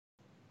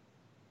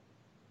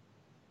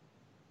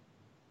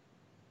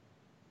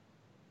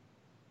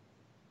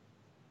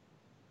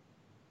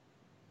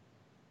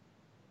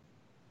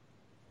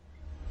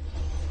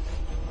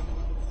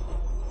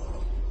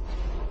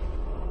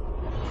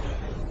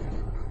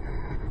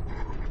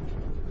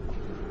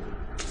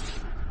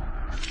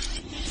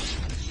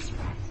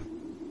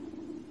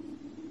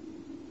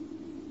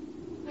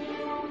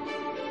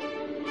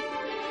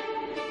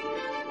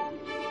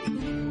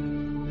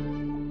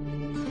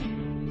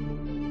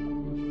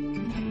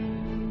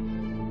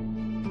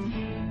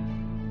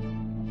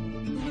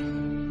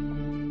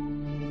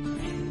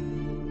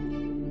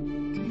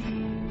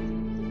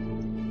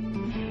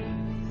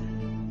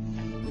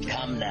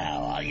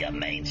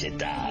manage your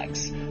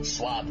dogs,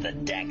 swab the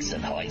decks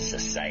and hoist the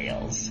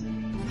sails.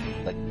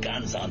 The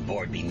guns on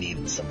board be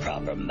needing some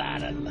proper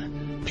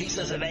manning.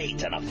 Pieces of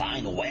 8 and a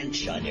fine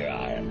wench on your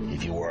arm,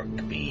 if your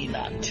work be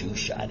not too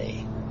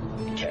shoddy.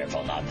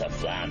 Careful not to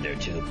flounder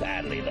too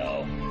badly,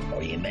 though,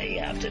 or you may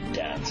have to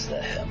dance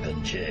the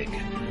hempen jig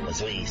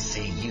as we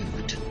see you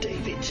to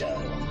Davy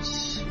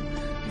Jones.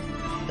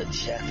 The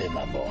Jeffy,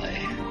 my boy,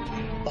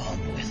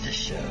 on with the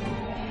show.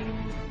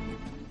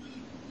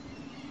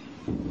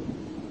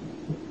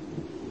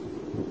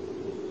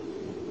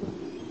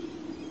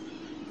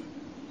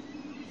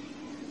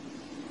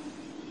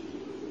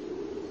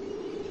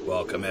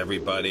 Welcome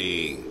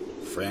everybody,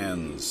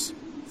 friends,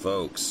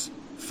 folks,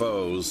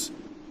 foes,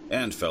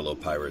 and fellow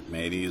pirate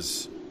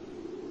mateys,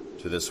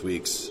 to this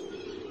week's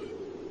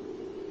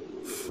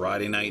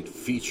Friday night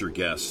feature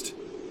guest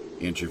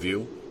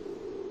interview.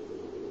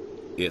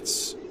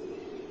 It's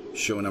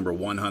show number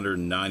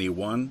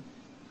 191,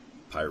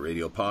 Pirate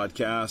Radio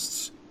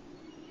Podcasts.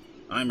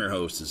 I'm your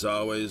host, as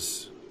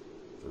always,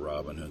 the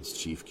Robin Hood's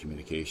Chief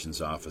Communications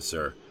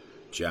Officer,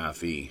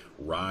 Jaffe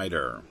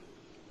Ryder.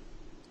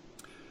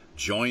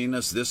 Joining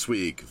us this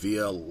week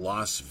via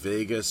Las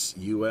Vegas,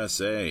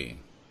 USA.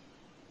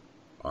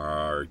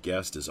 Our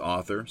guest is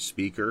author,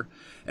 speaker,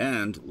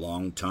 and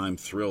longtime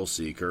thrill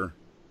seeker,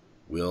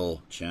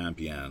 Will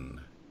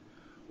Champion.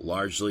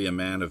 Largely a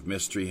man of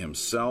mystery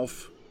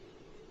himself,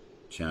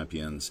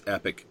 Champion's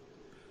epic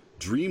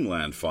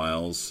Dreamland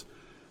Files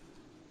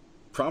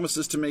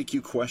promises to make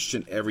you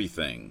question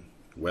everything,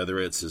 whether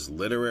it's his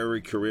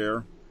literary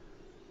career,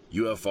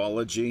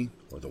 ufology,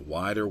 or the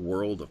wider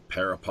world of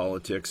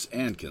parapolitics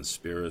and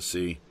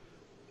conspiracy.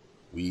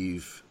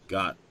 We've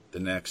got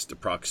the next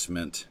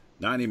approximate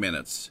 90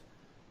 minutes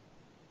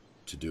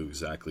to do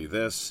exactly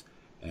this,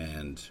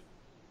 and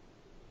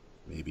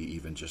maybe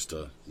even just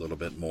a little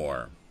bit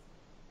more.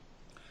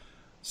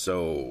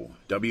 So,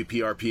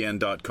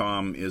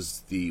 WPRPN.com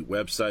is the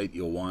website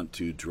you'll want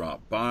to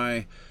drop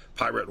by.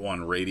 Pirate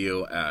One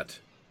Radio at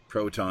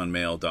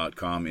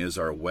protonmail.com is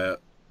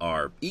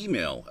our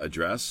email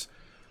address.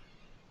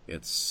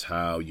 It's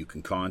how you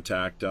can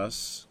contact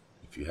us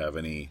if you have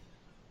any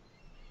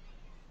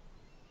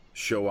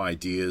show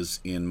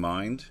ideas in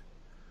mind,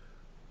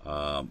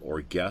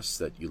 or guests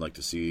that you'd like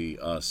to see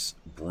us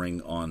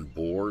bring on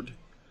board.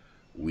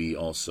 We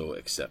also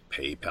accept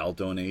PayPal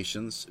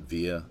donations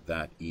via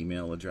that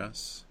email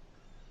address,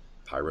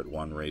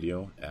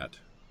 pirateoneradio at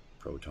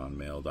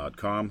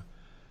protonmail.com.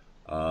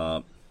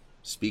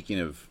 Speaking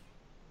of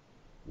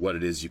what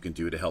it is you can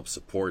do to help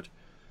support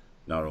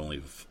not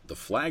only the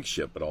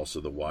flagship, but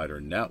also the wider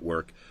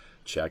network,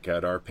 check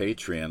out our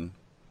Patreon,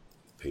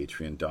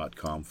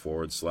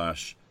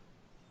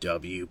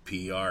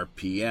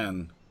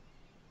 patreon.com/WPRPN.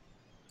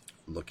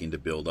 Looking to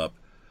build up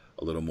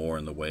a little more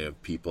in the way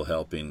of people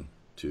helping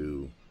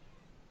to,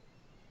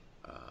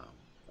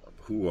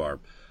 who are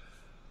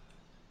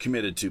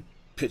committed to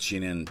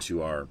pitching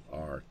into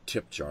our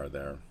tip jar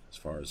there as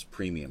far as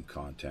premium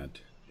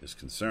content is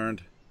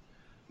concerned.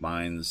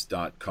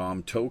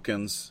 Minds.com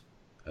tokens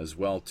as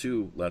well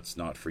too, let's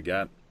not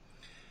forget.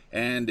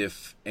 And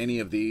if any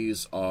of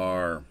these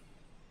are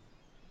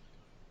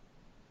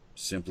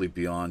simply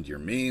beyond your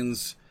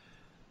means,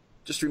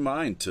 just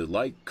remind to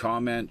like,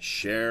 comment,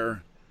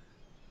 share,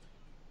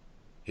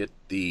 hit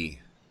the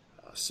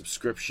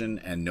subscription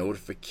and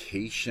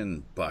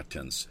notification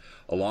buttons.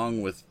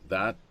 Along with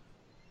that,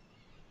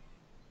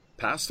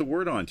 pass the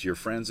word on to your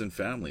friends and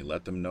family.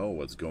 Let them know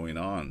what's going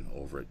on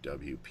over at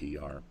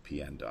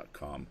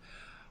WPRPN.com.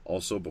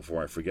 Also,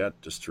 before I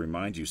forget, just to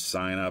remind you,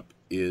 sign up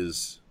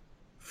is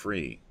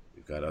free.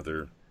 We've got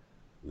other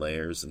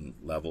layers and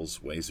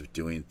levels, ways of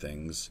doing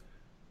things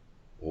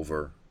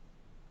over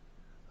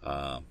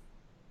via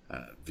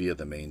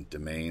the main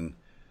domain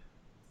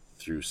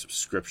through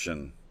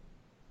subscription.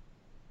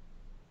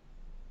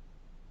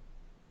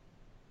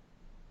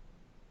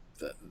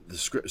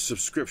 The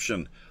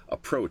subscription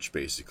approach,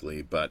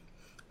 basically, but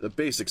the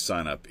basic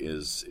sign up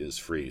is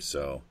free,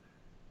 so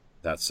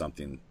that's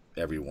something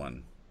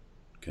everyone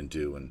can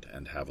do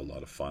and have a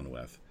lot of fun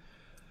with.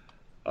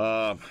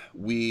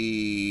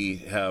 We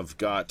have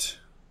got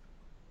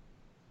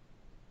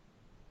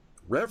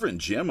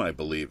Reverend Jim, I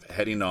believe,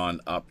 heading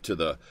on up to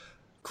the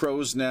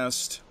Crow's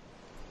Nest.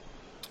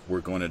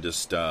 We're going to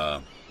just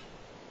we're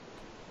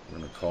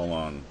going to call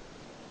on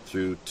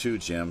through to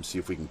Jim, see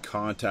if we can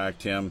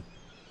contact him.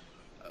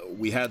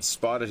 We had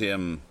spotted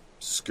him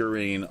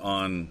scurrying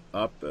on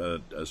up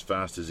as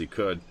fast as he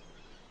could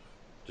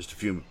just a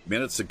few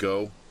minutes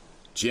ago.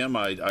 Jim,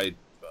 I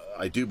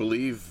do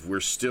believe we're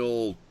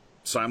still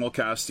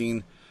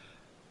simulcasting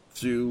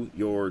through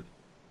your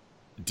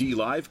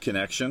D-Live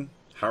connection.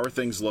 How are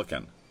things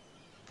looking?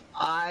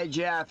 Hi,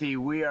 Jaffe.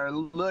 We are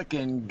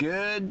looking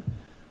good.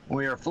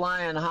 We are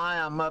flying high.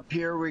 I'm up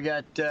here. We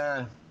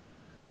got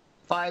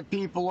 5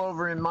 people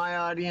over in my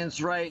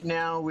audience right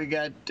now. We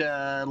got,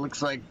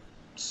 looks like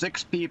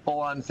 6 people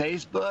on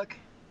Facebook.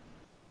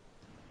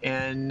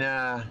 And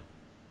I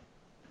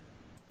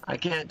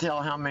can't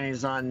tell how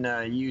many's on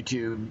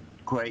YouTube.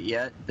 quite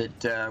yet,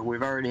 but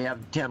we've already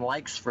have 10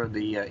 likes for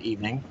the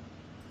evening.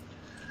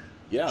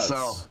 Yeah,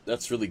 So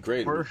that's really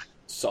great.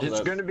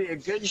 It's going to be a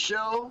good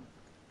show.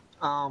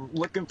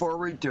 Looking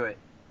forward to it.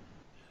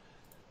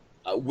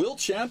 Will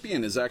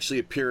Champion has actually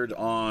appeared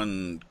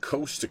on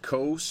Coast to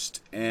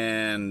Coast,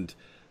 and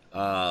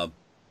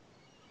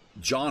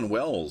John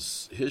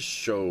Wells, his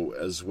show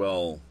as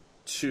well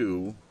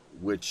too,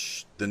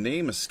 which the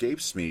name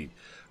escapes me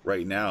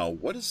right now.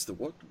 What does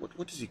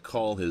he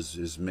call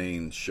his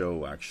main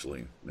show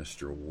actually,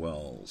 Mr.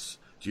 Wells?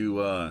 Do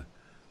you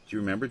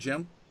remember,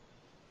 Jim?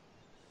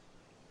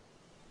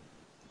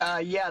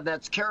 Yeah,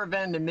 that's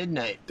Caravan to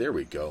Midnight. There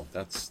we go.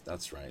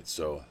 That's right.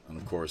 So, and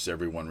of course,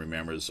 everyone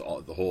remembers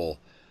the whole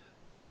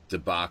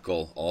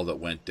debacle, all that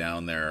went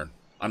down there.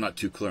 I'm not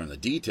too clear on the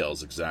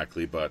details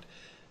exactly, but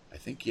I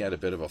think he had a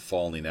bit of a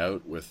falling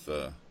out with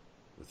the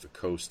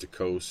Coast to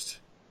Coast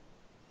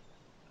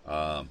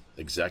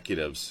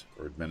executives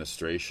or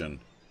administration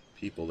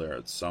people there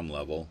at some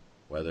level,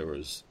 whether it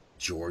was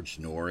George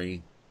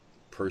Norrie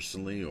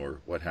personally or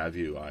what have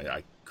you.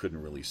 I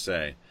couldn't really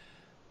say,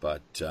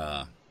 but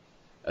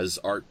as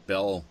Art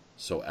Bell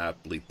so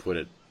aptly put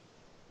it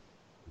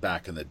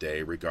back in the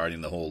day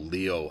regarding the whole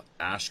Leo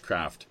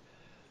Ashcraft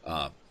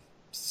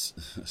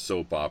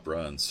soap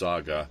opera and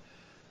saga,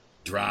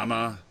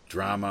 drama.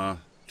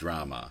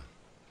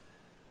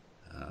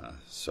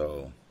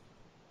 So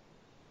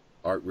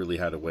Art really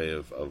had a way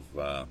of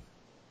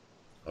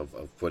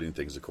putting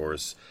things. Of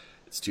course,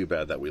 it's too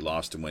bad that we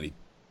lost him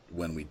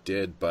when we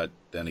did, but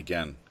then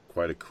again,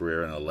 quite a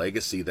career and a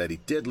legacy that he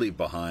did leave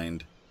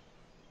behind.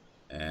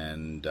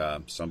 And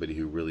somebody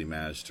who really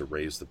managed to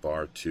raise the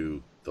bar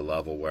to the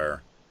level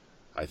where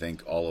I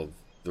think all of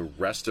the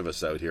rest of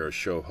us out here as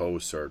show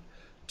hosts are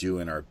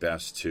doing our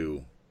best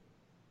to,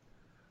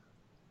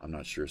 I'm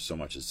not sure so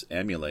much as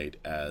emulate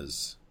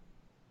as,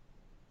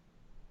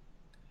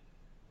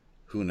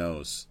 who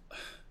knows,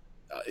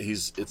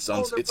 it's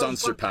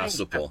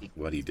unsurpassable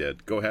what he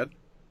did. Go ahead.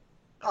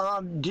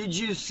 Did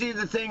you see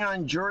the thing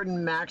on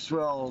Jordan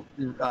Maxwell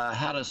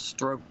had a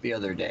stroke the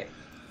other day?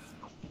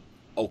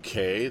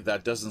 Okay,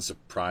 that doesn't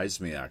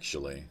surprise me,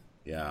 actually.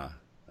 Yeah,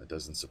 that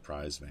doesn't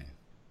surprise me.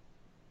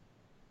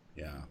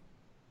 Yeah.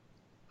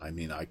 I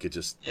mean, I could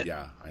just,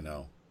 yeah, I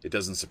know. It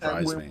doesn't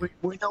surprise me.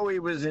 We know he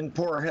was in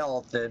poor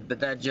health, but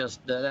that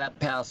just, that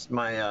passed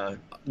my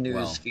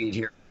news feed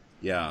here.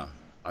 Yeah,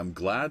 I'm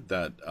glad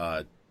that,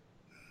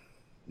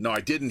 no,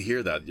 I didn't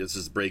hear that. This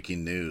is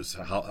breaking news.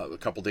 A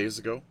couple days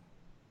ago?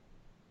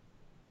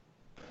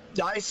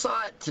 I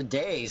saw it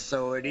today,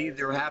 so it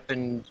either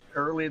happened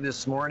early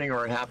this morning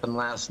or it happened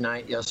last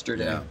night,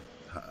 yesterday. Yeah.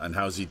 And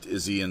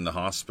is he in the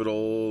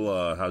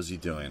hospital? How's he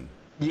doing?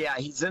 Yeah,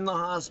 he's in the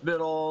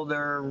hospital.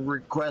 They're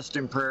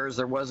requesting prayers.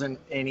 There wasn't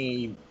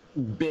any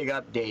big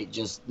update,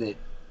 just that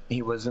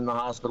he was in the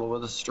hospital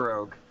with a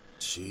stroke.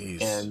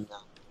 Jeez. And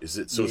is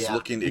it so? Yeah. It's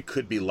looking. It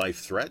could be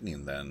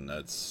life-threatening. Then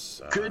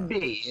that's could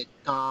be.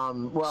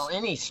 Well,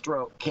 any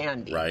stroke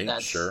can be. Right.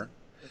 Sure.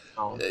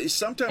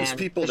 Sometimes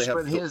people they have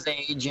with his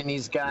age, and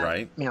he's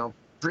got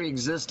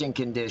pre-existing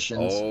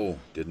conditions. Oh,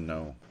 didn't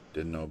know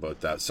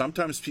about that.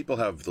 Sometimes people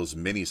have those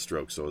mini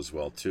strokes as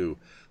well too.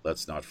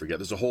 Let's not forget.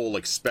 There's a whole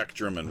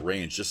spectrum and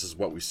range. This is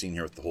what we've seen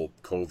here with the whole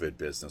COVID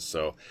business.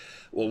 So,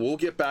 we'll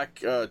get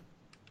back.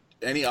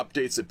 Any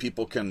updates that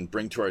people can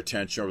bring to our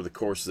attention over the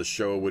course of the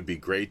show would be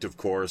great, of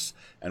course,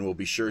 and we'll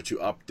be sure to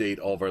update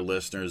all of our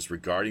listeners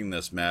regarding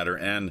this matter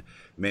and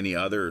many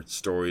other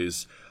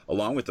stories,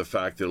 along with the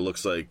fact that it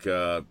looks like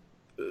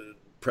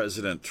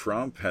President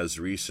Trump has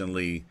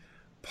recently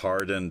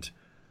pardoned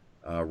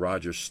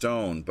Roger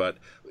Stone. But,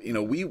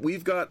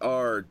 we've got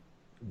our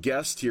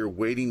guest here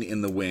waiting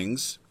in the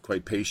wings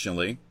quite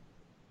patiently.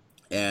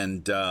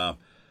 And,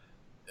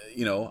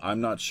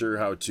 I'm not sure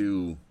how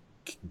to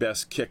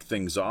best kick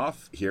things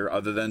off here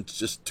other than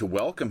just to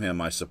welcome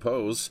him, I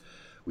suppose.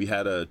 We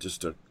had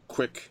just a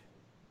quick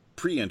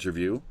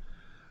pre-interview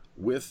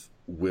with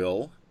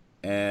Will.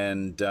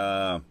 And,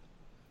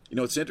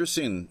 it's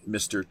interesting,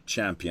 Mr.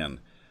 Champion,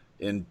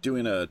 in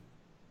doing a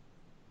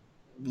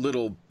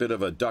little bit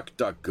of a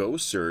DuckDuckGo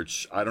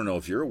search. I don't know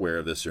if you're aware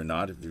of this or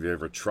not, if you've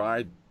ever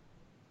tried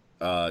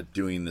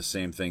doing the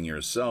same thing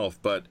yourself,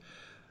 but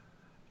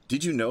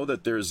did you know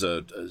that there's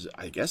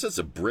I guess it's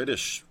a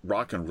British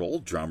rock and roll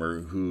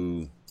drummer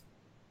who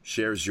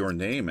shares your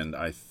name and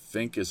I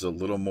think is a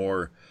little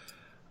more,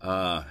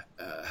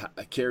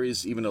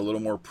 carries even a little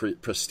more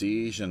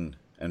prestige and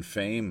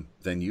fame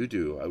than you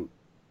do out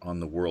on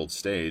the world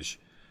stage.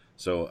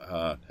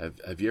 So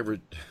have you ever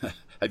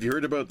have you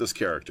heard about this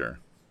character?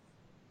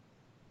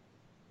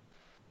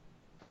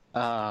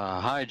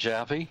 Hi,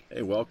 Jaffe.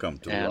 Hey, welcome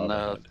to the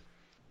Lava.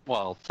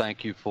 Well,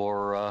 thank you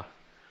for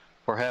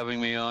having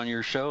me on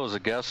your show as a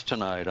guest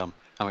tonight. I'm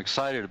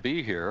excited to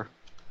be here.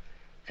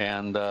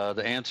 And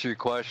to answer your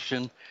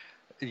question,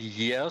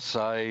 yes,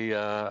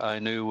 I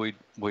knew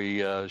we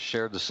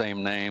shared the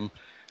same name.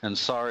 And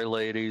sorry,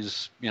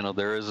 ladies,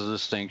 there is a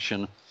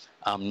distinction.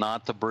 I'm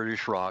not the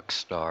British rock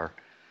star.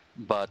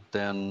 But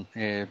then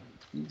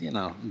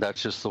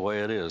that's just the way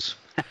it is.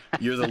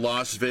 You're the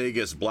Las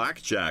Vegas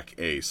blackjack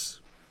ace.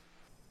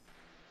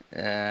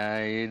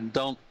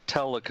 Don't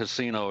tell the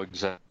casino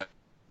executives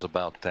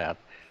about that.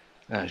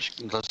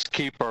 Let's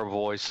keep our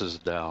voices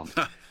down.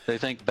 They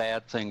think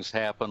bad things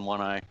happen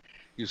when I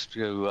used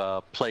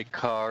to play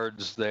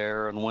cards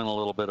there and win a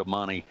little bit of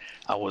money.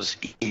 I was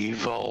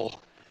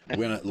evil.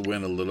 Win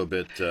a little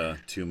bit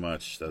too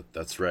much.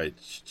 That's right.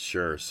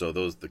 Sure. So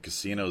the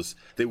casinos,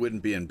 they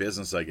wouldn't be in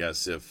business, I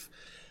guess, if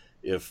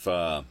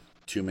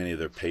too many of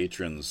their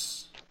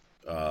patrons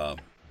were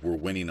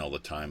winning all the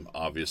time,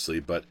 obviously.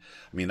 But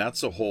I mean,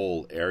 that's a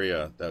whole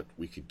area that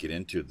we could get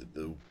into.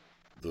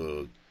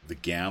 The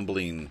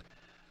gambling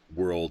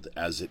world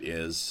as it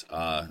is.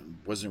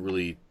 Wasn't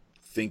really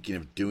thinking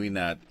of doing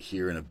that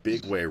here in a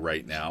big way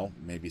right now.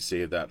 Maybe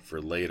save that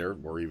for later,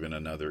 or even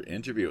another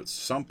interview at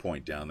some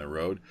point down the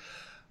road.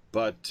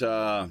 But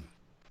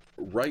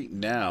right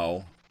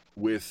now,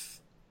 with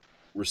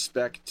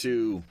respect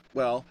to,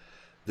 well,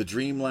 the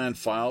Dreamland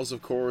Files,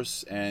 of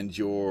course, and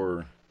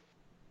your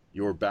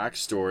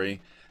backstory,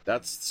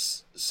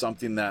 that's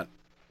something that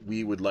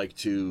we would like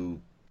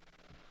to,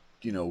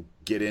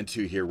 get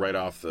into here right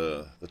off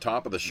the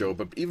top of the show.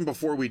 But even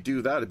before we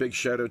do that, a big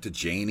shout out to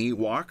Janie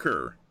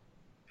Walker.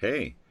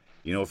 Hey,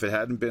 if it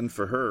hadn't been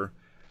for her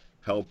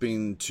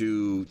helping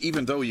to,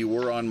 even though you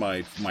were on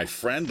my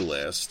friend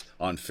list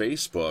on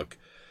Facebook,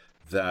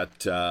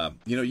 that,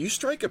 you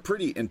strike a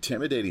pretty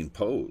intimidating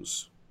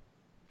pose.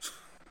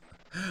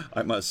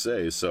 I must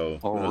say. So,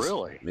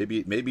 really?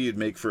 Maybe you'd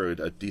make for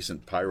a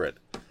decent pirate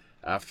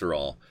after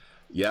all.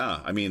 Yeah,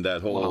 I mean,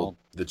 that whole,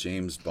 the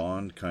James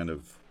Bond kind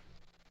of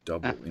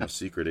double,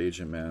 secret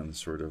agent man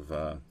sort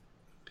of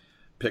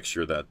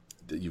picture that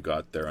you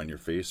got there on your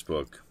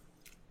Facebook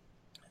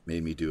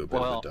made me do a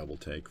bit of a double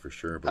take for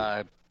sure.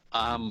 But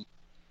I'm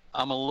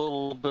a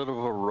little bit of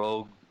a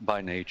rogue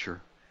by nature,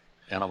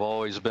 and I've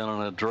always been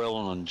an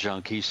adrenaline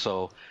junkie,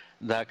 so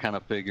that kind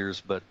of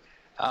figures. But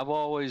I've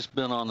always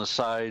been on the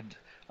side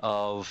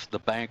of the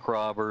bank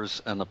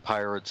robbers and the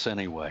pirates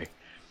anyway.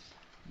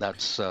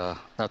 That's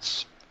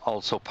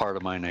also part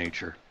of my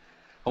nature.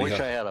 I wish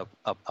I had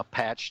a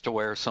patch to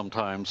wear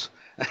sometimes,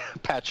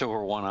 patch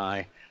over one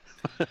eye.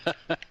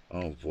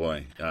 Oh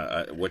boy,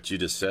 what you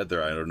just said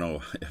there, I don't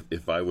know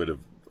if I would have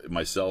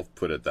myself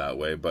put it that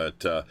way,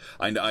 but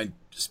I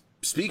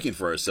speaking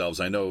for ourselves,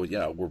 I know,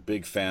 we're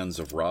big fans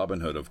of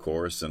Robin Hood, of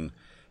course, and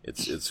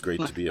it's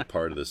great to be a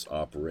part of this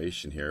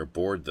operation here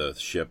aboard the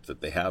ship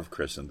that they have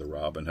christened the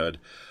Robin Hood.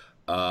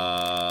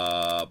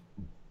 But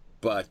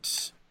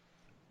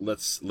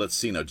let's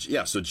see now.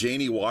 Yeah, so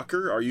Janie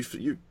Walker, are you?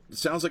 It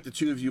sounds like the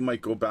two of you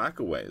might go back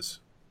a ways.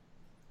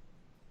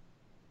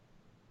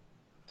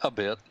 A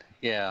bit,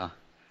 yeah.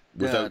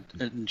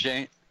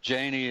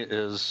 Janie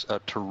is a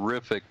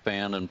terrific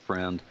fan and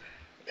friend,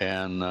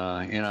 and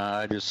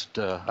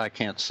I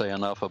can't say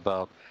enough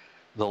about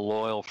the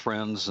loyal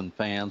friends and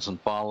fans and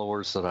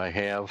followers that I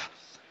have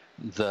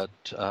that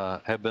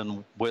have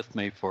been with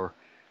me for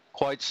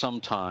quite some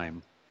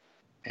time,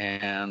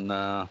 and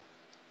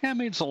it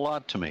means a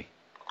lot to me.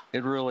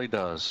 It really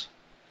does.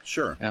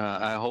 Sure.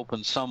 I hope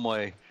in some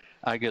way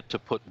I get to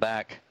put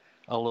back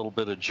a little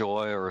bit of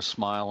joy or a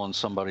smile on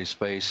somebody's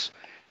face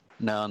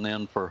now and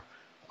then for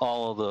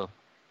all of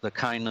the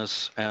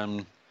kindness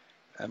and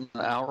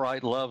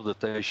outright love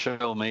that they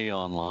show me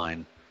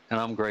online, and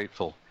I'm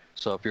grateful.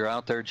 So if you're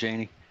out there,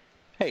 Janie,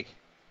 hey,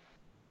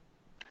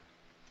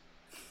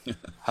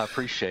 I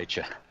appreciate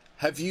you.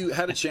 Have you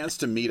had a chance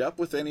to meet up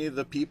with any of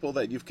the people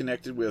that you've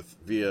connected with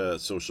via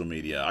social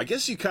media? I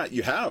guess you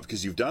have,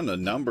 because you've done a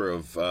number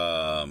of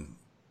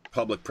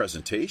public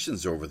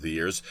presentations over the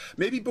years.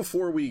 Maybe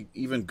before we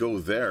even go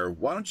there,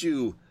 why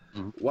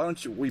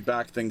don't we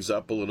back things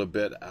up a little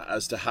bit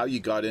as to how you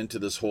got into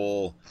this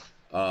whole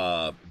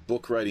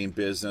book writing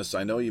business?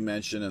 I know you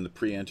mentioned in the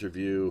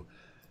pre-interview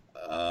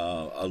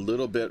a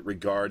little bit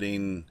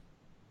regarding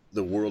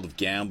the world of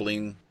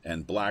gambling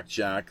and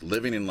blackjack,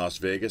 living in Las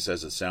Vegas,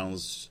 as it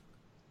sounds.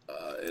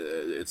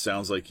 It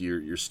sounds like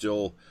you're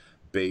still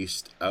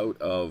based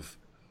out of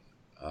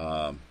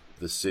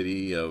the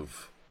city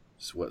of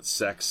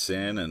sex,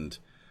 sin, and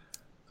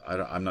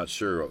I'm not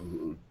sure.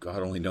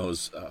 God only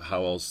knows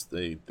how else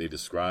they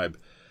describe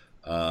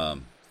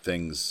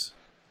things.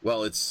 Well,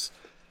 let's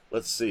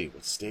see.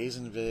 What stays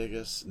in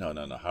Vegas? No.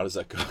 How does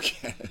that go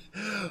again?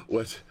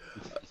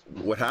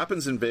 What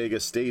happens in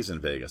Vegas stays in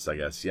Vegas, I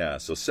guess. Yeah.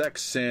 So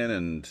sex, sin,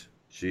 and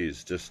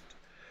just.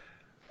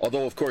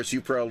 Although, of course,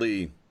 you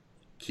probably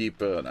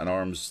keep an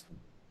arm's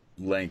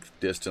length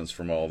distance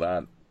from all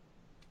that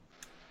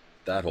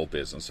whole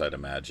business, I'd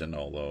imagine.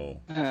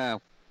 Although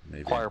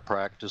maybe choir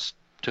practice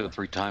 2 or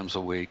 3 times a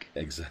week.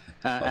 Exactly.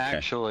 Okay.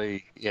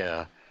 Actually,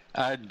 yeah.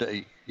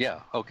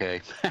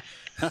 Okay.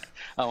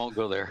 I won't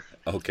go there.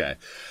 Okay.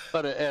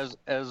 But as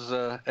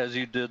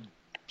you did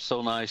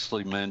so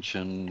nicely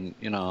mention,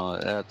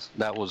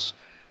 that was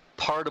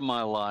part of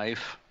my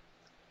life,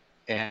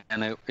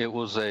 and it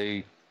was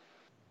a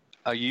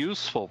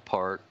useful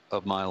part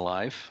of my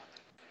life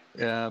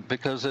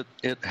because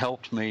it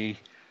helped me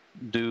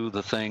do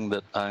the thing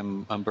that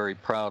I'm very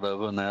proud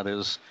of, and that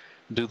is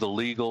do the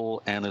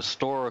legal and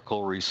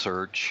historical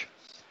research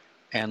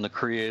and the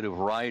creative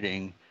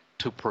writing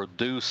to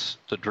produce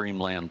the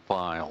Dreamland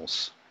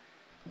Files.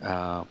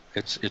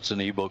 It's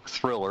an ebook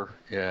thriller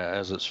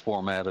as it's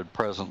formatted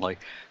presently.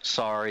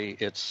 Sorry,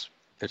 it's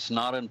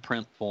not in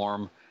print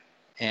form,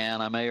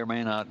 and I may or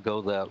may not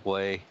go that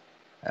way.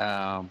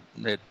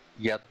 It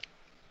yet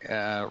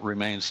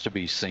remains to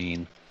be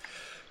seen.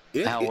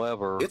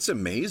 However, it's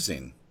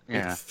amazing.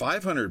 Yeah. Like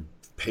 500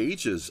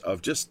 pages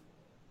of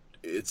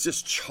it's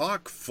just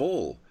chock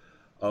full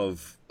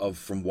of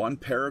from one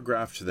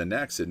paragraph to the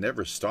next. It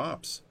never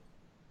stops.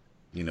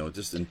 You know,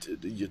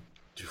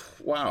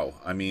 wow.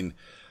 I mean,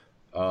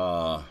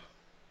 I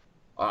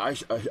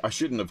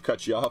shouldn't have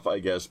cut you off, I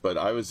guess, but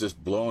I was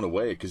just blown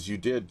away because you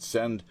did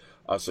send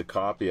us a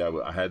copy.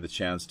 I had the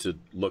chance to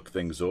look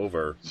things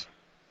over,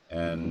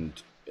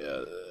 and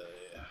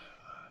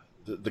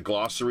the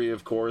glossary,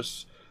 of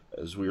course,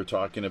 as we were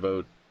talking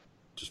about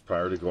just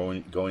prior to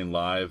going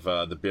live,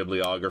 the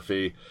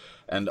bibliography,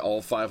 and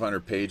all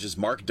 500 pages.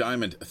 Mark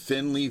Diamond,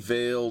 thinly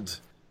veiled.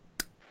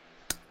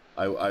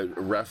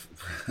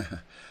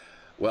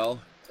 Well,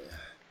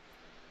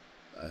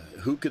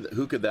 who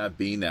could that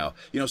be now?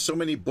 You know, so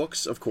many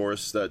books, of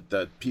course,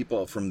 that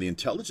people from the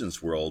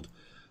intelligence world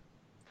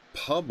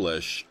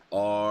publish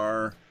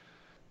are,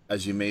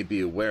 as you may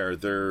be aware,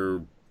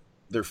 they're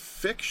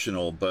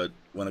fictional, but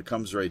when it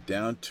comes right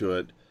down to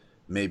it,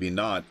 maybe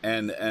not,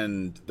 and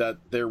that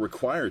they're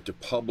required to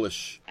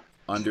publish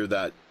under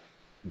that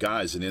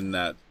guise and in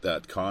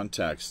that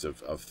context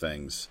of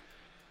things.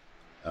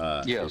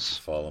 Yes.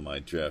 Follow my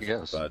drift.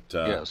 Yes. But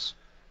yes.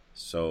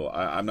 So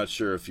I'm not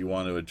sure if you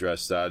want to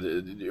address that.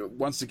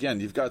 Once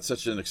again, you've got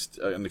such an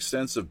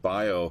extensive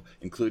bio,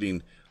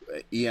 including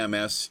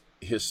EMS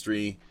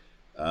history,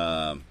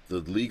 the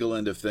legal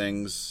end of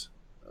things,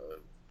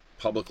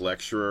 public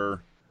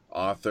lecturer,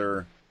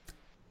 author.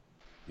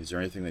 Is there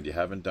anything that you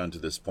haven't done to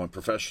this point?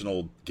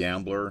 Professional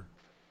gambler.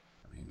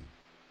 I mean,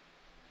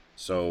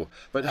 so.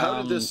 But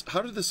how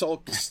did this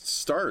all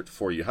start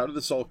for you? How did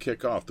this all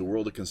kick off? The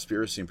world of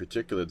conspiracy, in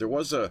particular. There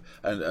was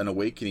an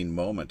awakening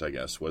moment, I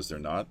guess, was there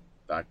not?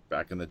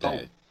 Back in the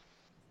day.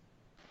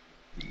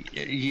 Oh.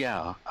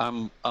 Yeah,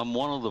 I'm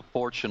one of the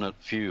fortunate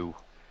few,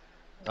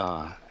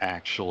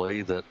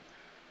 actually, that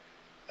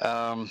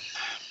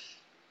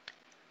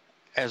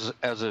as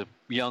a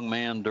young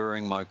man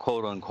during my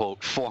quote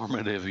unquote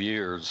formative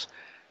years,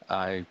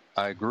 I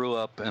grew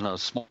up in a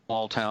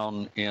small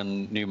town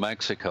in New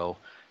Mexico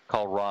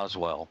called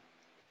Roswell,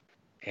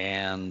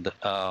 and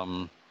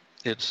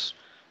it's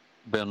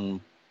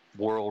been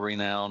world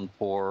renowned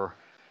for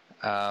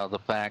the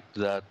fact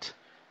that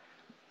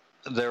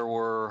there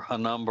were a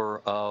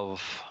number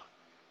of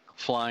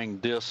flying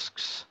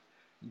discs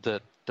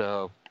that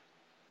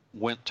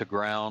went to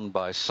ground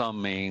by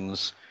some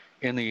means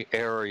in the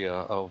area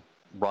of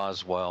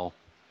Roswell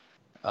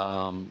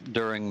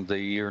during the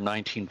year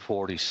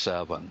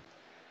 1947.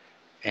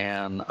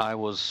 And I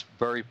was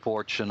very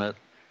fortunate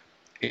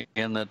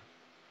in that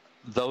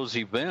those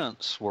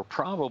events were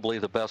probably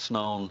the best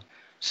known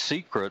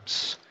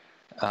secrets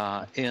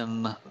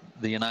in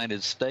the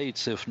United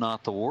States, if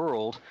not the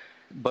world,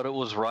 but it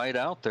was right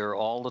out there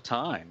all the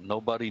time.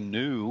 Nobody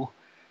knew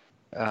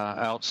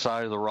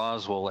outside of the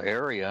Roswell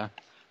area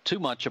too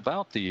much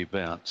about the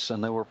events,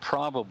 and they were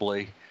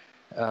probably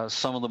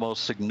some of the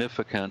most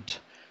significant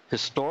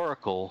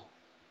historical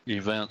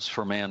events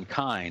for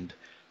mankind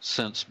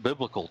since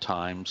biblical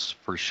times,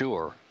 for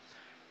sure.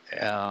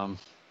 And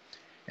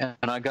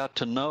I got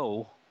to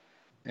know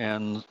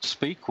and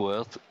speak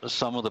with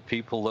some of the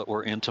people that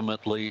were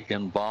intimately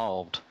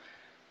involved,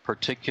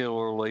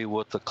 particularly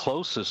with the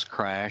closest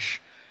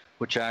crash,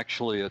 which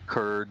actually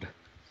occurred,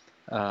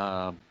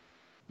 the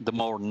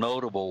more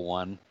notable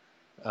one,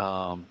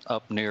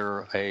 up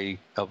near a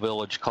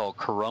village called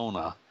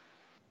Corona,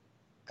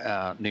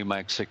 New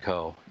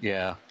Mexico.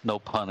 Yeah, no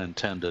pun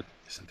intended.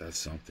 Isn't that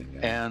something?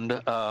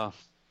 Yeah.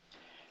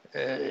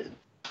 And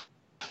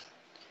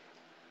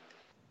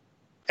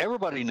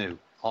everybody knew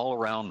all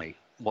around me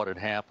what had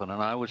happened,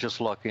 and I was just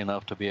lucky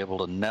enough to be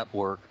able to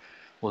network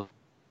with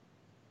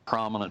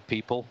prominent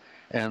people.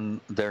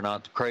 And they're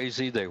not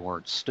crazy, they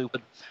weren't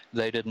stupid,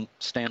 they didn't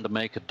stand to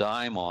make a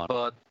dime on it,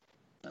 but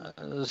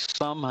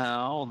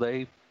somehow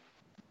they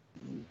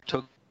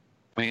took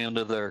me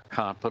into their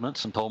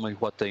confidence and told me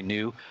what they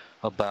knew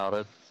about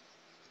it,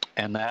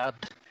 and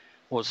that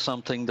was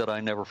something that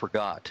I never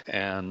forgot.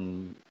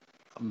 And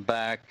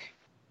back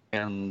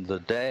in the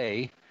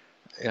day,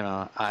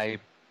 I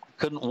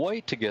couldn't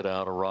wait to get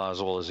out of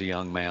Roswell as a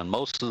young man.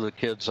 Most of the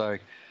kids I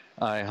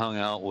hung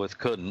out with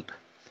couldn't,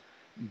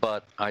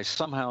 but I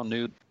somehow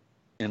knew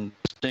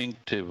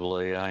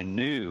instinctively, I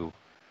knew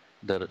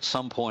that at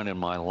some point in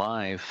my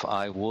life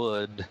I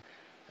would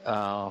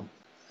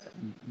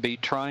be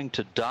trying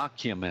to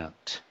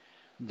document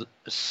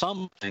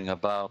something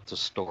about the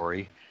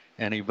story,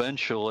 and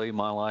eventually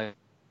my life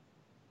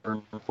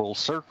turned full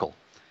circle.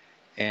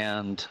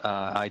 And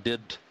I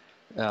did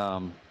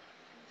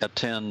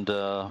attend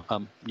a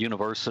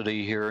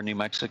university here in New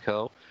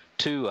Mexico,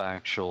 2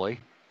 actually,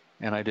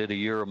 and I did a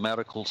year of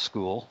medical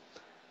school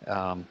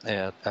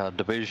at a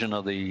division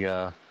of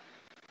the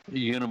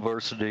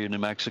University of New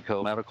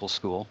Mexico Medical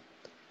School,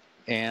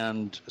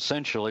 and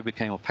essentially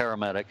became a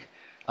paramedic.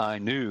 I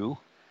knew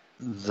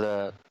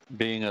that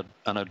being an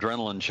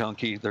adrenaline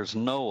junkie, there's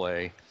no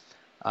way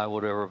I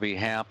would ever be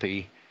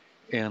happy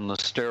in the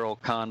sterile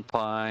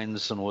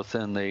confines and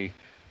within the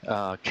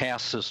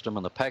caste system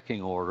and the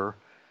pecking order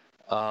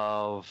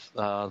of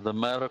the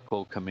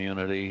medical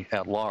community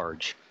at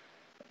large.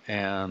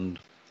 And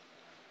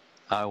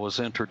I was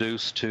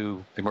introduced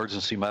to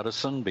emergency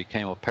medicine,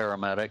 became a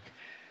paramedic,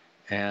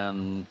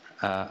 and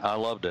I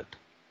loved it.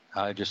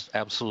 I just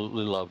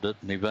absolutely loved it,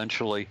 and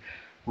eventually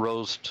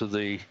rose to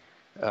the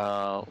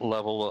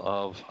level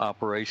of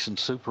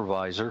operations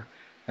supervisor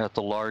at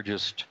the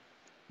largest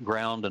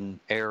ground and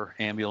air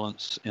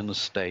ambulance in the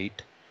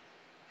state.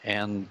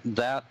 And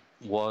that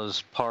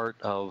was part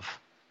of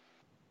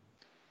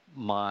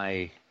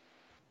my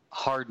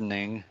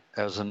hardening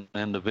as an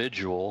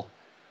individual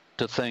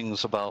to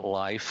things about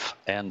life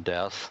and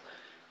death.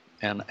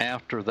 And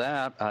after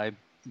that, I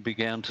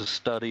began to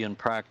study and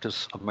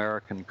practice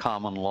American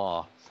common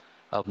law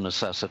of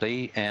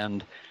necessity,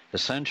 and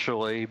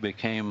essentially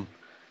became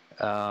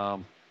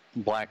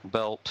black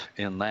belt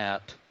in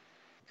that,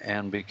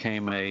 and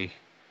became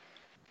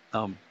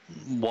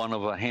one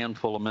of a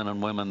handful of men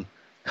and women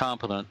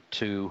competent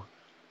to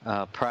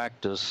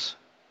practice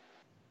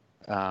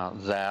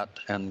that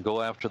and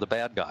go after the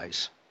bad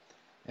guys.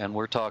 And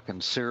we're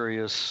talking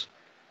serious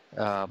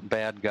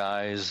bad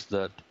guys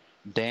that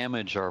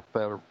damage our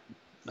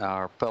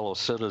fellow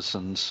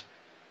citizens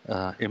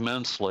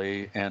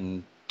immensely,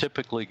 and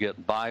typically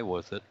get by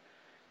with it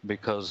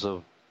because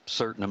of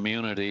certain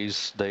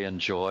immunities they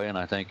enjoy. And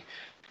I think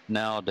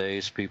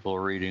nowadays people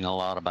are reading a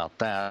lot about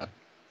that.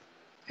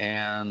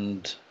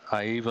 And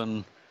I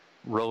even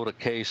wrote a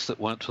case that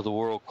went to the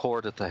World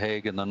Court at The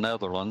Hague in the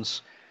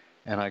Netherlands,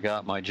 and I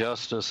got my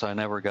justice. I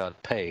never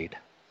got paid.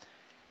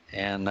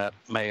 And that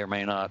may or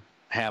may not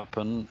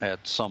happen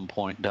at some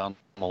point down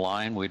the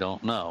line. We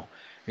don't know.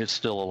 It's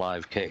still a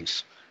live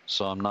case.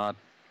 So I'm not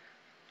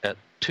at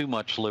too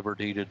much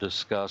liberty to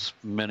discuss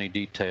many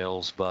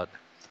details, but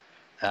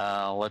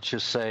let's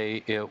just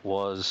say it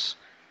was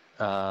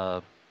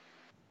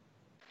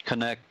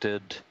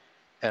connected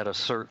at a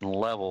certain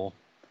level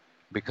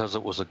because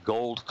it was a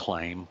gold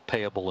claim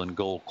payable in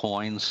gold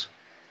coins,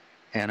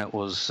 and it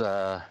was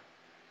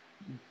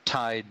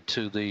tied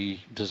to the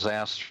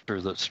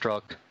disaster that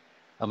struck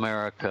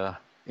America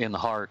in the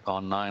heart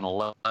on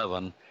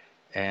 9/11,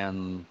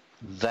 and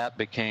that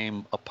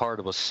became a part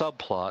of a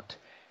subplot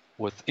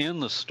within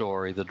the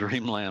story, the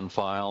Dreamland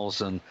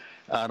Files. And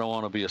I don't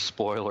want to be a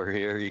spoiler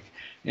here.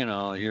 You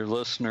know, your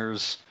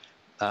listeners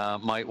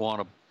might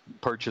want to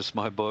purchase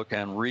my book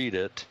and read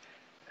it,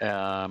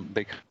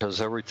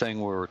 because everything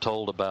we were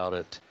told about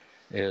it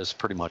is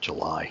pretty much a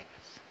lie.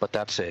 But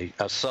that's a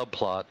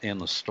subplot in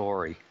the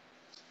story.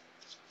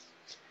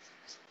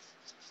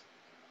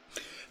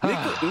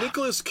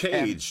 Nicolas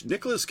Cage.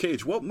 Nicolas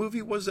Cage. What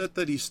movie was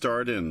that he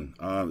starred in?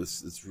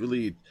 It's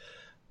really,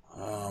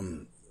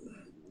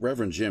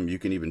 Reverend Jim. You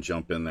can even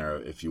jump in there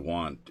if you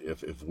want.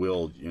 If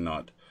Will, you're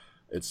not.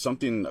 It's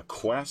something, a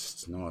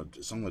quest. No,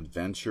 some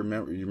adventure.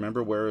 You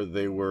remember where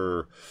they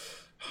were?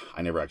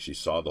 I never actually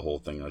saw the whole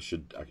thing. I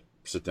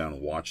sit down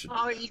and watch it.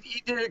 Oh,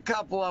 he did a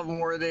couple of them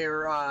where they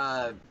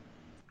were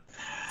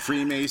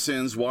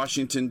Freemasons,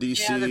 Washington,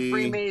 D.C. Yeah, the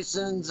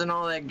Freemasons and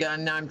all that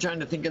gun. Now I'm trying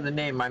to think of the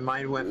name. My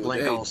mind went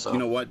blank also. You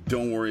know what?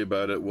 Don't worry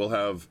about it. We'll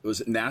have, was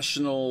it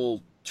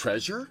National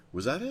Treasure?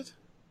 Was that it?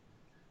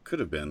 Could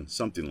have been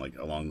something like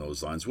along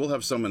those lines. We'll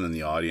have someone in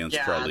the audience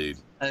probably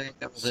I think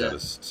that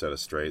was set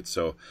us straight.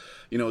 So,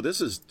 you know, this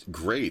is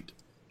great.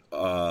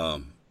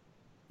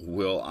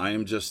 Will, I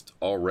am just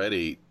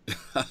already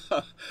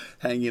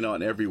hanging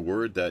on every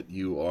word that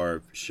you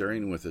are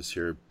sharing with us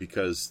here,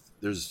 because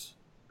there's,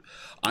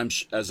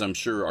 as I'm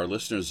sure our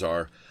listeners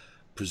are,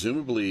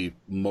 presumably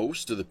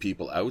most of the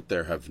people out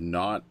there have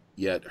not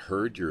yet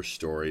heard your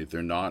story.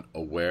 They're not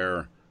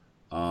aware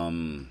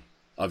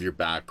of your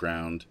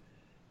background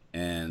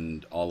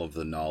and all of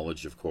the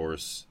knowledge, of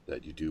course,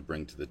 that you do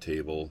bring to the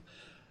table.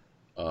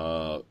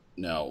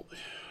 Now,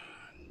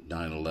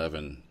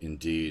 9/11,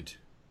 indeed,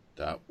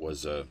 that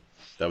was a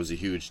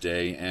huge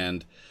day,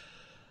 and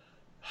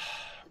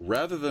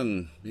rather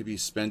than maybe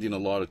spending a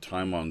lot of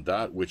time on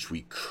that, which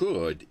we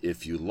could,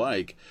 if you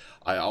like,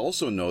 I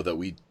also know that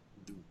we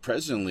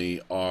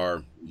presently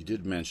are, you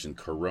did mention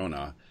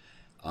Corona,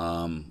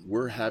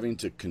 we're having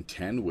to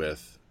contend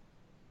with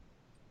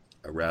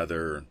a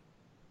rather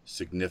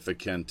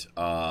significant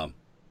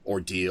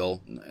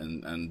ordeal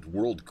and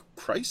world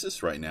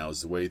crisis right now,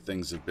 is the way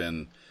things have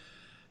been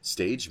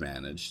stage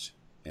managed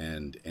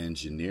and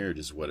engineered,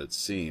 is what it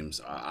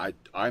seems.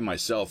 I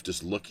myself,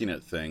 just looking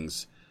at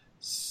things,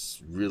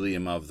 really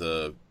am of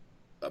the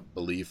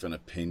belief and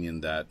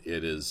opinion that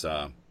it is,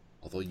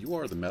 although you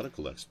are the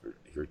medical expert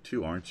here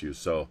too, aren't you?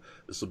 So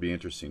this will be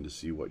interesting to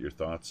see what your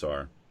thoughts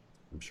are.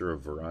 I'm sure a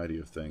variety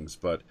of things,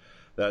 but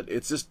that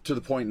it's just to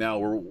the point now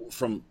where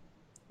from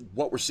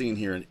what we're seeing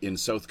here in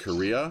South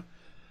Korea,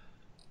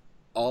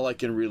 all I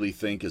can really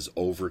think is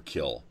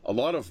overkill. A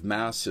lot of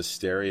mass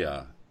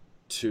hysteria,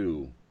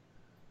 too,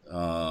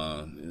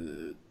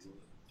 in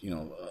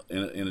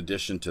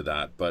addition to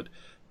that, but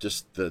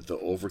just the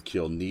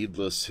overkill,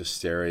 needless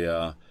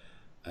hysteria.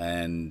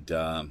 And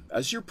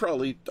as you're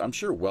probably, I'm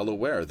sure, well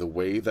aware, the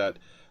way that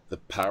the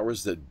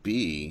powers that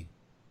be,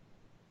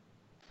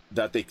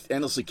 that they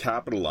endlessly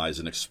capitalize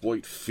and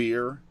exploit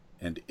fear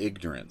and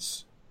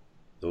ignorance.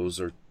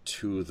 Those are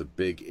two of the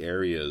big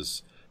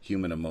areas,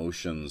 human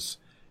emotions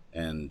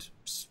and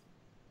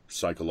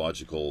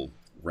psychological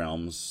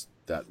realms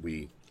that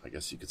we, I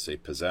guess you could say,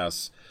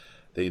 possess.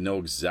 They know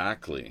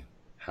exactly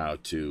how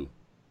to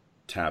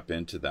tap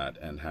into that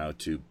and how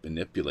to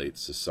manipulate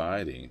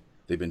society.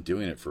 They've been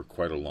doing it for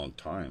quite a long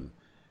time,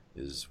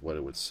 is what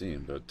it would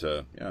seem. But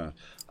yeah,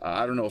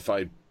 I don't know if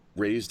I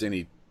raised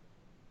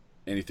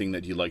anything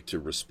that you'd like to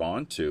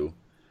respond to,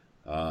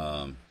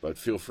 but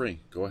feel free.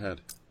 Go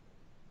ahead.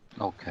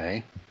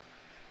 Okay.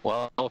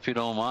 Well, if you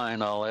don't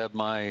mind, I'll add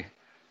my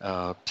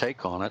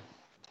take on it.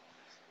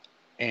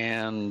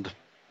 And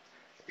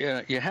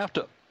yeah, you have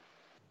to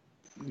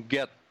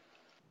get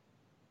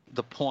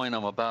the point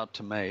I'm about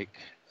to make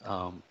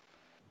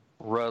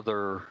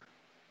rather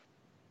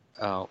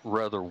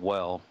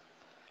well.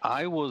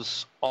 I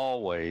was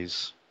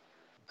always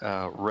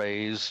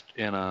raised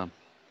in an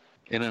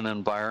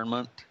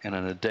environment and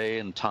in a day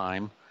and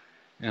time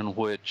in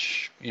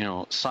which,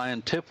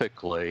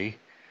 scientifically,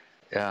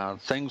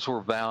 things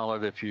were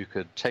valid if you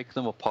could take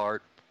them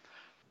apart,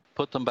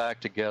 put them back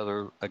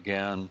together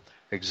again,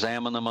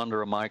 examine them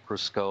under a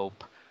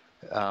microscope,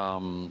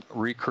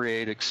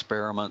 recreate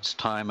experiments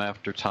time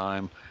after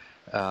time,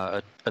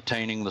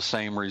 attaining the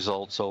same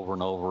results over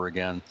and over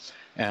again.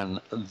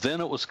 And then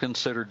it was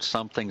considered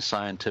something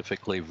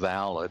scientifically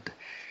valid.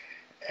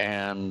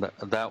 And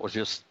that was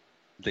just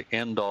the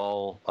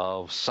end-all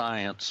of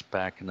science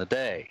back in the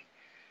day.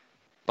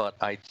 But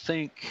I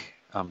think,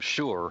 I'm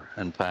sure,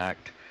 in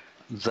fact,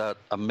 that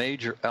a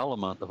major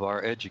element of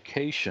our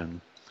education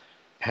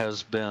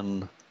has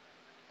been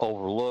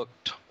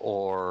overlooked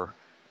or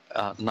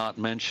not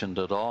mentioned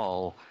at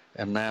all,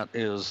 and that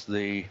is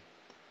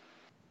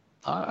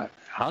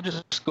I'll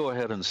just go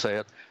ahead and say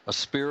it, a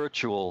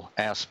spiritual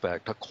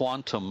aspect, a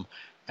quantum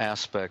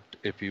aspect,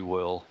 if you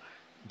will,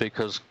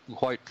 because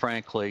quite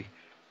frankly,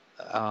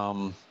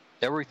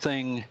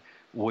 everything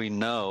we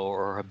know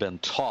or have been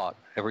taught,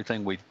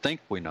 everything we think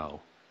we know,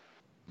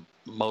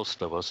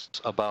 most of us,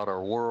 about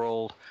our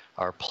world,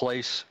 our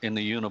place in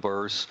the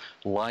universe,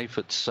 life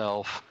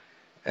itself,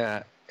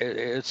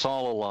 it's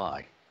all a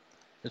lie.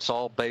 It's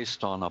all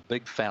based on a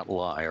big fat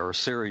lie or a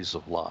series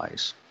of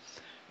lies.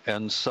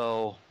 And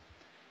so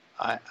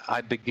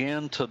I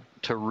began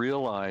to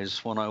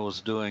realize when I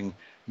was doing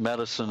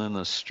medicine in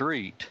the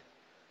street,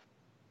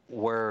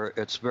 where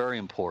it's very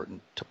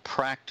important to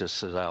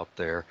practice it out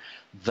there.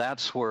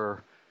 That's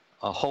where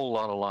a whole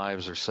lot of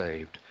lives are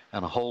saved,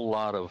 and a whole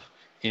lot of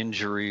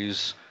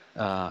injuries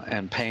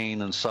and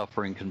pain and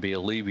suffering can be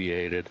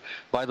alleviated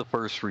by the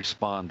first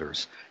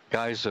responders,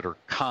 guys that are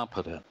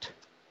competent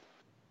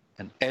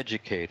and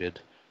educated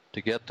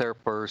to get there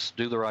first,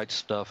 do the right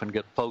stuff, and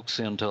get folks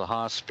into the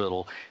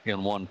hospital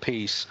in one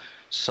piece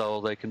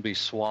so they can be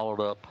swallowed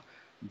up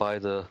by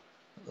the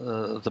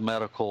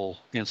medical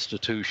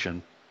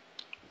institution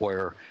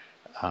where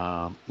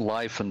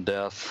life and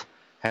death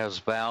has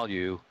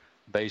value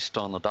based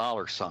on the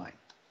dollar sign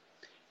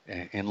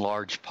in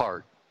large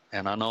part.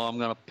 And I know I'm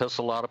going to piss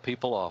a lot of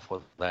people off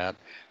with that.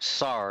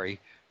 Sorry,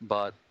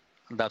 but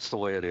that's the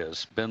way it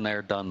is. Been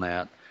there, done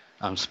that.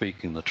 I'm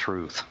speaking the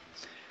truth.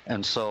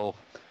 And so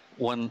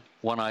when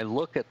I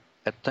look at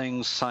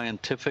things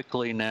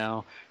scientifically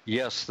now,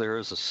 yes, there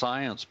is a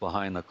science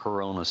behind the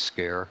corona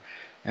scare.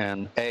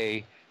 And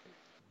the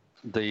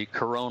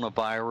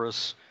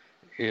coronavirus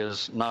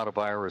is not a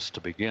virus to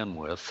begin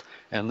with.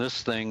 And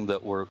this thing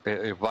that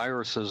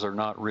viruses are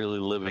not really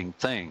living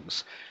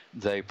things.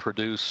 They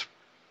produce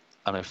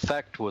an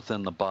effect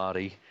within the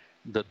body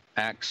that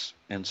acts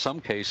in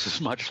some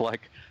cases much like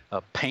a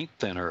paint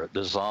thinner. It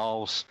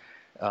dissolves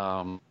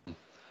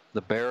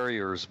the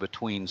barriers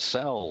between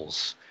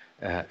cells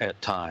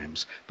at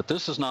times. But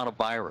this is not a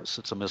virus.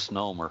 It's a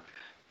misnomer.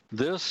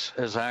 This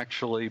has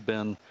actually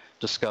been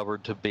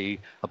discovered to be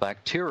a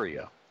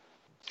bacteria.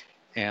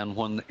 And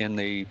when in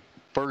the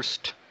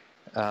first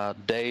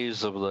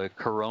days of the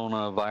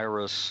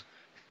coronavirus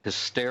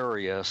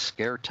hysteria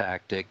scare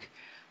tactic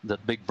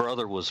that Big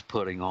Brother was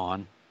putting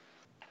on,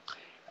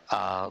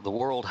 the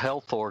World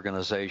Health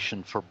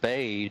Organization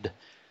forbade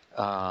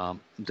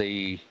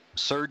the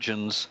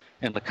surgeons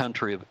in the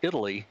country of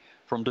Italy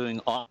from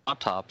doing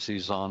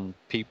autopsies on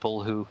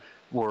people who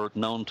were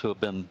known to have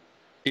been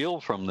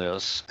ill from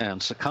this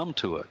and succumbed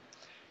to it.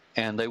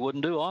 And they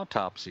wouldn't do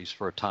autopsies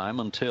for a time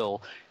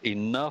until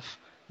enough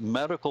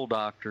medical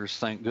doctors,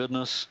 thank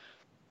goodness,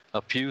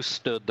 a few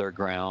stood their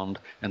ground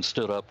and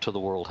stood up to the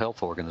World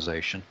Health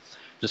Organization,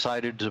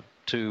 decided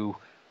to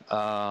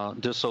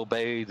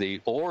disobey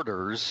the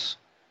orders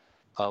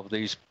of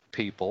these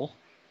people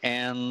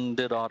and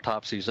did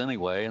autopsies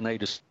anyway, and they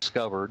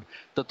discovered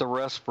that the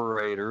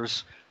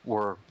respirators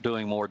were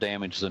doing more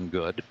damage than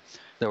good.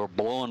 They were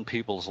blowing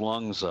people's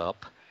lungs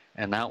up,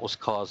 and that was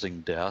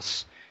causing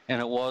deaths. And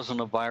it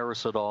wasn't a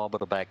virus at all,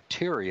 but a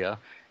bacteria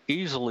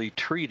easily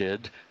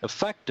treated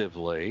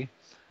effectively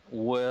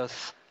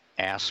with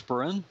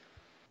aspirin,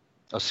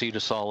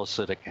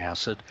 acetylsalicylic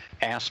acid,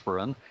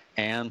 aspirin,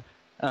 and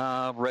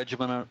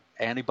regimen of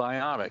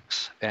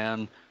antibiotics.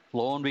 And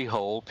lo and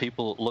behold,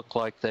 people that looked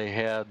like they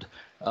had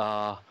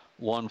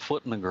 1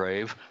 foot in the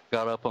grave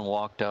got up and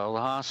walked out of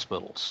the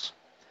hospitals.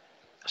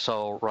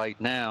 So right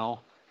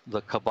now,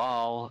 the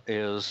cabal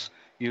is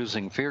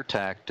using fear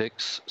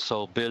tactics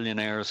so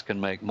billionaires can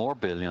make more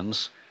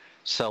billions,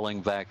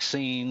 selling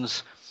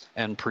vaccines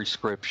and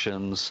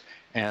prescriptions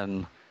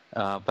and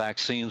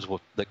vaccines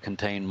that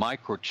contain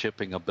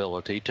microchipping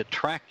ability to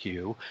track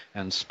you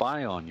and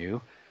spy on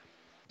you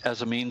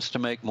as a means to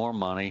make more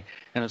money.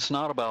 And it's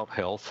not about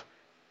health.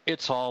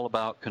 It's all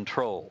about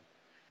control.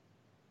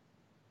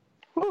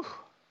 Whew.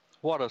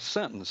 What a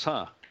sentence,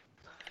 huh?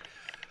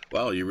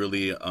 Well, you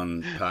really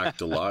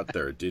unpacked a lot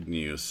there, didn't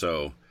you?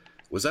 So,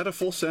 was that a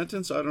full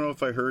sentence? I don't know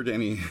if I heard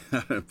any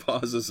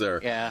pauses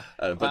there. Yeah,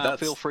 but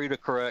feel free to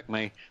correct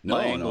me. No,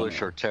 My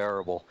English are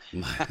terrible.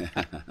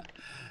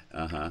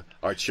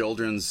 Our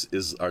children's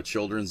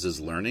is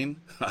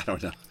learning. I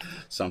don't know.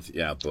 Something.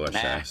 Yeah, Bush.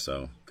 Nah.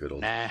 So good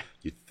old. Nah.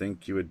 You'd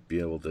think you would be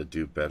able to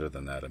do better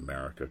than that,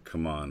 America.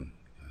 Come on,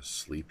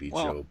 sleepy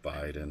Joe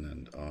Biden,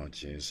 and oh,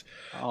 jeez.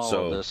 All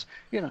of this,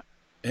 you know.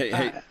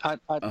 Hey.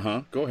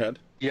 Go ahead.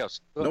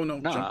 Yes.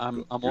 No.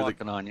 I'm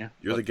walking on you.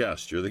 You're the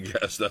guest. You're the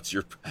guest. That's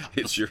your.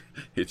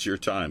 It's your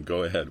time.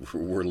 Go ahead.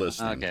 We're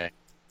listening. Okay.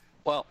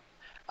 Well,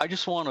 I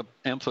just want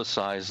to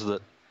emphasize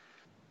that,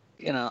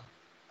 you know,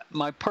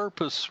 my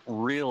purpose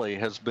really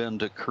has been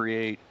to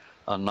create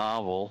a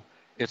novel.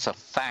 It's a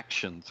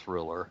faction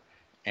thriller,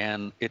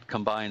 and it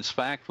combines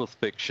fact with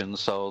fiction.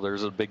 So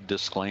there's a big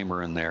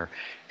disclaimer in there,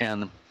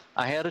 and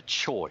I had a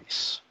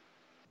choice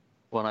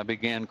when I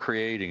began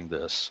creating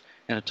this.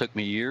 And it took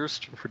me years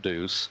to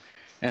produce,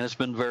 and it's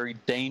been very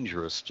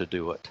dangerous to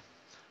do it.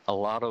 A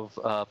lot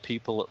of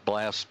people that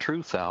blast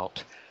truth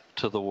out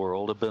to the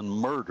world have been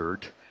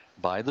murdered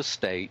by the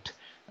state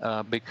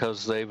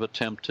because they've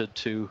attempted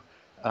to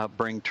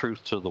bring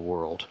truth to the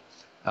world.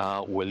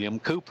 William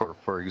Cooper,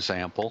 for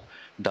example,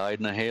 died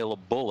in a hail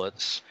of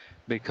bullets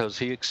because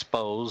he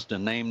exposed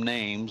and named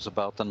names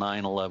about the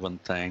 9/11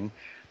 thing,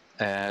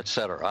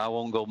 etc. I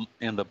won't go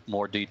into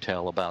more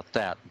detail about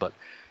that, but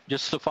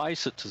just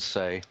suffice it to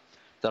say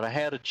that I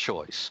had a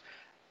choice.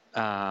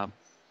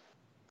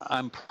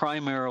 I'm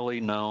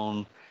primarily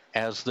known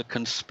as the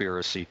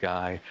conspiracy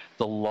guy,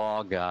 the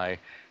law guy,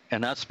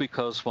 and that's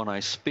because when I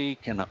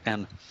speak,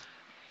 and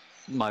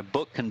my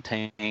book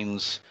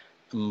contains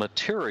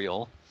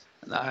material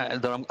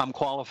that I'm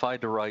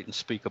qualified to write and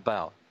speak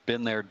about.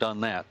 Been there,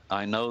 done that.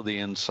 I know the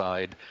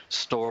inside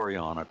story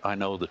on it. I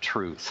know the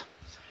truth.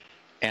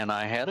 And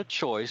I had a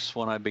choice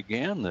when I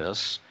began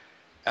this.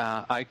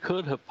 I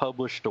could have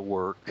published a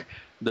work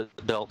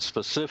that dealt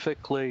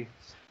specifically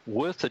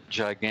with the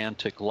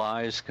gigantic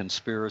lies,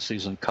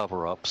 conspiracies, and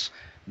cover-ups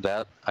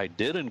that I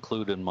did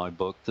include in my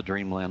book, The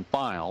Dreamland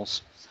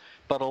Files.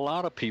 But a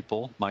lot of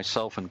people,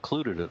 myself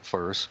included at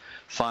first,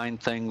 find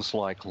things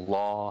like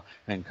law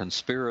and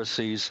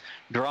conspiracies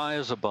dry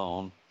as a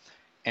bone,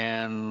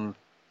 and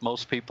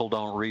most people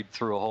don't read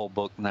through a whole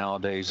book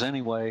nowadays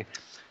anyway.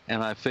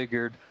 And I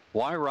figured,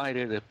 why write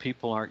it if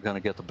people aren't going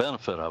to get the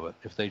benefit of it?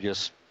 If they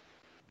just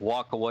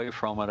walk away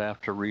from it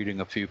after reading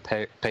a few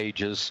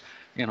pages,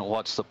 you know,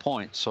 what's the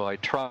point? So I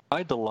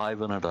tried to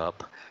liven it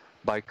up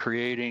by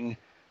creating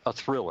a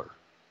thriller,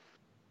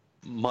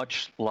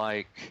 much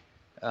like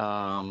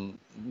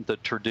the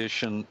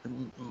tradition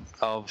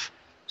of,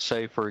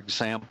 say, for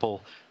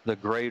example, the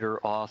greater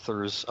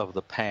authors of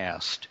the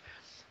past.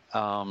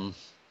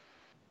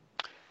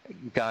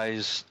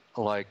 Guys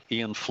like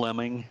Ian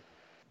Fleming,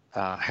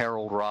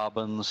 Harold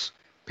Robbins,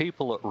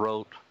 people that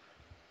wrote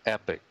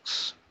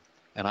epics.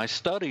 And I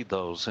studied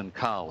those in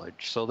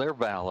college, so they're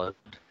valid.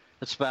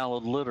 It's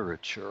valid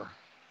literature.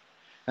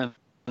 And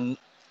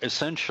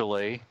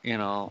essentially, you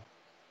know,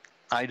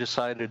 I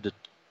decided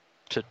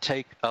to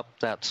take up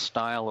that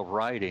style of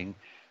writing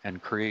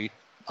and create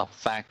a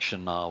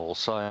faction novel.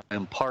 So I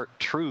impart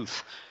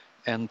truth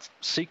and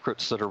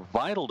secrets that are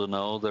vital to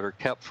know that are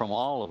kept from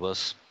all of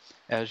us,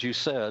 as you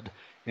said,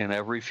 in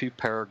every few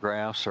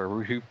paragraphs or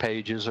every few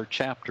pages or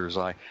chapters.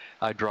 I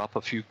drop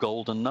a few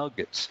golden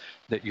nuggets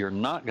that you're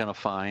not going to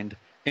find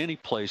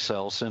anyplace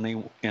else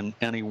in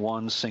any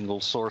one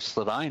single source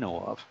that I know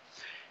of.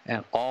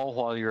 And all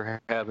while you're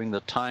having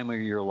the time of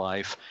your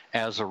life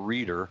as a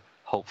reader,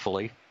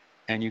 hopefully,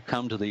 and you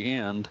come to the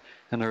end,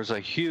 and there's a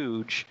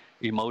huge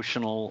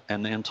emotional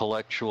and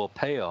intellectual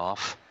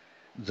payoff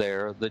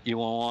there that you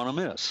won't want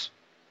to miss.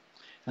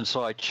 And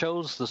so I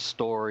chose the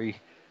story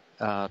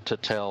to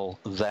tell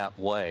that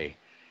way.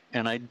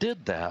 And I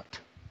did that,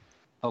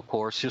 of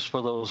course, just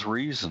for those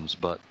reasons.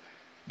 But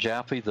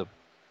Jaffe, the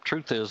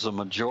truth is the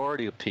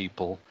majority of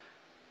people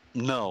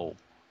know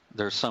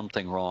there's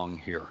something wrong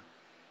here.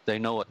 They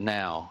know it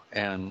now.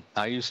 And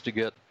I used to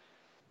get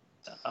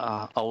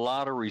a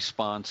lot of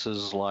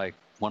responses, like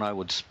when I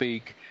would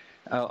speak,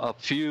 a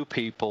few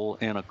people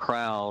in a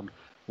crowd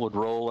would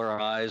roll their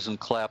eyes and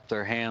clap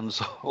their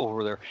hands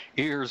over their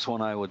ears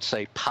when I would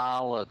say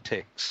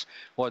politics.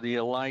 Whether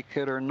you like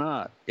it or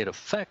not, it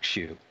affects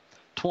you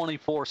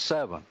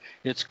 24/7.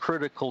 It's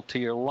critical to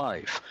your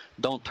life.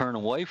 Don't turn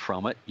away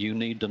from it. You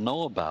need to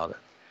know about it.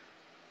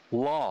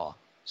 Law,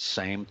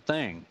 same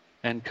thing.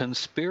 And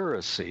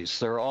conspiracies,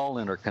 they're all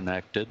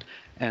interconnected,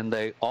 and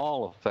they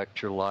all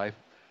affect your life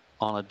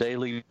on a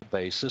daily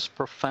basis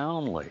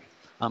profoundly.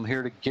 I'm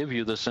here to give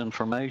you this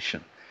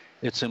information.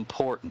 It's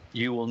important.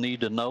 You will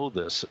need to know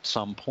this at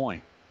some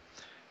point.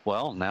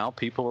 Well, now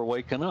people are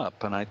waking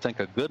up, and I think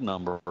a good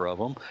number of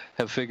them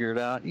have figured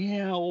out,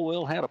 yeah, well,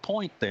 Will had a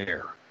point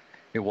there.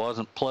 It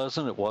wasn't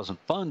pleasant, it wasn't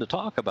fun to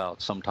talk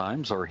about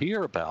sometimes or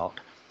hear about,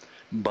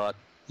 but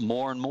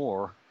more and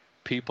more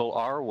people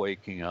are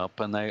waking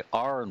up, and they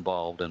are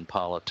involved in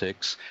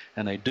politics,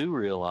 and they do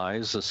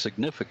realize the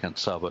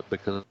significance of it,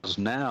 because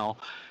now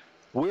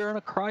we're in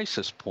a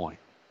crisis point.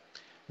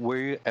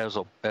 We, as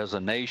a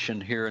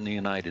nation here in the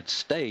United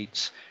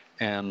States,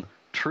 and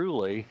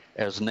truly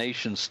as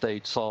nation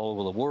states all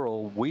over the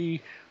world,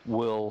 we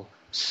will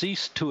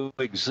cease to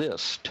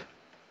exist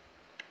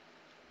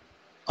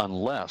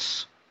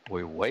unless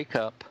we wake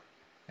up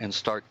and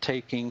start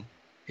taking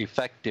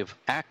effective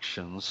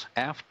actions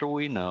after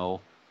we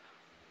know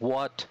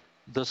what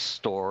the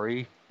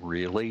story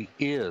really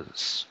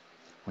is.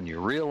 When you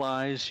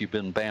realize you've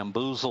been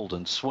bamboozled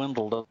and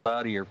swindled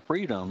out of your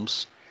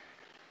freedoms,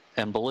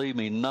 and believe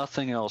me,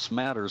 nothing else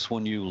matters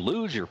when you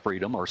lose your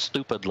freedom or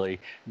stupidly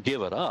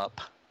give it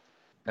up,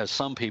 as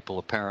some people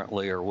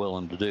apparently are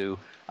willing to do,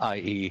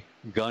 i.e.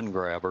 gun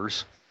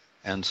grabbers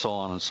and so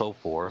on and so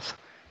forth.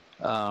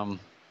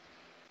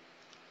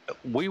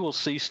 We will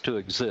cease to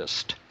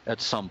exist at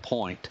some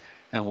point,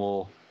 and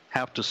we'll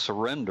have to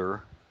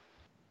surrender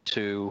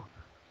to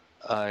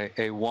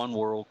a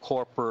one-world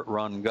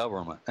corporate-run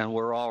government, and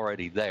we're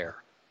already there.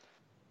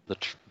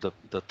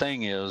 The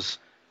thing is,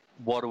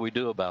 what do we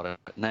do about it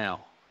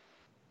now?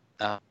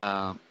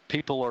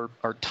 People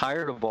are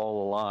tired of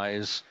all the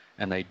lies,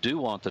 and they do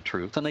want the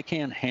truth, and they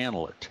can't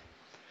handle it.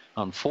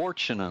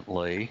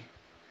 Unfortunately,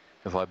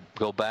 if I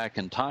go back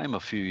in time a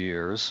few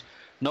years,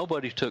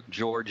 nobody took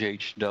George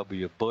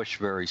H.W. Bush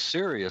very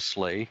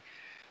seriously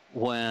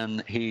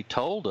when he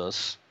told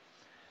us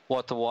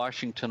what the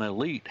Washington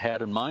elite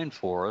had in mind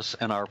for us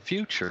and our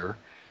future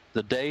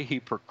the day he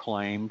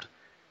proclaimed,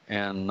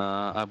 and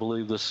I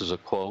believe this is a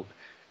quote,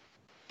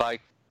 "By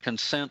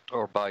consent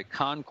or by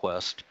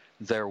conquest,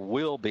 there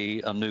will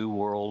be a new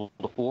world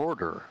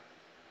order."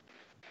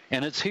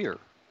 And it's here.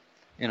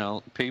 You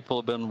know, people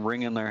have been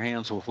wringing their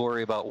hands with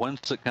worry about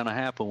when's it going to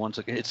happen.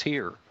 It's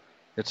here.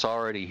 It's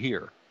already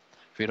here.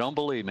 If you don't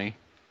believe me,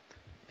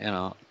 you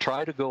know,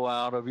 try to go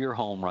out of your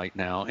home right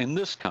now in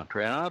this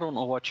country. And I don't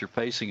know what you're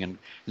facing in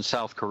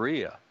South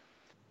Korea,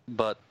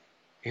 but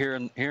here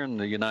in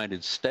the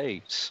United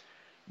States,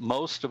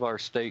 most of our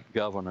state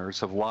governors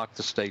have locked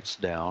the states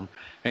down,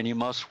 and you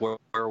must wear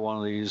one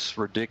of these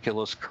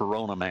ridiculous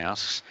corona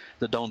masks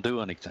that don't do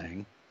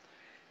anything.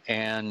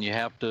 And you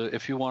have to,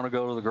 if you want to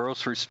go to the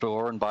grocery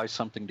store and buy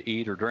something to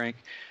eat or drink,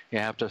 you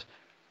have to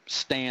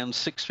stand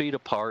 6 feet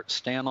apart,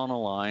 stand on a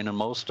line, and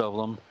most of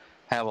them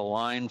have a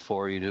line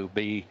for you to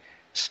be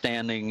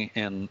standing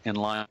in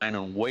line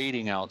and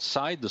waiting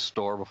outside the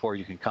store before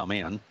you can come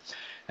in.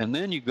 And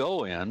then you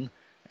go in,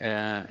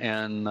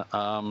 and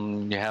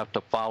you have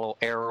to follow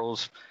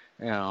arrows,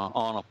 you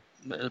know,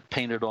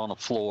 painted on a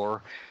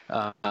floor,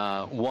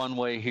 one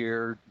way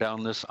here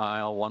down this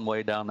aisle, one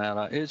way down that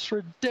aisle. It's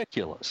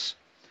ridiculous.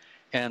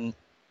 And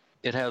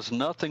it has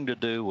nothing to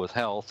do with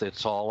health.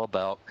 It's all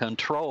about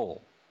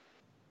control,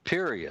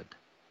 period.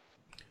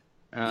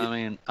 I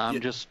mean,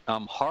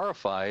 I'm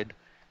horrified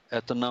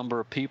at the number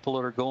of people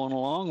that are going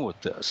along with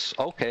this.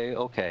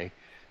 Okay.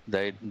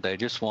 They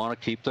just want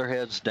to keep their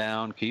heads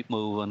down, keep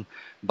moving,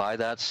 buy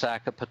that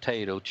sack of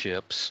potato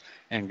chips,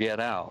 and get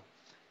out.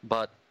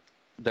 But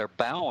they're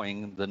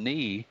bowing the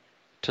knee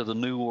to the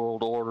New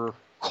World Order,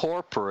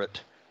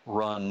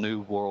 corporate-run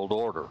New World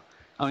Order.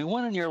 I mean,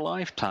 when in your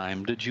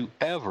lifetime did you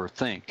ever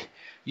think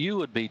you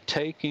would be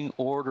taking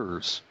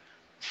orders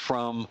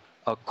from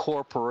a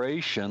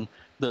corporation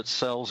that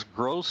sells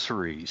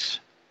groceries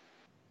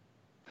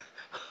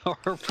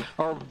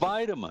or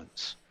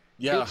vitamins?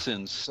 Yeah. It's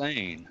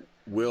insane.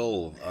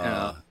 Will,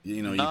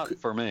 you know, not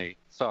for me.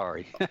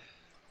 Sorry.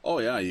 Oh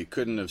yeah, you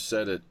couldn't have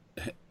said it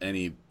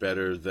any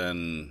better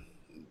than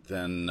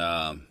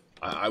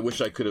I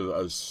wish I could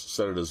have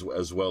said it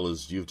as well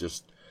as you've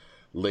just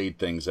laid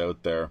things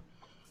out there.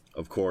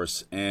 Of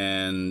course,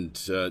 and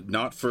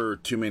not for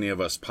too many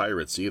of us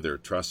pirates either.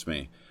 Trust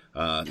me.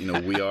 You know,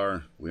 we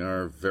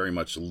are very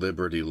much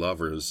liberty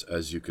lovers,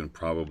 as you can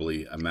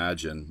probably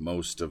imagine.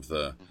 Most of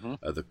the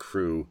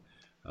crew,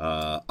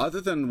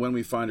 other than when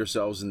we find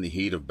ourselves in the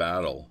heat of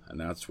battle, and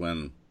that's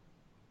when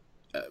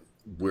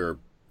we're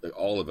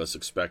all of us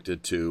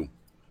expected to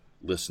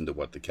listen to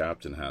what the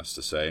captain has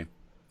to say,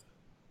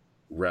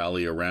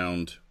 rally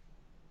around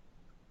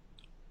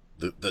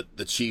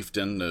the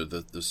chieftain,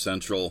 the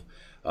central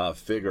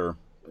figure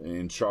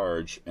in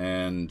charge,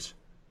 and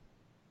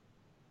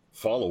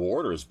follow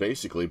orders,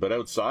 basically. But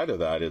outside of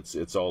that,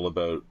 it's all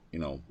about,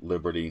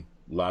 liberty,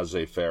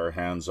 laissez-faire,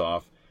 hands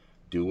off,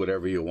 do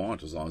whatever you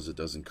want as long as it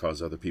doesn't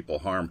cause other people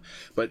harm.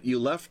 But you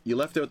left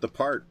out the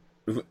part.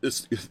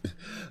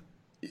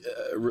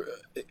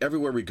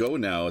 Everywhere we go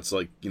now, it's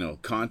like,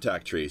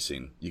 contact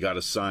tracing. You got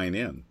to sign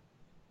in.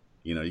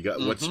 You got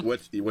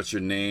what's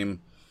your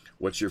name,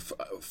 what's your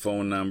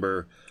phone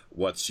number,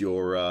 what's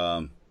your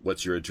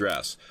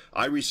address.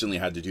 I recently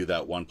had to do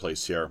that one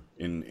place here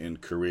in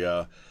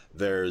Korea.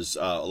 There's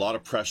a lot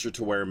of pressure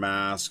to wear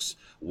masks.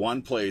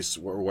 One place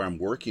where I'm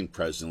working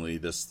presently,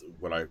 this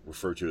what I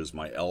refer to as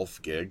my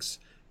ELF gigs,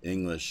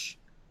 English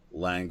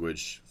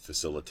language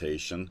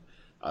facilitation.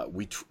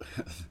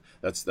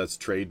 That's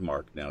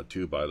trademarked now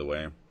too, by the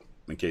way,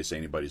 in case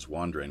anybody's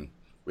wondering.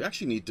 We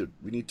actually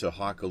need to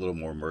hawk a little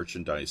more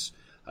merchandise,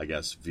 I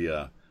guess,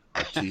 via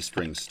our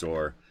Teespring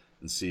store,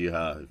 and see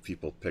if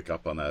people pick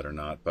up on that or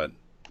not. But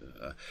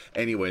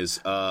anyways,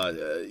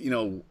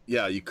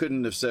 you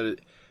couldn't have said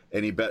it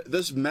any better.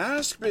 This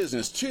mask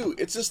business too,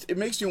 it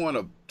makes you want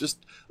to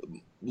just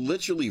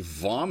literally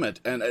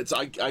vomit, and it's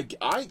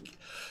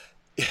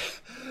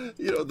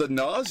the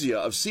nausea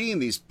of seeing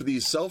these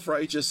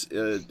self-righteous,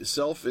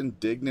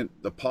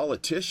 self-indignant, the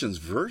politicians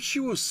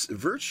virtue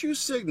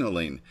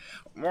signaling.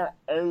 I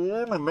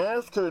wear a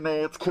mask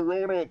today. It's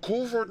Corona,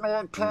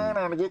 COVID-19,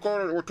 and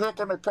we're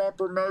taking the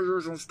proper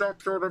measures and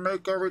steps here to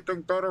make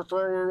everything better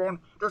for everyone.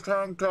 Just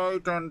hang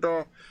tight, and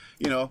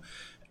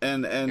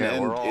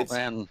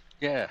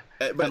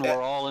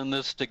we're all in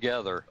this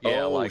together.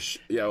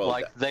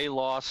 They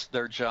lost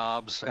their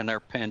jobs and their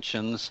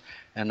pensions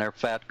and their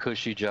fat,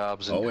 cushy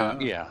jobs. And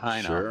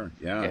I know. Sure,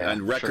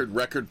 and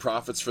record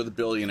profits for the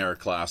billionaire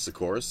class, of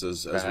course,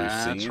 as we've seen.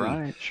 That's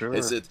right, sure.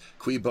 Is it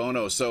cui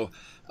bono? So,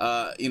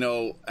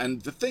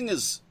 and the thing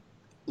is,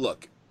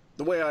 look,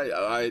 the way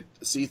I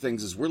see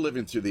things is we're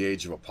living through the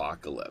age of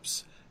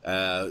apocalypse.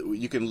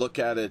 You can look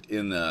at it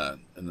in a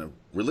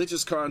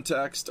religious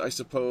context, I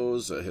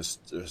suppose, a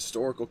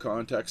historical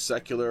context,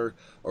 secular,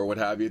 or what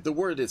have you. The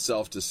word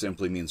itself just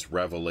simply means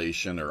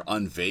revelation or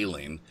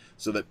unveiling,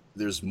 so that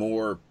there's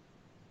more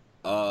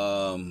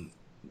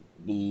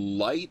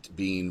light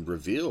being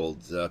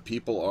revealed.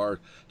 People are,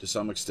 to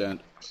some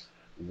extent,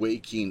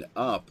 waking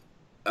up.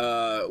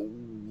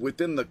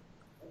 Within the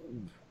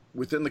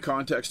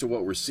context of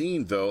what we're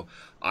seeing, though,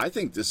 I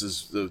think this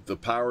is the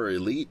power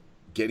elite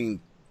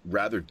getting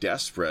rather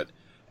desperate,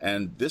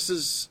 and this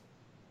is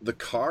the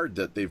card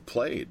that they've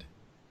played.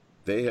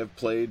 They have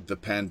played the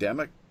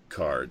pandemic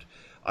card.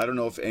 I don't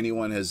know if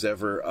anyone has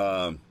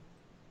ever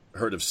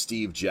heard of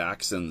Steve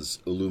Jackson's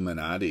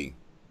Illuminati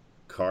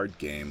card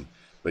game,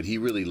 but he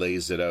really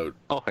lays it out.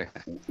 Oh, yeah.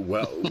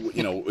 Well,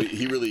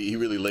 he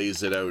really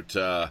lays it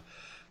out.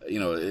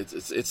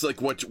 It's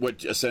like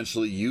what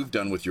essentially you've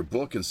done with your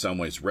book in some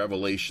ways,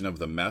 revelation of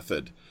the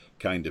method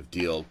kind of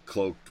deal,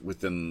 cloaked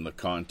within the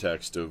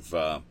context of,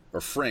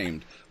 or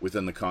framed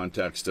within the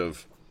context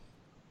of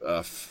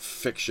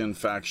fiction,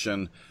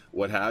 faction,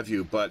 what have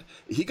you. But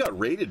he got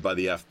raided by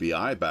the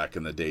FBI back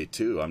in the day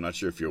too. I'm not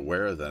sure if you're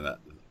aware of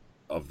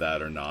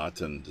that or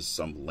not, and just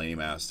some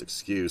lame-ass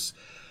excuse.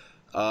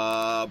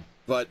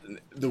 But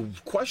the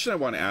question I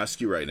want to ask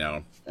you right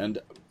now, and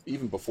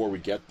even before we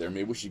get there,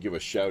 maybe we should give a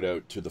shout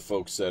out to the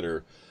folks that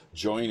are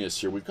joining us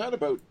here. We've got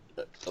about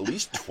at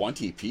least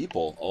 20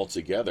 people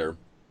altogether,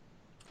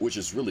 which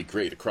is really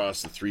great,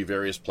 across the three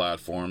various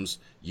platforms: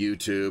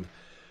 YouTube,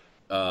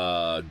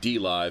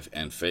 DLive,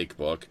 and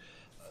Fakebook.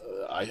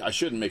 I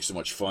shouldn't make so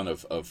much fun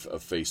of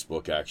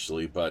Facebook,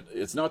 actually, but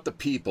it's not the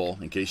people,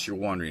 in case you're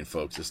wondering,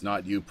 folks. It's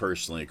not you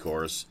personally, of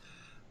course.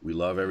 We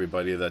love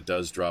everybody that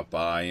does drop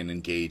by and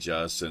engage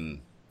us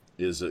and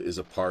is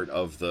a part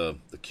of the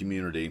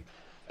community,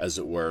 as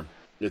it were.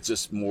 It's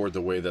just more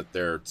the way that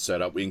they're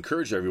set up. We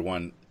encourage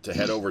everyone to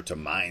head over to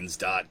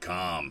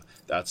minds.com.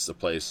 That's the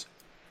place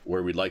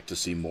where we'd like to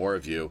see more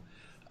of you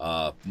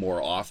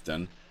more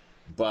often.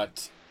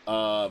 But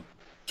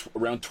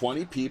around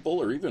 20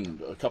 people, or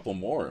even a couple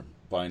more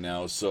by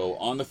now. So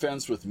On the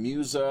Fence with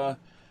Musa.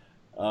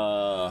 We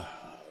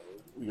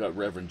got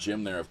Reverend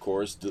Jim there, of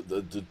course.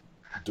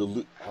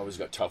 I always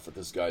got tough with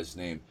this guy's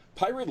name.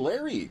 Pirate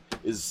Larry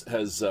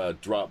has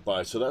dropped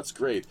by, so that's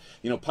great.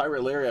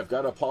 Pirate Larry, I've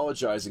got to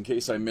apologize in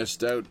case I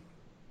missed out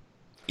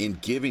in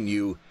giving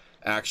you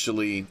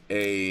actually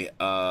a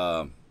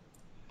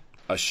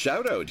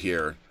shout out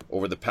here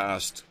over the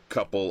past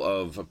couple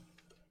of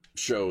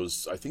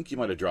shows. I think you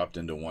might have dropped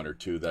into one or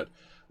two that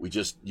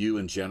you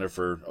and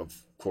Jennifer,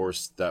 of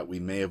course, that we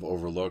may have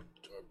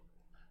overlooked.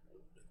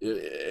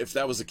 If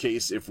that was the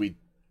case, if we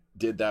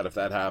did that, if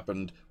that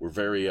happened, we're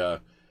very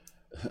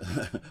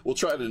we'll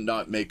try to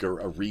not make a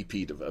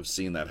repeat of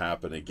seeing that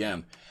happen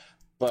again.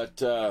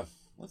 But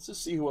let's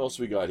just see who else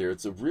we got here.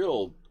 It's a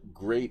real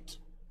great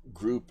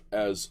group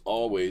as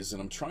always,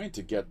 and I'm trying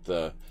to get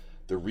the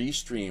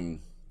restream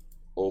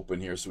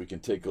open here so we can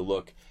take a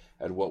look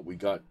at what we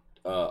got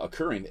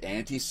occurring.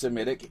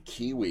 Anti-Semitic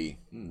Kiwi,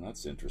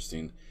 that's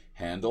interesting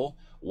handle.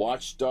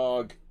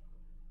 Watchdog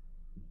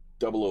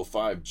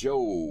 005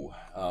 Joe,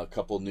 a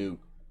couple new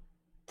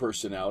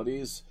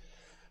personalities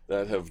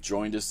that have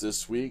joined us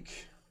this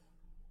week.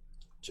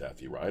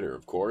 Jaffe Ryder,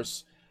 of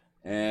course.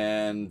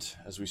 And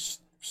as we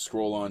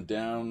scroll on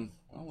down,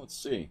 well, let's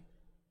see.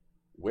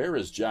 Where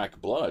is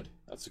Jack Blood?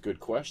 That's a good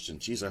question.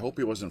 Geez, I hope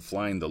he wasn't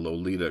flying the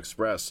Lolita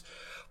Express.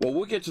 Well,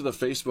 we'll get to the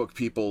Facebook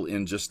people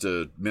in just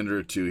a minute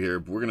or two here.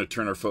 We're going to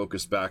turn our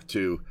focus back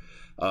to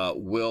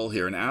Will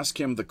here and ask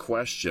him the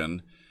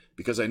question,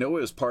 because I know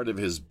as part of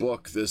his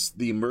book,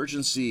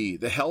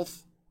 the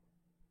Health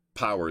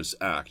Powers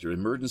Act, or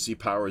Emergency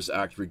Powers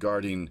Act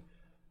regarding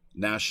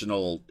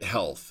national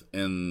health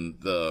in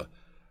the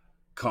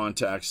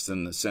context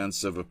and the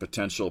sense of a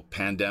potential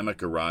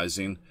pandemic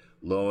arising.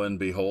 Lo and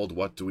behold,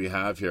 what do we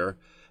have here?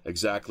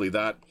 Exactly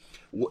that.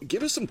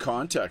 Give us some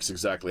context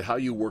exactly how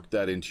you worked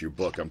that into your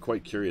book. I'm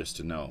quite curious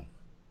to know.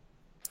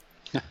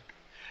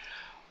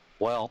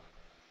 Well,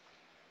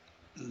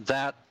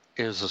 that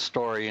is a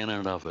story in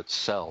and of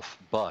itself.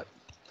 But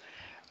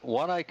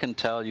what I can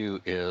tell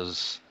you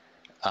is,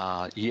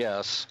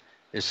 yes,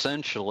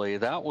 essentially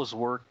that was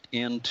worked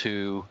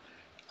into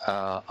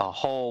a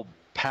whole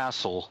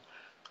passel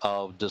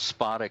of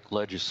despotic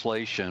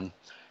legislation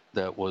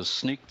that was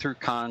sneaked through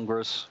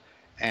Congress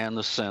and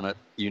the Senate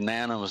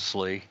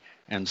unanimously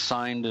and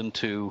signed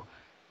into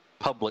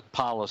public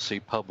policy,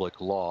 public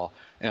law.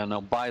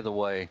 And by the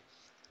way,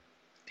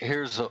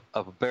 here's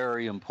a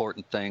very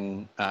important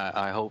thing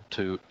I hope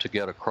to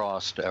get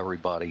across to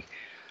everybody.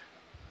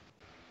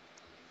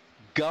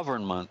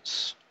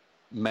 Governments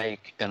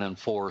make and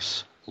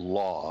enforce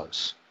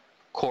laws.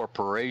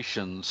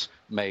 Corporations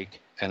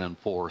make and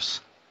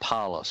enforce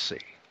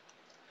policy.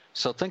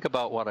 So think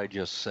about what I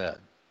just said.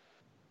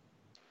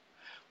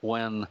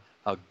 When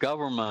a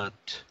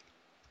government,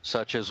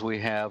 such as we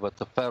have at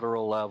the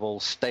federal level,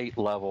 state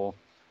level,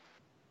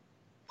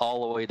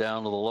 all the way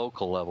down to the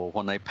local level,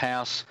 when they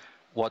pass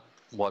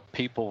what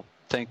people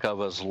think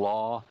of as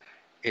law,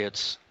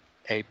 it's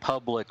a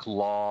public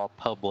law,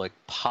 public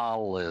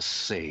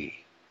policy.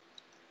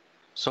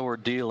 So we're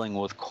dealing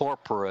with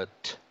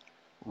corporate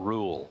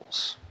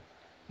rules,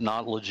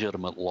 not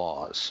legitimate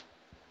laws.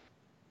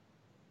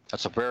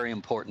 That's a very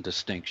important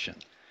distinction.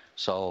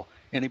 So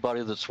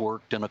anybody that's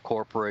worked in a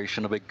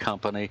corporation, a big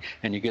company,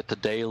 and you get the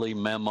daily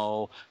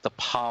memo, the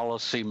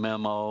policy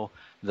memo,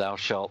 thou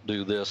shalt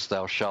do this,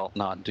 thou shalt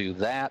not do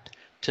that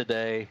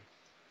today,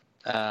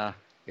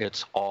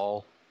 it's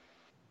all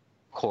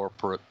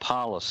corporate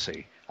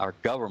policy. Our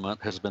government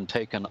has been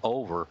taken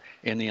over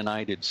in the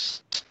United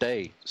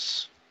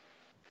States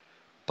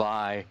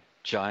by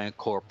giant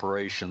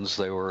corporations.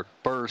 They were at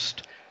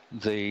first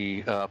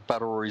the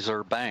Federal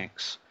Reserve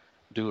banks.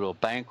 Due to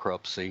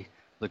bankruptcy,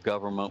 the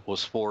government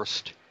was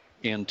forced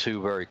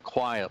into very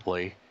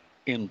quietly,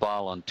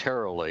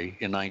 involuntarily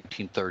in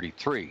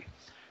 1933.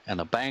 And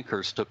the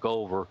bankers took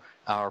over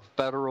our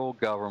federal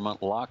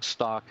government lock,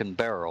 stock, and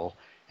barrel.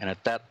 And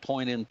at that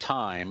point in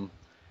time,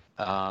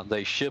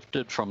 they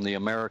shifted from the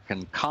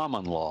American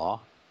common law,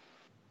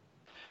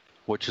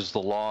 which is the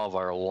law of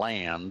our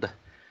land,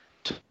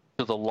 to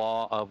the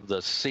law of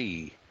the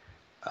sea.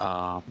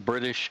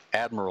 British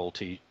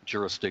Admiralty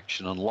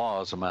jurisdiction and law,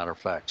 as a matter of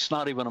fact. It's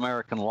not even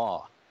American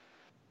law.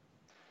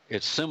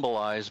 It's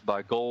symbolized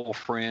by gold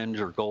fringe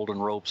or golden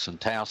ropes and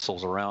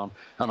tassels around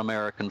an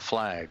American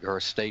flag or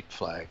a state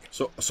flag.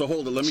 So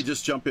hold it. Let me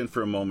just jump in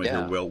for a moment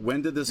here, Will.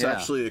 When did this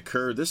actually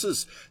occur? This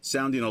is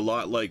sounding a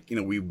lot like,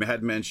 we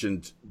had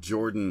mentioned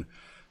Jordan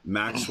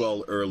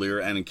Maxwell earlier,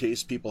 and in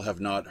case people have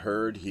not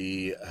heard,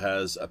 he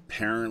has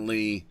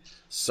apparently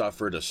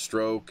suffered a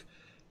stroke.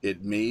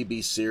 It may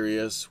be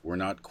serious. We're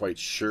not quite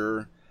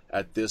sure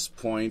at this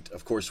point.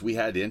 Of course, we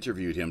had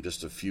interviewed him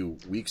just a few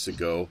weeks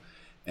ago,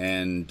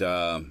 and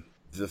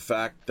the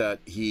fact that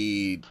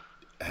he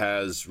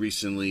has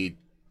recently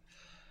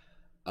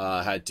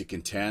had to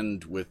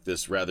contend with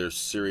this rather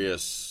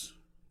serious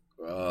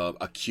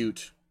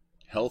acute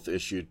health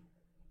issue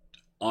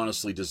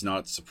honestly does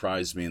not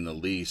surprise me in the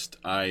least.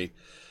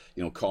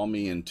 Call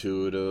me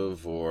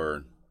intuitive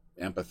or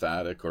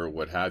empathetic or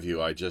what have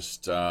you. I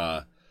just...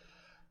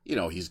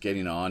 he's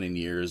getting on in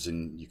years,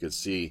 and you could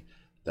see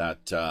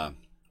that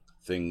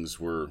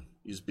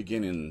he's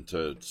beginning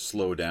to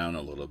slow down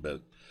a little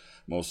bit,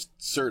 most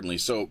certainly.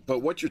 So, but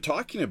what you're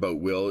talking about,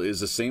 Will, is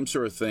the same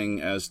sort of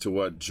thing as to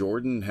what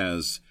Jordan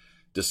has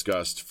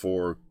discussed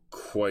for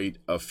quite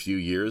a few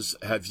years.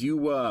 Have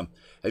you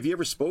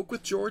ever spoke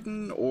with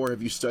Jordan, or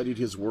have you studied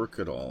his work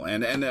at all?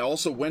 And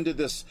also, when did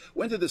this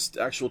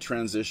actual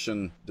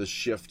transition, this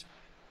shift,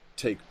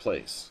 take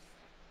place?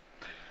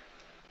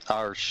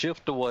 Our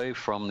shift away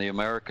from the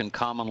American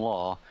common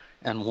law,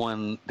 and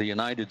when the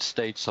United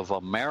States of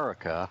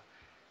America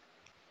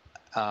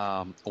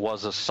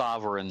was a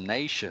sovereign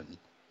nation,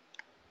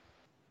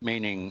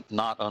 meaning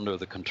not under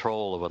the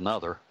control of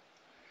another,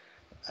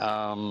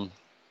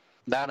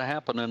 That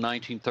happened in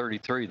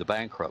 1933, the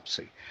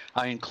bankruptcy.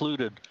 I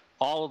included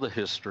all of the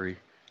history,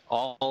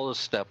 all the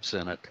steps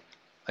in it,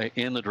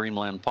 in the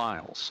Dreamland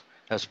Files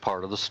as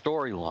part of the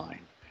storyline.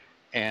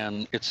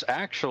 And it's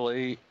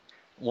actually,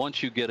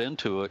 once you get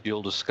into it,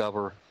 you'll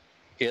discover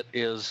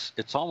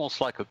it's almost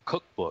like a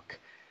cookbook.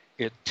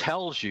 It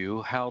tells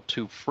you how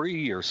to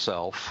free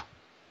yourself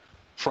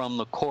from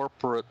the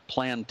corporate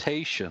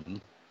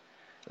plantation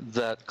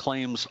that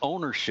claims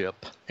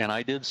ownership, and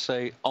I did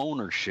say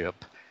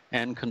ownership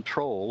and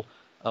control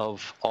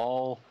of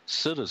all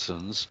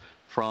citizens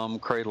from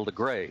cradle to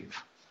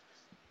grave.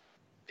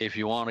 If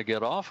you want to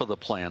get off of the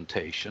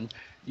plantation,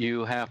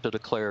 you have to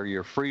declare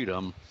your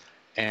freedom,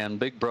 and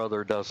Big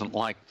Brother doesn't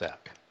like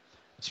that.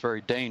 It's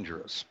very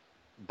dangerous,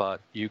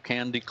 but you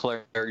can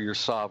declare your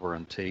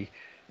sovereignty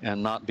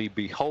and not be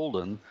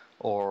beholden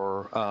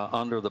or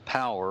under the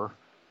power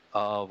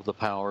of the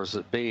powers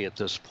that be at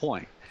this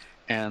point.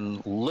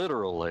 And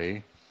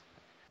literally,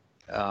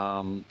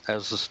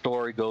 as the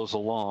story goes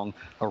along,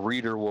 a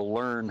reader will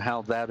learn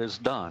how that is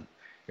done.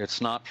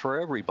 It's not for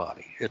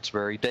everybody. It's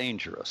very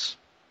dangerous.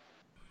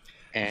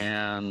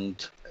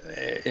 And,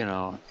 you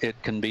know,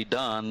 it can be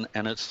done,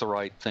 and it's the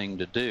right thing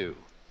to do.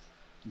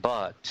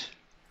 But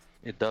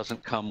it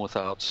doesn't come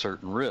without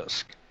certain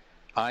risk.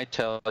 I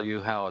tell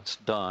you how it's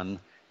done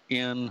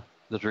in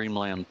the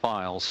Dreamland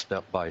Files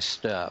step by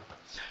step.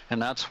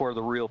 And that's where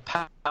the real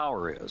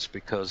power is,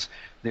 because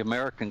the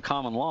American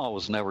common law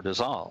was never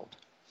dissolved.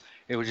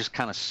 It was just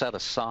kind of set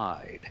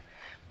aside.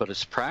 But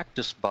it's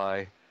practiced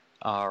by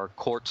our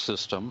court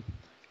system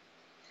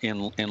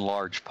in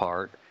large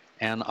part,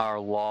 and our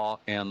law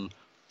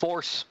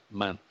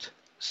enforcement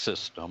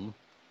system.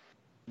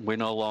 We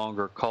no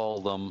longer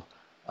call them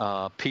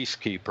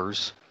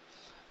peacekeepers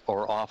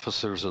or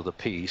officers of the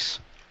peace.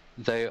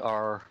 They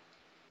are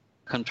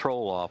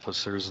control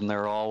officers, and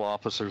they're all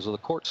officers of the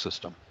court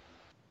system,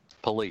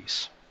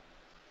 police.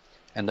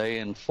 And they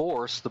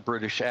enforce the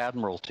British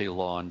Admiralty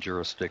law and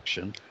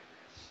jurisdiction.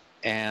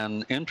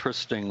 And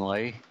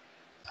interestingly,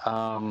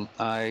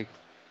 I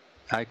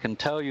can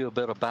tell you a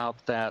bit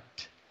about that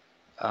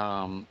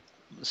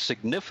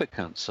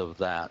significance of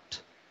that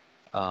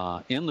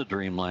in the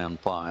Dreamland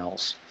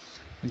Files,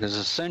 because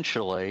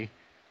essentially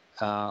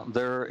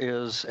there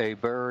is a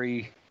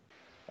very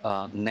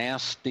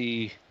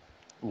nasty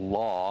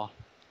law,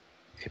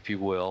 if you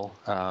will,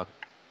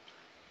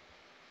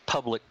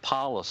 public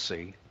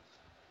policy,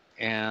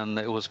 and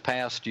it was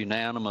passed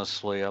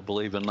unanimously, I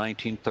believe, in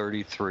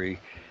 1933.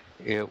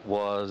 It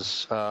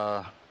was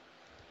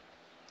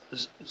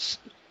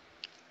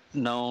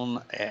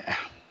known,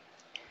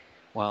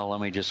 well, let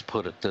me just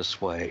put it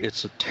this way.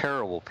 It's a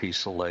terrible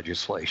piece of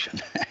legislation.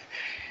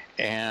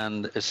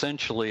 And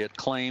essentially it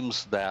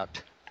claims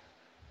that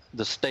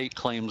the state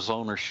claims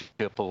ownership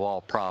of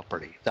all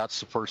property. That's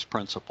the first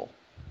principle.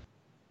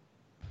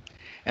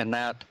 And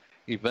that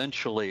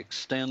eventually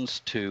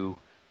extends to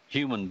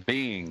human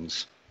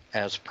beings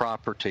as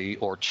property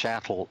or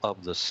chattel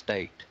of the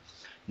state.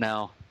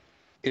 Now,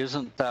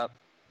 isn't that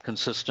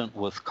consistent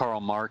with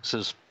Karl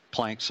Marx's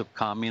planks of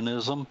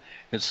communism?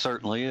 It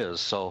certainly is.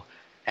 So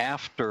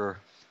after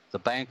the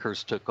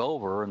bankers took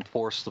over and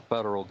forced the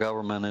federal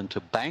government into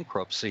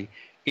bankruptcy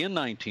in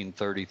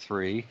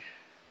 1933,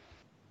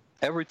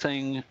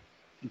 everything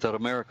that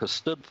America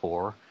stood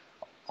for,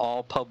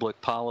 all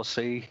public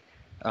policy,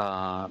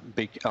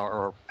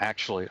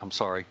 actually, I'm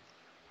sorry,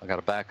 I got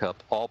to back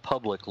up. All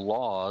public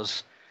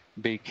laws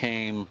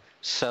became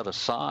set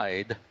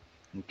aside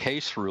in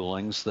case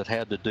rulings that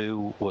had to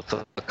do with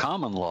the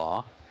common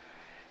law,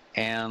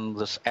 and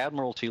this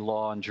admiralty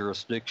law and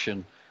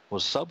jurisdiction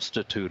was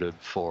substituted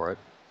for it.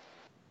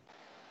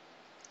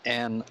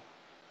 And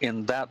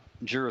in that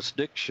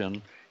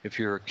jurisdiction, if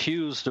you're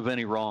accused of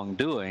any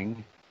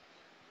wrongdoing,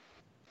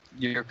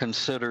 you're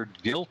considered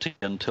guilty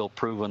until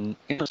proven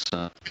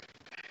innocent.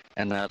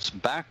 And that's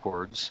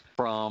backwards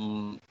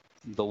from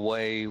the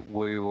way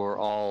we were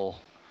all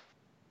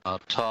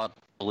taught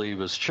to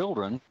believe as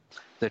children,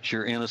 that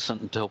you're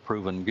innocent until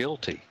proven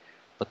guilty.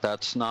 But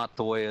that's not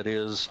the way it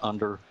is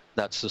under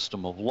that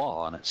system of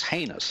law, and it's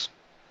heinous.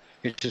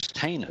 It's just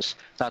heinous.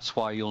 That's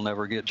why you'll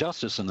never get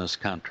justice in this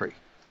country.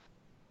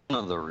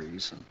 Another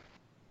reason.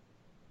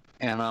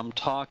 And I'm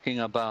talking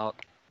about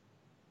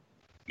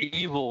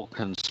evil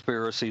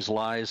conspiracies,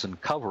 lies, and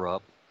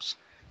cover-ups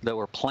that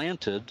were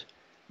planted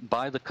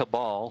by the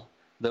cabal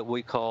that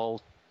we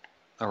call,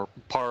 or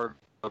part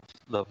of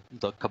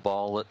the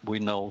cabal that we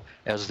know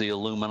as the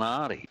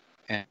Illuminati.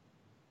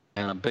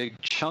 And a big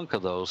chunk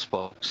of those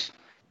folks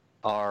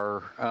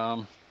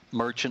are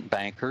merchant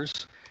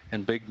bankers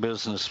and big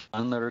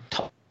businessmen that are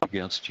tough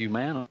against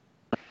humanity.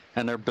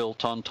 And they're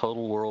built on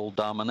total world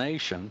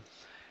domination.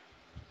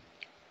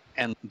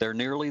 And they're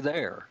nearly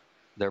there.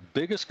 Their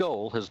biggest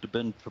goal has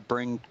been to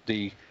bring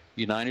the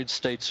United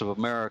States of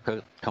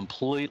America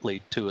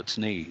completely to its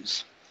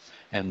knees,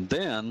 and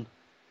then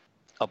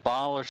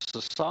abolish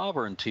the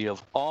sovereignty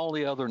of all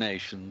the other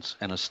nations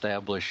and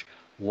establish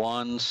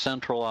one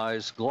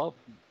centralized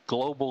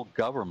global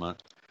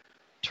government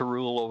to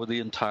rule over the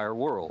entire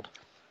world.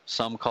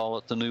 Some call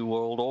it the New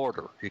World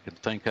Order. You can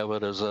think of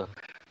it as a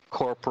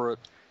corporate,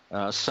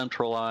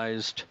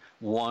 centralized,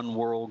 one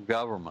world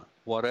government.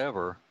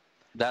 Whatever,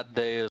 that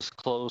day is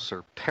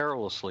closer,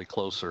 perilously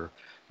closer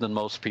than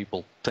most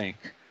people think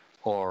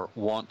or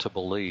want to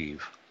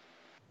believe.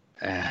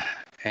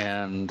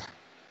 And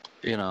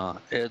you know,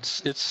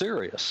 it's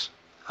serious.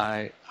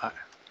 I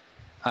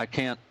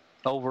can't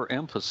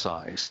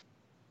overemphasize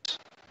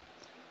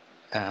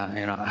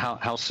you know,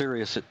 how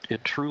serious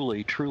it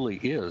truly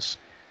is.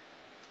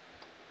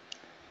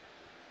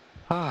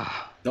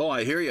 No,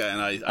 I hear you,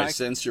 and I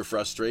sense your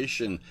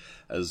frustration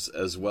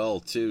as well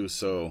too.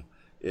 So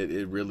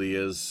it really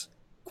is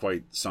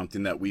quite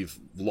something that we've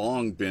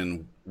long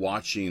been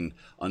watching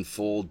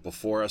unfold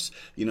before us.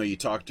 You know, you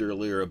talked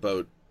earlier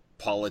about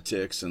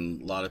politics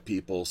and a lot of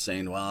people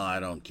saying, well, I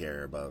don't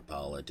care about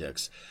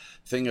politics.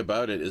 Thing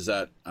about it is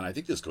that, and I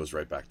think this goes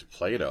right back to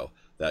Plato,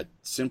 that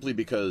simply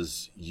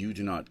because you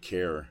do not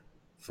care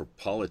for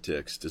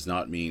politics does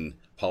not mean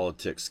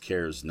politics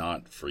cares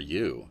not for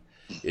you.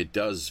 It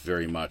does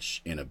very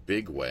much in a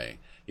big way.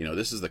 You know,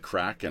 this is the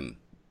Kraken,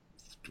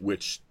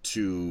 which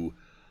to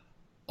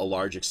a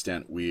large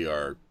extent we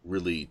are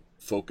really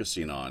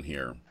focusing on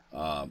here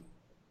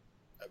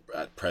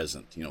at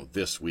present, you know,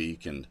 this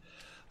week. And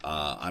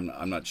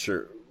I'm not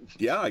sure.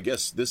 Yeah, I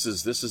guess this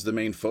is the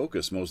main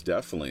focus, most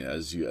definitely,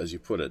 as you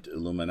put it.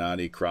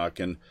 Illuminati,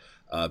 Kraken,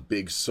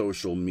 big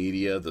social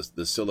media,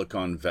 the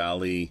Silicon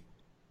Valley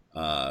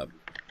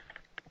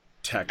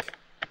tech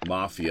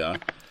mafia.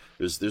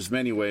 There's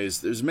many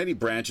ways. There's many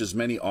branches,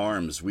 many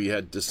arms. We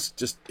had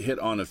just hit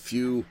on a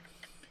few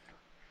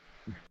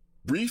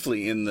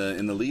briefly in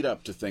the lead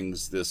up to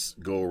things this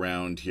go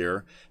around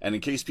here. And in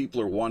case people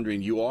are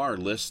wondering, you are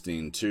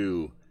listening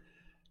to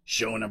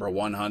show number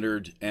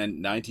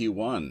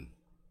 191.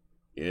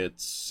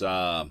 It's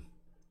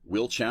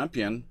Will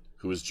Champion,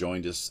 who has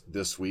joined us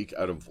this week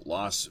out of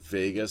Las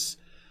Vegas,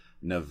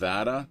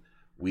 Nevada.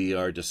 We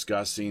are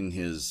discussing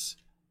his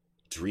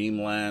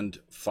Dreamland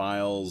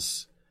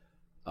Files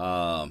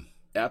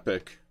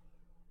epic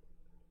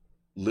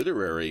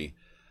literary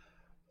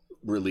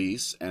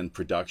release and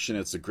production.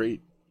 It's a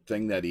great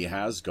thing that he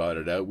has got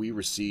it out. We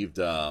received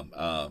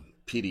a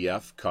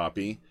PDF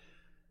copy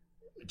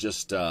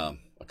just a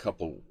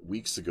couple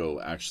weeks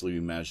ago. Actually, we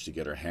managed to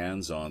get our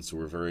hands on, so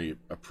we're very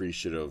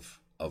appreciative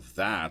of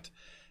that.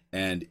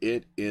 And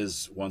it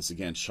is, once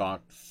again,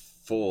 chock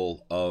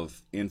full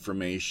of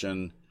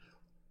information,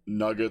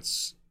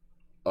 nuggets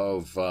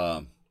of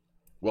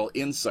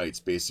insights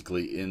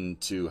basically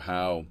into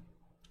how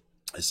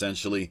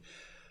essentially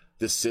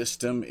the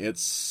system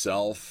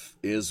itself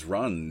is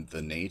run,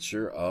 the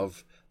nature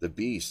of the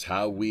beast,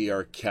 how we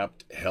are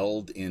kept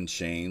held in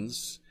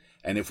chains.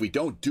 And if we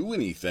don't do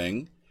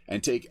anything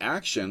and take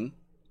action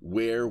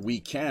where we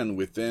can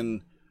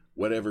within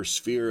whatever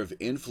sphere of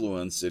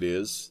influence it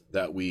is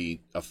that we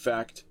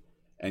affect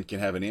and can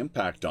have an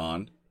impact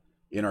on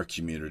in our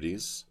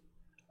communities,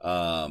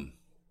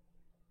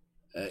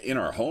 in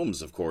our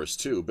homes, of course,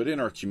 too, but in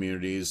our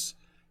communities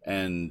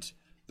and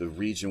the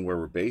region where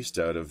we're based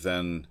out of,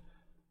 then,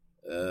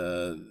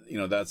 you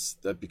know,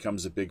 that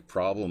becomes a big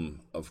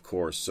problem, of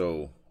course.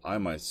 So I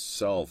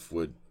myself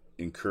would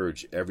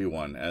encourage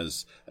everyone,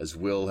 as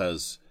Will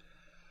has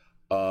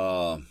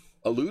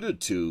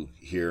alluded to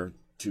here,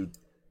 to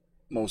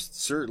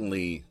most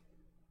certainly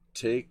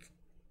take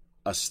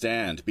a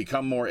stand,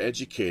 become more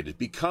educated,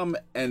 become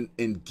an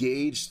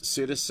engaged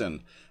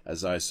citizen,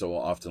 as I so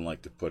often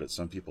like to put it.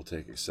 Some people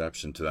take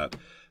exception to that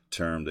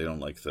term. They don't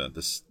like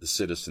the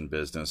citizen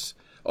business.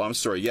 Oh, I'm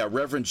sorry. Yeah,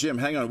 Reverend Jim,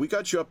 hang on. We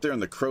got you up there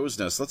in the crow's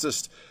nest. Let's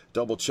just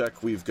double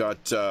check. We've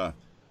got,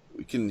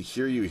 we can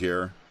hear you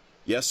here.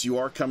 Yes, you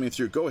are coming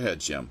through. Go ahead,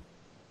 Jim.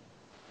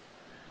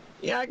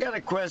 Yeah, I got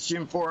a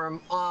question for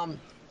him.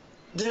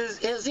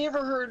 Has he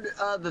ever heard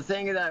the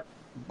thing that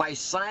by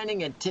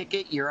signing a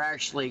ticket, you're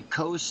actually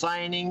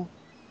co-signing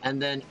and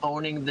then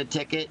owning the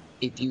ticket?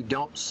 If you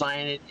don't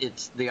sign it,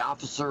 it's the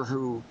officer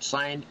who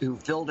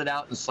filled it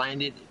out and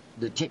signed it.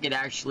 The ticket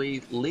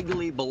actually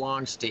legally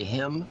belongs to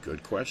him.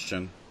 Good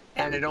question.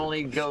 And it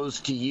only goes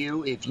to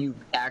you if you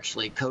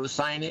actually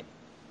co-sign it.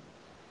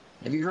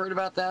 Have you heard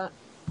about that?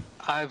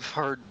 I've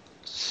heard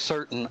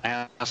certain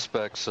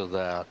aspects of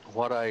that.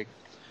 What I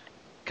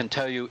can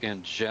tell you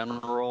in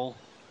general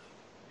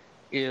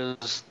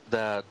is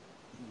that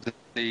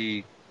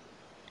the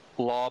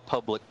law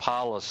public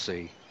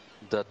policy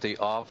that the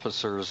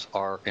officers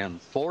are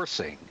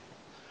enforcing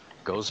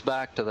goes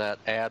back to that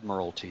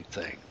admiralty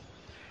thing.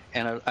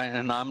 And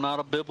I'm not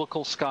a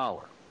biblical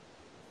scholar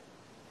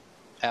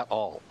at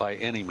all, by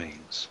any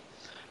means.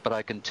 But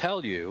I can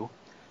tell you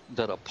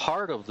that a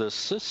part of this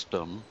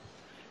system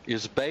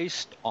is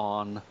based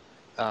on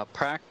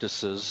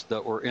practices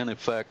that were in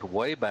effect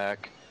way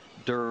back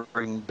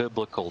during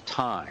biblical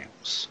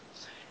times.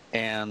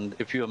 And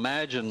if you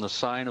imagine the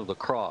sign of the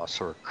cross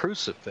or a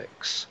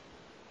crucifix,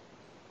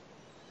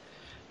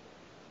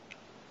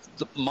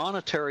 the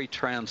monetary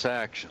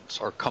transactions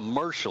or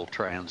commercial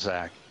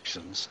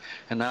transactions,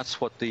 and that's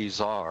what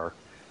these are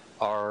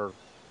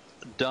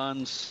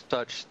done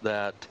such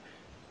that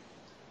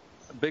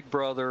Big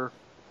Brother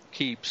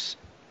keeps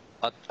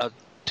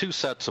two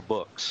sets of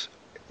books,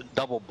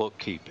 double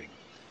bookkeeping,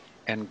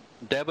 and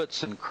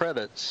debits and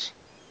credits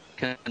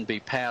can be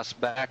passed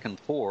back and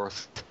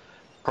forth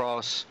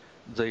across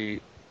the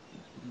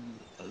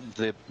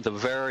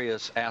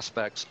various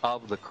aspects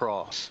of the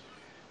cross,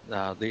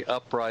 the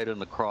upright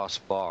and the cross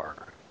bar,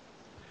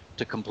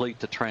 to complete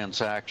the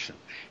transaction.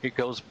 It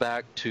goes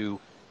back to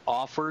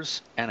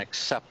offers and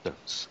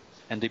acceptance.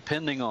 And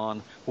depending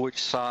on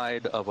which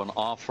side of an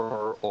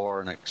offer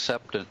or an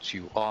acceptance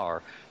you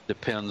are,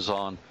 depends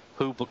on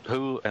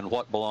who and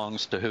what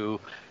belongs to who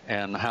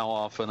and how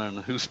often and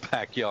whose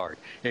backyard.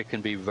 It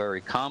can be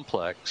very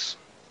complex.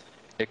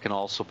 It can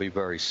also be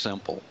very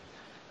simple.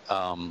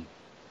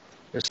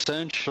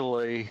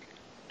 Essentially,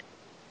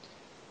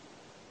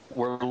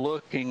 we're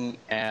looking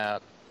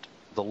at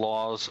the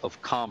laws of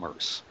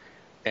commerce.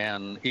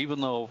 And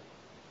even though,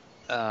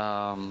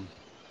 I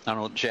don't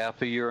know,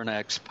 Jaffe, you're an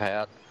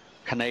expat,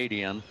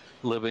 Canadian,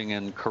 living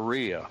in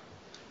Korea.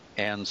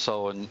 And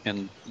so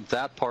in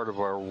that part of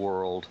our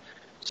world,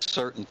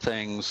 certain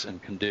things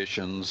and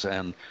conditions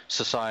and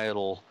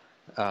societal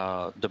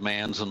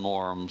demands and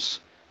norms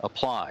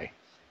apply.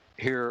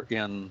 Here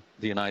in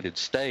the United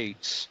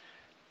States,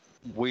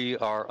 we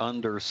are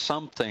under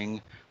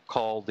something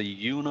called the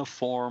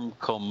Uniform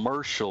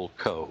Commercial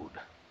Code.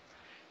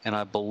 And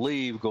I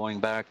believe, going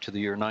back to the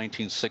year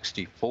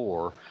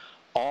 1964,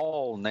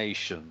 all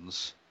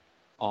nations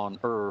on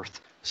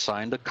Earth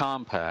signed a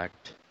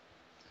compact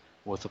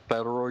with the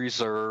Federal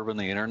Reserve and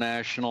the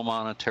International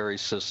Monetary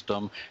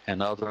System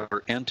and other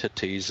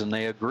entities, and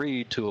they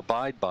agreed to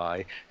abide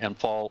by and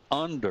fall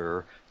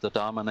under the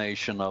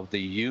domination of the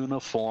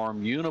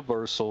Uniform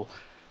Universal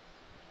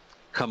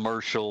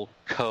Commercial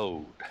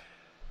Code.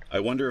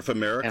 I wonder if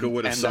America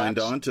would have signed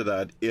on to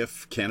that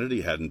if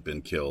Kennedy hadn't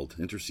been killed.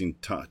 Interesting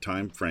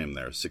time frame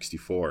there,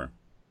 64.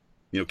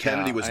 You know,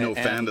 Kennedy was no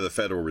fan of the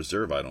Federal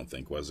Reserve, I don't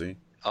think, was he?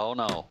 Oh,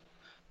 no.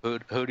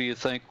 Who do you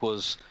think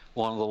was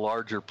one of the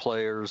larger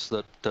players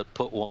that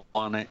put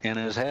one in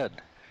his head?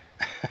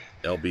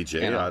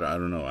 LBJ? You know, I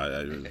don't know.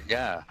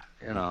 Yeah,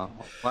 you know.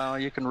 Well,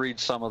 you can read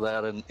some of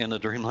that in the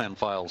Dreamland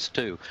Files,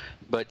 too.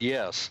 But,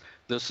 yes,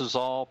 this is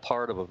all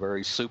part of a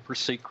very super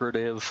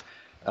secretive,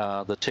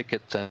 the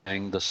ticket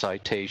thing, the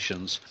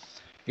citations.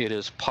 It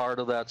is part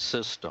of that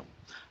system.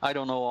 I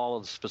don't know all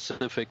of the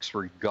specifics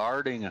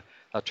regarding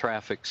a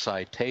traffic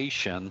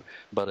citation,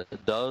 but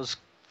it does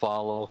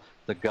follow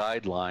the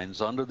guidelines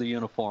under the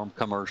Uniform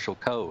Commercial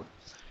Code.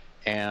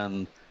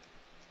 And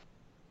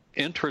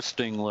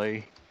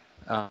interestingly,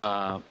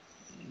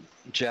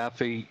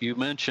 Jaffe, you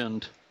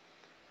mentioned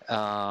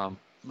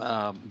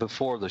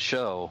before the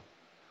show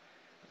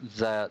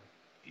that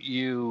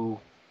you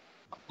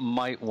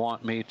might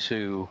want me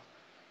to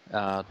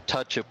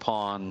touch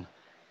upon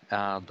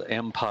the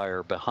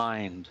empire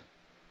behind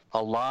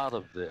a lot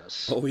of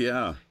this. Oh,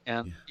 yeah.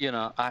 And, you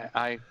know,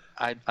 I'd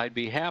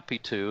be happy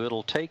to.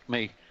 It'll take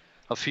me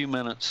a few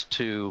minutes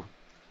to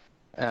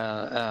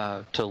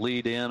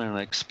lead in and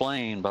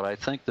explain, but I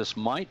think this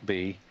might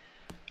be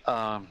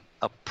a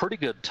pretty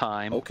good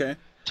time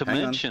to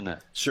mention it.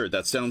 Sure,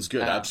 that sounds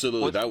good.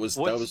 Absolutely.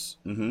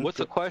 With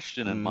the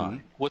question in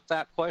mind. With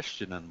that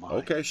question in mind.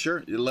 Okay,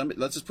 sure.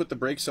 Let's just put the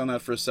brakes on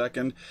that for a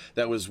second.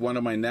 That was one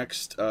of my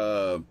next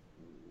the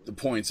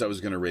points I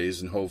was going to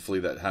raise, and hopefully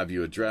that have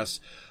you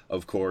address,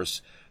 of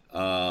course,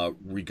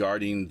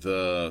 regarding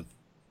the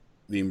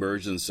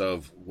emergence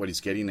of what he's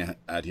getting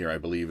at here, I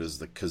believe, is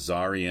the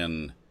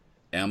Khazarian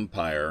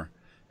Empire.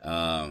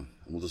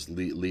 We'll just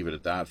leave it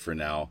at that for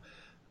now.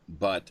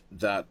 But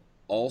that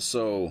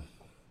also,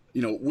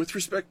 you know, with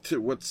respect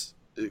to what's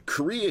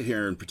Korea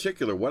here in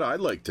particular, what I'd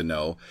like to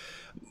know,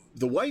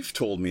 the wife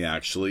told me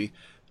actually,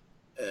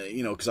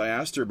 you know, because I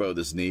asked her about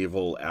this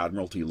naval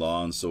admiralty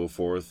law and so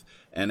forth,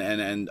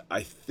 and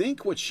I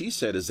think what she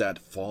said is that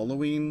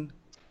following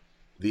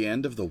the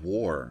end of the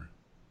war,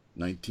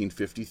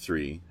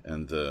 1953,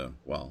 and the,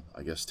 well,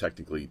 I guess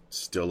technically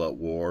still at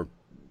war,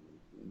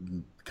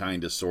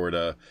 kind of, sort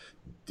of,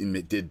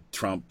 did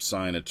Trump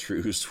sign a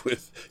truce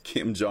with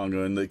Kim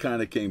Jong-un? They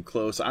kind of came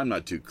close. I'm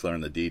not too clear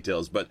on the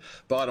details, but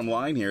bottom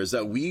line here is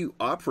that we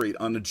operate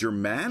on a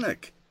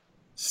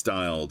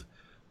Germanic-styled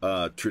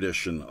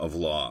tradition of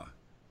law.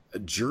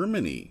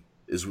 Germany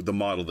is the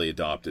model they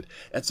adopted.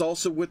 It's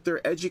also with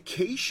their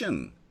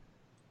education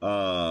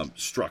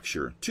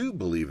structure, too,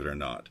 believe it or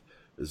not,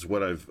 is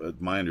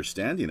what my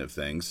understanding of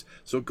things.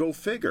 So go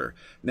figure.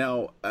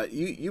 Now,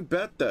 you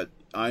bet that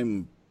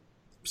I'm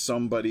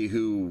somebody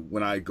who,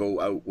 when I go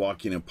out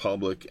walking in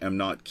public, am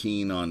not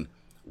keen on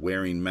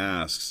wearing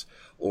masks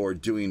or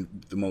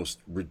doing the most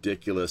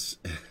ridiculous,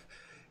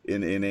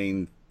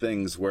 inane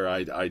things where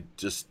I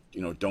just,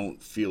 you know,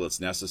 don't feel it's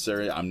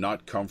necessary. I'm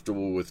not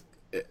comfortable with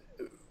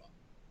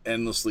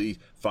endlessly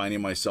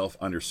finding myself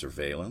under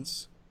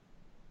surveillance.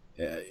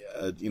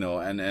 You know,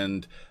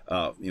 and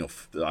you know,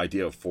 the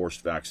idea of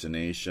forced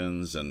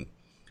vaccinations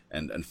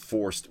and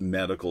forced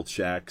medical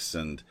checks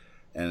and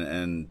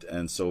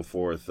so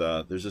forth.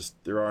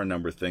 There are a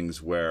number of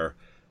things where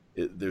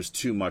there's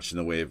too much in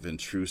the way of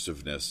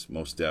intrusiveness,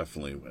 most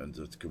definitely, and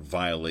a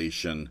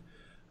violation,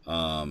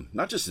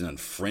 not just an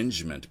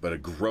infringement, but a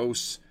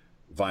gross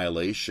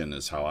violation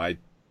is how I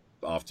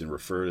often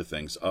refer to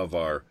things, of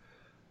our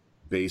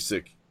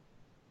basic,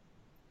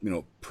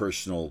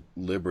 personal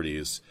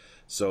liberties.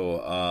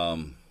 So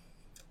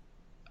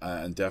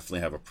I definitely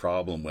have a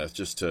problem with,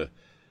 just to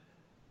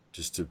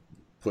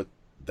put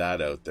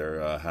that out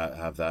there,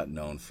 have that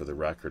known for the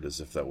record, as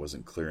if that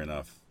wasn't clear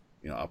enough,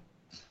 up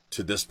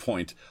to this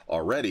point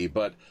already.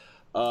 But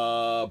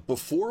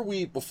before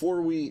we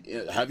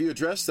have you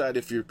addressed that,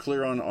 if you're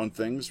clear on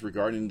things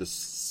regarding the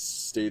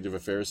state of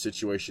affairs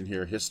situation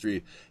here,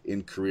 history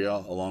in Korea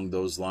along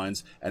those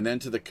lines, and then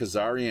to the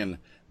Khazarian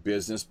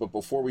business. But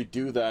before we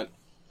do that,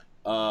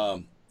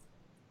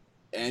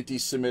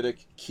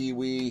 anti-Semitic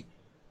Kiwi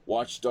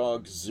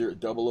Watchdog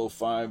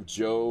 005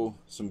 Joe,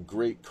 some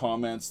great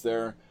comments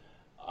there.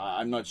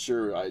 I'm not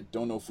sure, I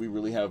don't know if we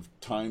really have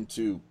time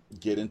to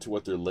get into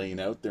what they're laying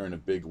out there in a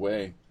big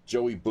way.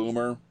 Joey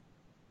Boomer,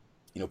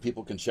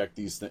 people can check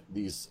these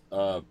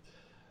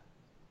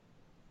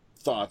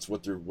thoughts,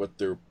 what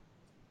they're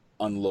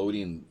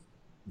unloading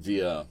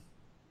via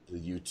the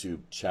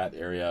YouTube chat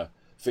area,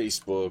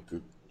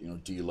 Facebook,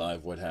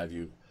 DLive, what have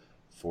you,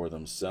 for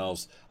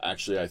themselves.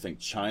 Actually, I think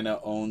China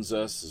owns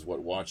us, is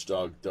what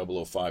Watchdog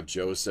 005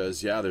 Joe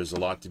says. Yeah, there's a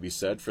lot to be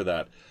said for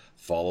that.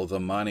 Follow the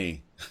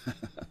money.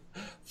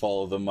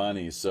 Follow the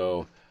money.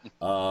 So,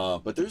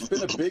 but there's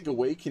been a big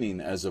awakening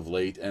as of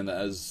late, and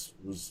as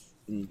was,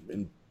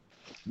 in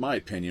my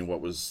opinion, what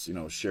was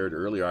shared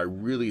earlier, I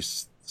really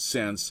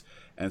sense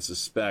and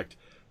suspect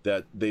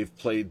that they've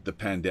played the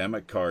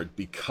pandemic card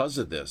because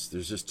of this.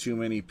 There's just too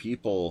many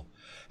people,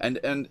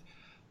 and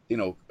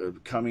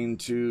coming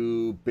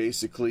to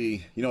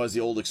basically, as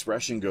the old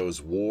expression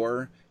goes,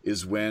 war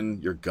is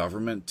when your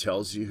government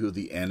tells you who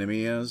the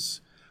enemy is.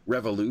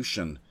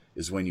 Revolution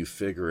is when you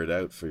figure it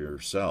out for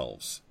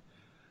yourselves.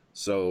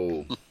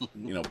 So,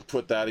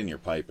 put that in your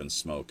pipe and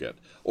smoke it.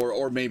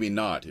 Or maybe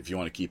not, if you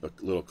want to keep a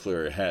little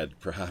clearer head,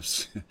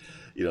 perhaps,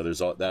 there's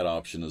that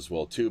option as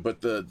well too.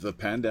 But the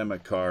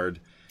pandemic card,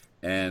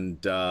 and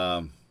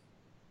there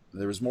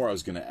was more I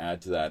was going to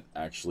add to that,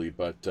 actually,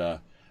 but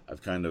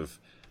I've kind of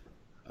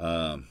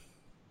a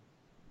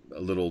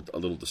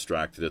little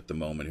distracted at the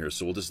moment here,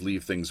 so we'll just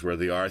leave things where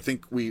they are. I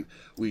think we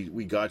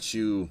got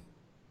you.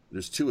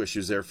 There's two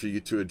issues there for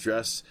you to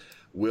address,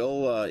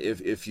 Will,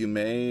 if you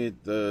may,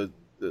 the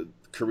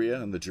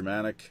Korea and the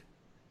Germanic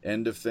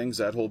end of things,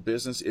 that whole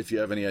business, if you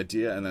have any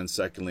idea, and then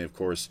secondly, of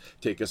course,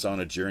 take us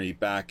on a journey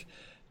back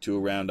to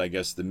around, I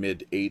guess, the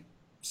mid-8th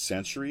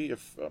century,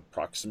 if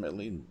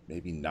approximately,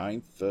 maybe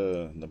 9th,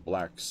 in the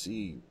Black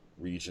Sea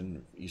region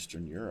of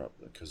Eastern Europe,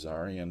 the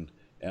Khazarian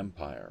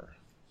Empire.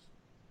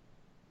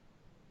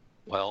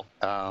 Well,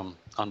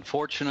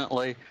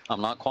 unfortunately,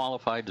 I'm not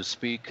qualified to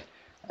speak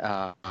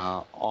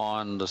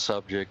on the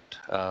subject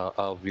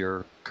of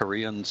your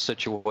Korean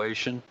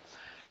situation.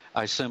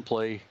 I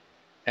simply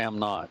am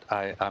not.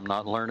 I'm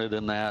not learned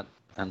in that,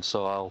 and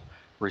so I'll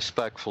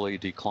respectfully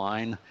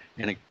decline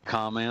any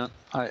comment.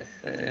 I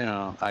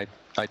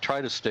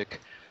try to stick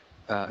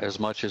as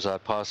much as I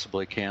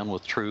possibly can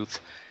with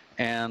truth,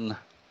 and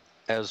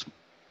as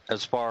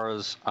far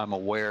as I'm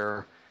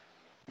aware,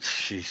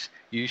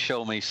 you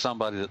show me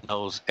somebody that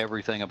knows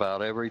everything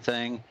about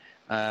everything.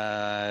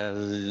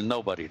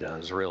 Nobody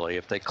does, really.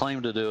 If they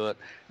claim to do it,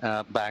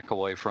 back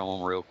away from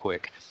them real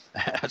quick.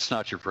 That's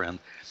not your friend.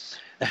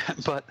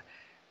 But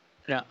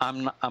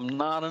I'm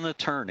not an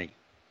attorney,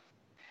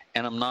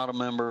 and I'm not a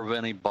member of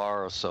any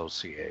bar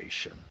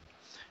association.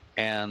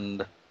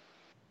 And,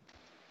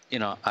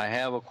 I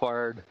have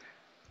acquired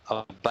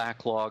a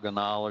backlog of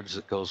knowledge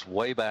that goes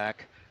way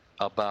back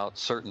about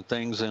certain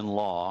things in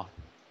law,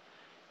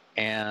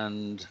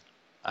 and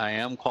I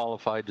am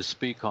qualified to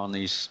speak on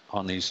these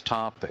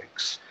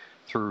topics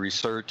through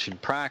research and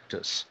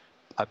practice.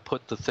 I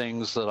put the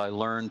things that I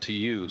learned to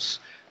use,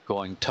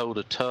 going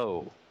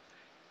toe-to-toe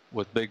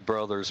with Big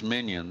Brother's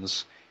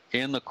minions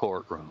in the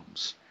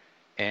courtrooms.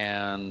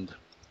 And,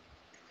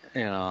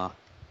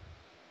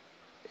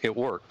 it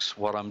works.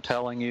 What I'm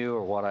telling you,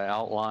 or what I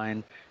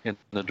outline in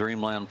the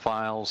Dreamland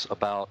Files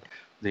about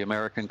the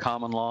American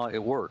common law,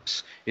 it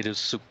works. It is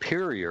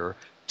superior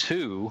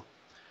to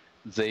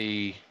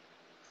the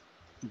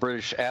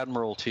British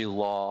Admiralty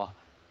law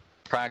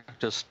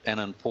practiced and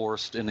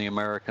enforced in the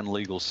American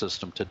legal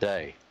system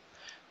today.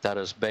 That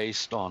is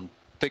based on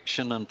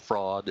fiction and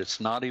fraud. It's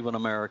not even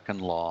American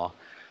law.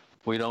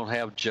 We don't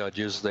have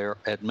judges. They're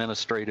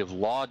administrative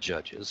law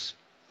judges.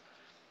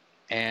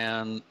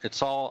 And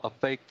it's all a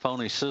fake,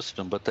 phony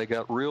system, but they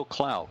got real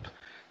clout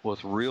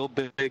with real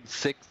big,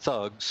 thick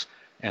thugs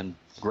and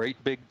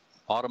great big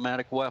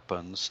automatic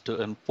weapons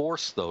to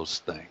enforce those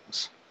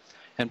things.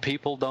 And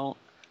people don't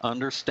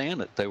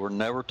understand it. They were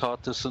never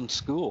taught this in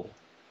school.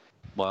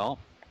 Well,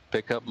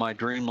 pick up my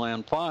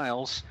Dreamland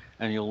Files,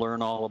 and you'll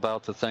learn all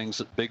about the things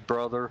that Big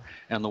Brother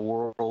and the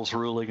world's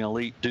ruling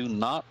elite do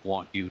not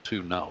want you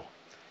to know.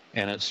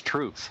 And it's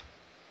truth.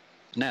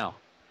 Now,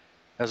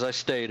 as I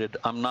stated,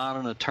 I'm not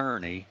an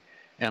attorney,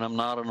 and I'm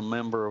not a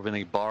member of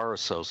any bar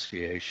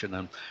association.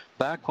 And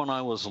back when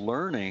I was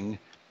learning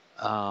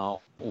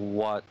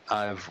what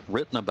I've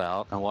written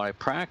about and what I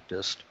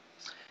practiced,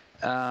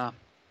 all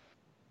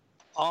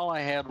I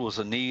had was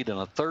a need and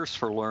a thirst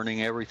for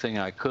learning everything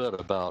I could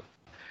about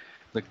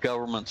the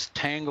government's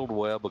tangled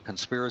web of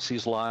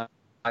conspiracies, lies,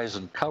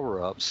 and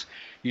cover-ups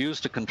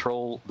used to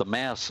control the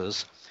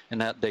masses, and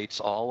that dates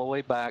all the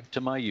way back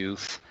to my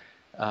youth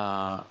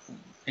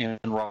in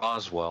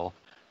Roswell,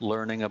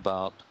 learning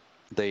about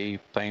the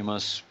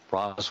famous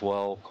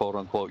Roswell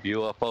quote-unquote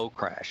UFO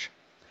crash.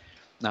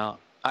 Now,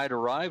 I'd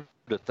arrived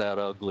at that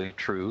ugly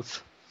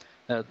truth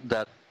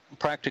that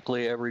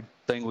practically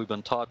everything we've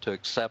been taught to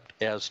accept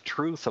as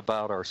truth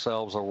about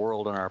ourselves, our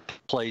world, and our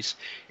place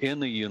in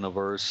the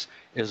universe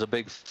is a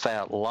big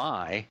fat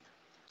lie,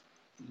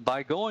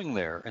 by going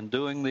there and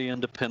doing the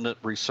independent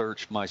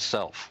research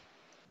myself.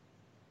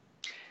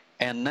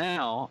 And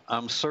now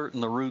I'm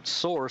certain the root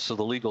source of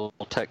the legal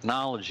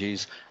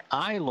technologies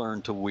I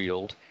learned to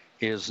wield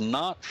is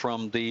not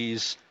from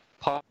these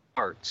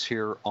parts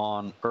here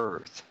on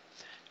Earth.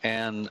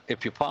 And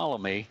if you follow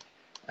me,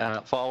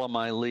 follow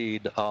my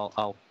lead,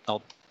 I'll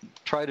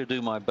try to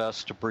do my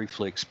best to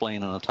briefly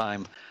explain in the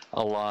time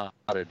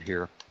allotted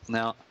here.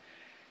 Now,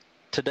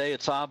 today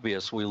it's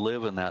obvious we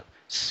live in that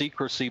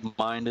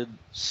secrecy-minded,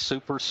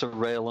 super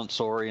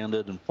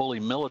surveillance-oriented, and fully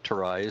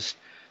militarized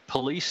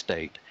police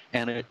state,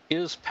 and it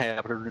is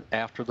patterned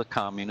after the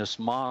communist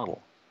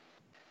model.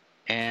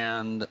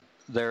 And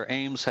their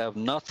aims have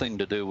nothing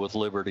to do with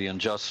liberty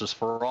and justice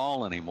for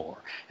all anymore.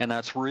 And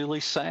that's really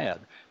sad,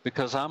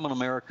 because I'm an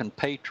American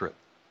patriot.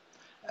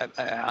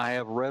 I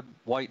have red,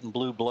 white, and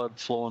blue blood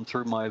flowing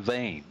through my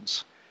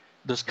veins.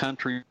 This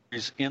country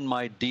is in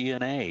my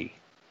DNA,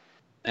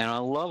 and I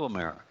love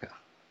America.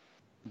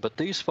 But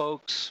these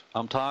folks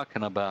I'm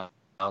talking about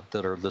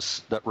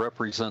that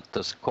represent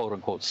this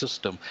quote-unquote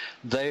system,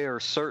 they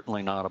are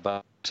certainly not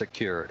about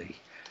security,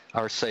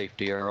 our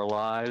safety, our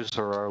lives,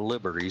 or our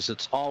liberties.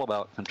 It's all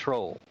about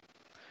control.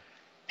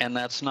 And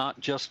that's not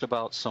just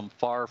about some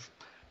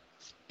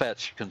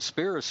far-fetched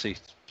conspiracy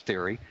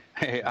theory.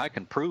 Hey, I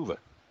can prove it.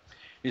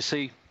 You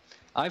see,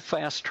 I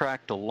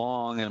fast-tracked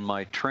along in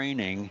my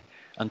training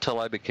until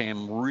I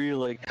became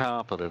really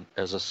competent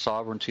as a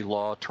sovereignty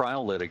law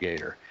trial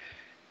litigator.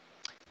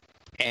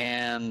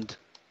 And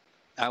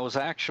I was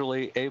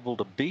actually able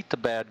to beat the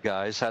bad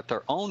guys at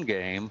their own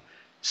game,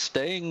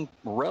 staying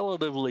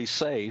relatively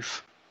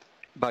safe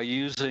by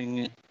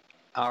using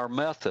our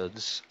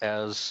methods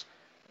as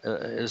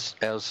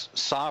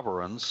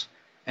sovereigns,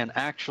 and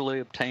actually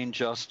obtain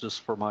justice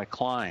for my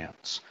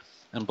clients.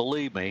 And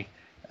believe me,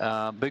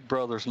 Big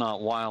Brother's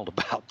not wild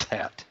about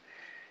that.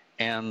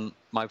 And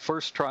my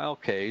first trial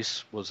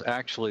case was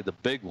actually the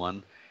big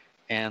one,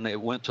 and it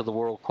went to the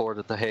World Court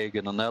at The Hague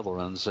in the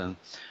Netherlands. And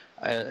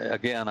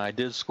again, I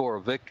did score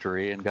a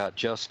victory and got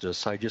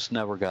justice. I just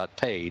never got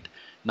paid,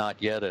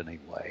 not yet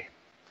anyway.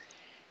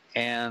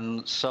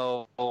 And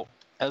so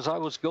as I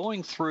was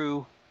going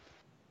through,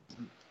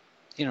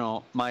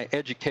 my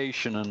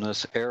education in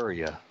this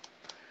area,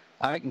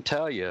 I can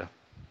tell you,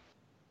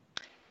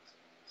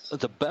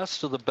 the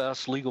best of the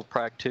best legal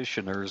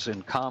practitioners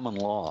in common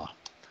law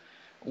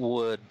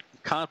would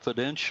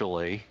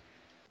confidentially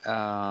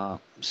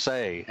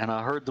say, and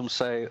I heard them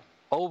say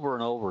over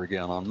and over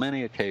again on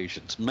many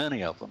occasions,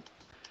 many of them,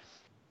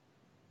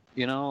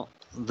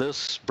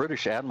 this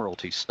British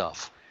Admiralty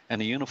stuff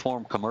and the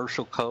Uniform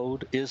Commercial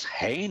Code is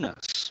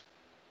heinous.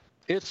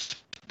 It's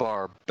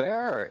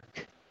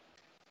barbaric.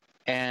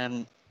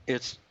 And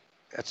it's,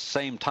 at the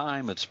same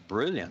time, it's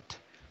brilliant.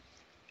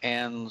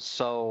 And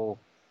so,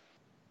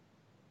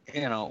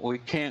 we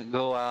can't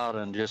go out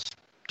and just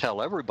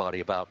tell everybody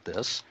about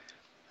this.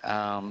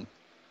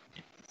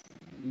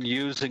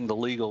 Using the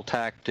legal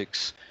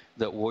tactics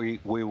that we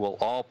will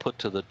all put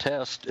to the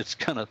test, it's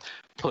going to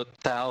put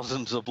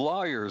thousands of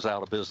lawyers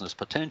out of business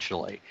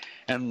potentially.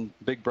 And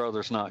Big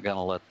Brother's not going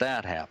to let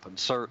that happen,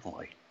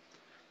 certainly.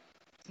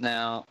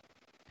 Now,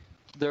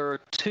 there are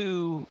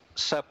two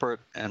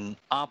separate and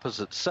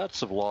opposite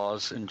sets of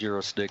laws and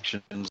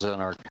jurisdictions in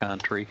our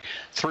country,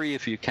 three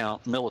if you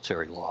count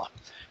military law.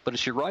 But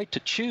it's your right to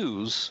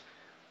choose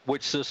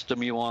which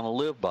system you want to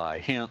live by.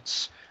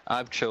 Hence,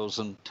 I've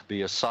chosen to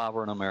be a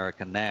sovereign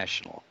American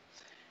national.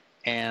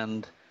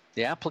 And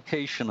the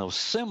application of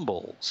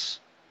symbols,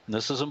 and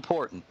this is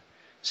important,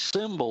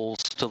 symbols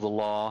to the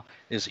law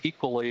is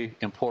equally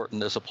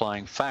important as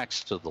applying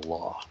facts to the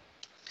law.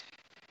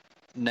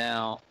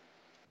 Now,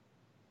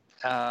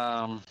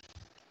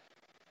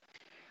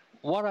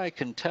 what I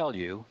can tell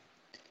you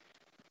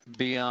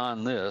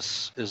beyond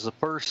this is the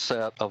first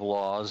set of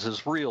laws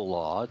is real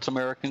law. It's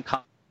American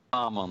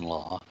common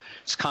law.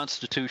 It's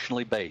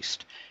constitutionally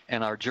based,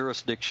 and our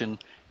jurisdiction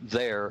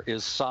there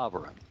is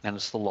sovereign, and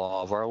it's the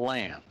law of our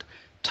land.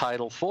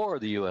 Title IV of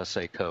the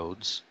USA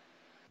Codes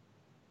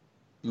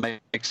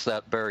makes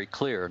that very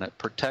clear, and it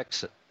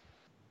protects it.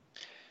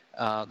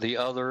 The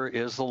other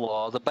is the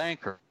law of the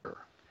banker.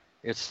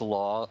 It's the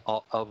law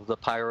of the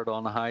pirate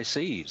on the high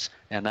seas,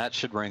 and that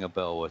should ring a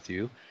bell with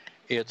you.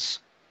 It's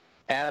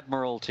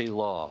admiralty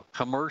law,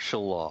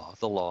 commercial law,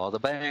 the law of the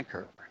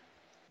banker.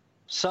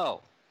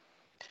 So,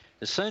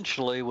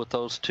 essentially, with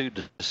those two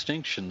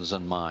distinctions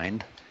in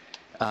mind,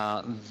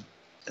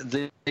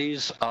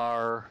 these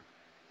are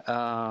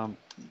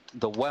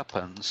the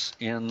weapons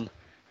in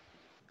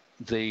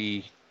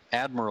the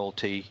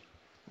admiralty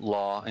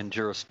law and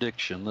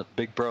jurisdiction that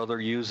Big Brother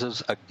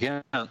uses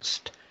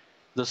against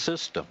the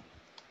system.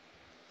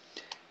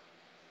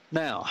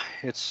 Now,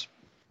 it's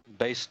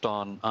based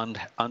on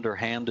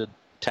underhanded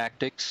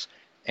tactics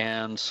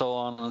and so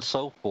on and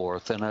so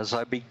forth. And as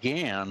I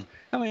began,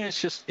 I mean, it's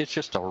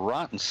just a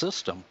rotten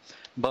system,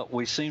 but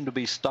we seem to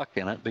be stuck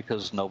in it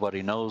because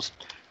nobody knows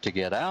to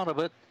get out of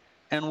it,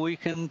 and we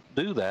can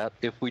do that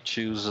if we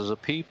choose as a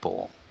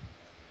people.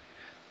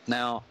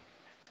 Now,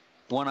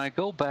 when I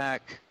go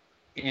back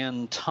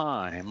in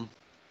time,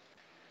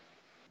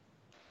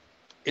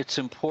 it's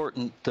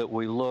important that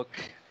we look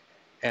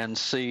and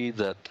see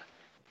that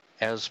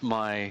as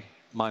my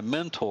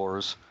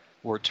mentors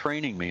were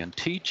training me and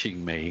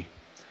teaching me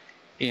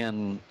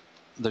in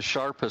the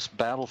sharpest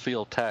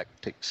battlefield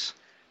tactics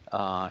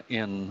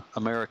in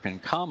American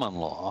common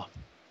law,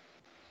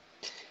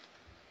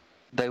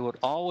 they would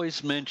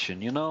always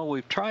mention, you know,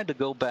 we've tried to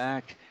go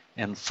back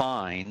and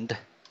find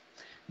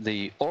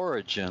the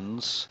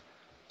origins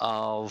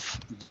of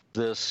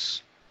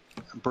this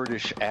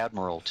British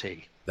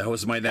Admiralty. That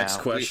was my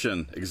next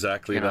question.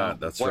 Exactly that.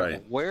 That's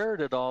right. Where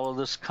did all of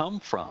this come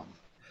from?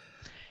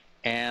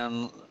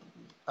 And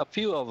a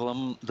few of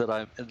them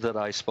that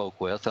I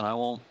spoke with, and I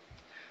won't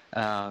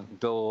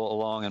go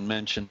along and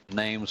mention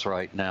names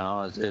right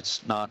now.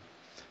 It's not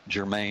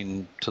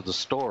germane to the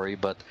story,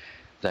 but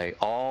they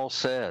all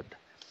said,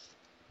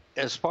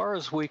 as far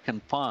as we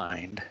can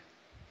find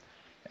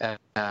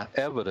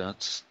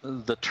evidence,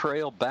 the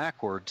trail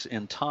backwards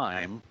in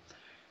time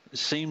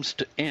seems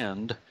to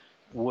end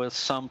with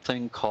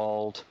something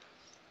called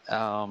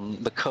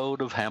the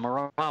Code of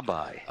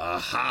Hammurabi.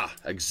 Aha!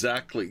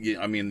 Exactly.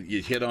 I mean,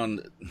 you hit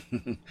on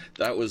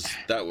that was.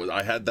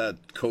 I had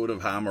that Code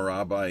of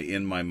Hammurabi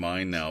in my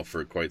mind now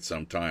for quite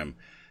some time.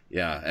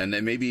 Yeah, and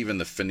then maybe even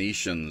the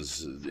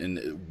Phoenicians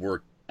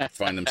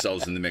find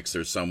themselves in the mix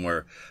there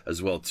somewhere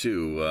as well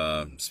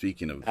too.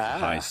 Speaking of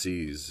high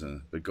seas,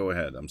 but go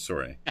ahead. I'm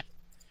sorry.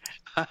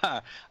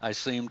 I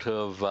seem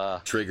to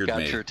have triggered got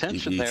me. your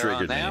attention there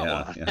on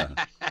that one.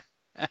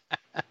 Yeah.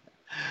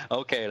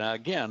 Okay, now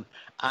again,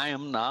 I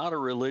am not a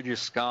religious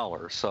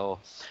scholar, so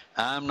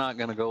I'm not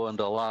going to go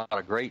into a lot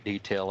of great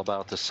detail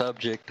about the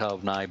subject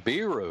of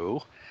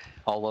Nibiru,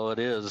 although it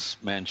is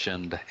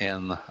mentioned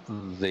in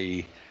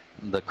the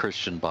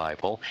Christian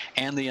Bible,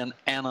 and the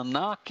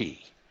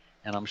Anunnaki.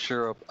 And I'm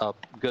sure a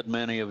good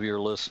many of your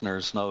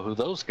listeners know who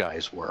those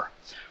guys were,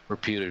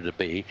 reputed to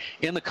be,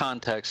 in the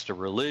context of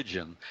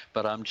religion.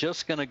 But I'm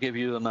just going to give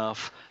you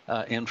enough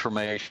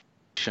information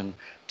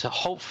to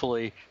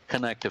hopefully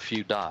connect a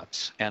few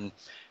dots. And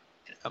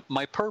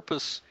my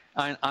purpose,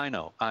 I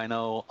know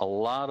a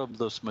lot of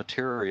this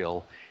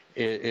material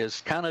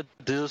is kind of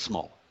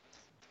dismal.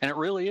 And it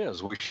really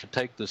is. We should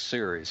take this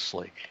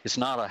seriously. It's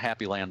not a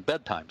Happy Land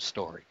bedtime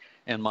story.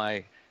 And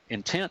my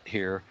intent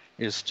here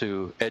is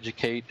to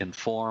educate,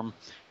 inform,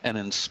 and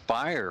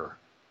inspire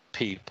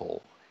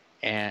people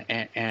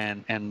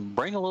and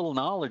bring a little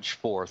knowledge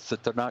forth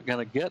that they're not going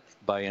to get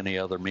by any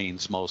other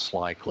means, most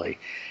likely,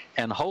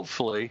 and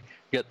hopefully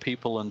get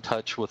people in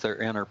touch with their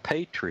inner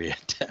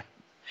patriot.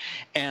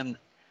 And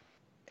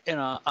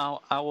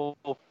I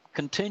will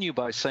continue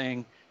by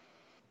saying,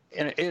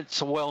 and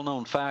it's a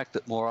well-known fact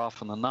that more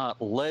often than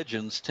not,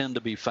 legends tend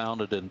to be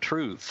founded in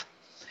truth.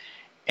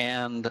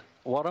 And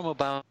what I'm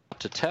about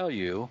to tell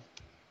you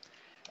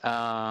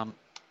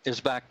is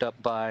backed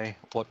up by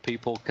what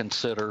people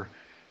consider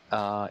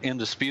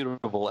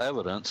indisputable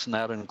evidence, and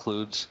that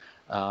includes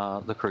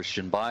the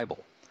Christian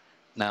Bible.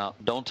 Now,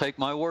 don't take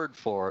my word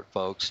for it,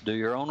 folks. Do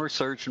your own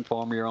research and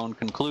form your own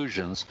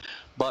conclusions,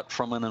 but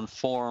from an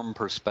informed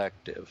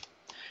perspective.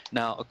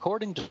 Now,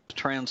 according to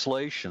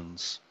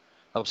translations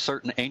of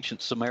certain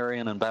ancient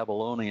Sumerian and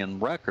Babylonian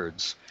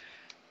records,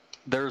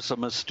 there's a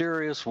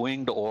mysterious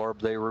winged orb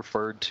they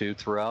referred to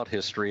throughout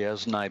history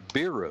as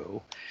Nibiru,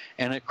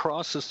 and it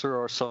crosses through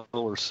our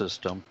solar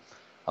system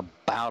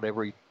about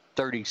every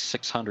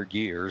 3,600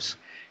 years,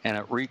 and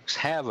it wreaks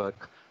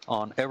havoc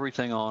on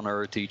everything on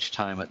Earth each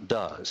time it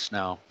does.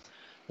 Now,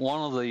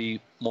 one of the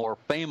more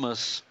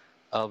famous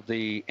of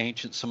the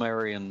ancient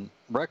Sumerian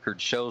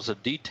records shows a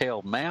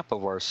detailed map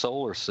of our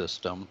solar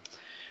system,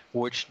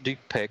 which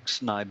depicts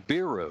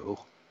Nibiru,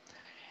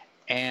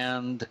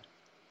 and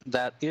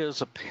that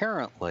is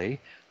apparently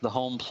the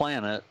home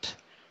planet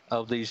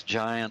of these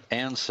giant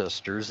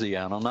ancestors, the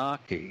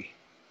Anunnaki.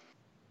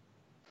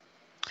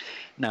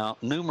 Now,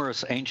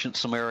 numerous ancient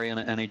Sumerian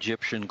and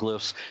Egyptian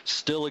glyphs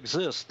still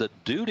exist that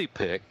do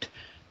depict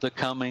the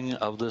coming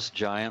of this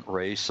giant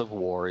race of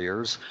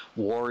warriors,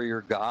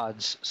 warrior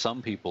gods,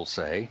 some people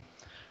say,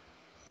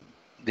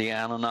 the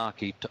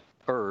Anunnaki to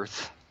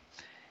Earth,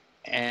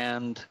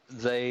 and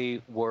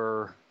they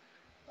were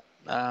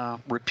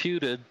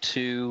reputed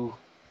to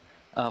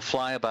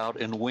fly about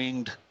in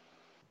winged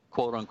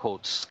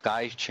quote-unquote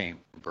sky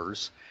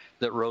chambers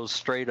that rose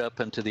straight up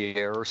into the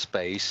air or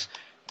space,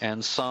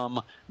 and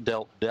some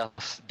dealt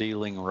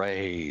death-dealing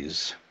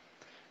rays.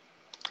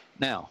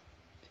 Now,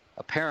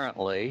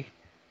 apparently,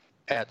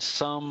 at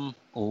some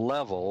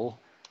level,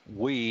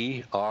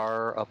 we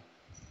are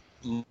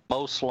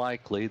most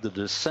likely the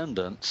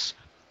descendants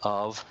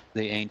of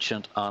the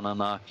ancient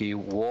Anunnaki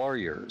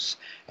warriors,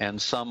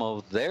 and some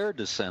of their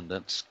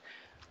descendants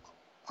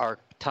are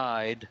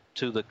tied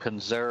to the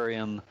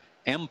Khazarian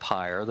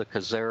Empire, the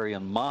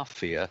Khazarian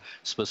Mafia,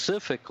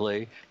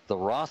 specifically the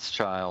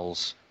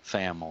Rothschilds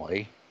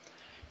family,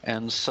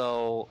 and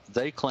so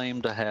they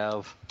claim to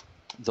have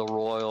the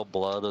royal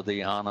blood of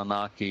the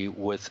Anunnaki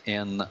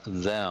within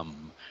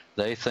them.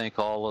 They think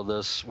all of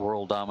this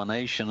world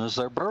domination is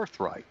their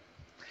birthright.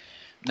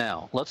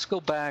 Now, let's go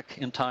back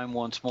in time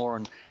once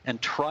more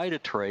and try to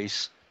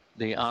trace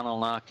the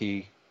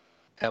Anunnaki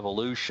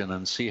evolution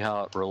and see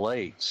how it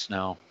relates.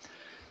 Now,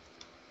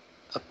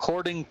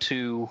 according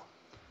to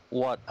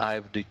what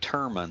I've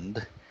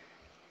determined,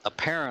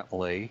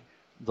 apparently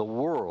the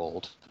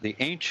world, the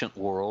ancient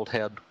world,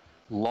 had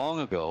long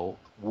ago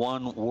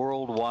one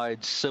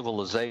worldwide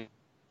civilization.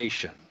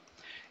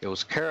 It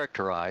was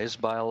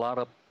characterized by a lot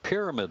of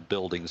pyramid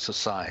building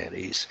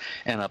societies,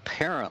 and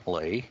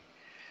apparently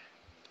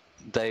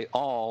they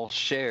all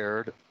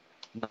shared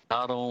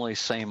not only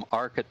same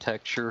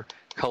architecture,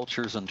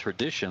 cultures, and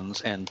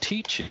traditions and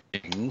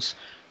teachings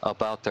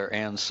about their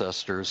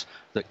ancestors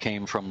that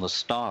came from the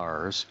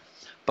stars,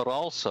 but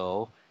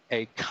also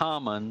a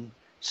common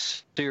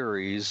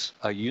series,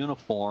 a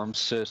uniform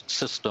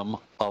system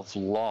of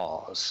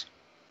laws.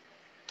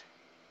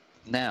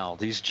 Now,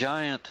 these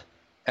giant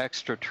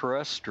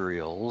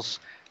extraterrestrials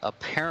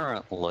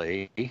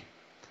apparently,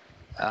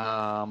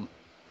 from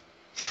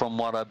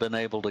what I've been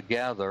able to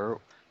gather,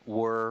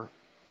 were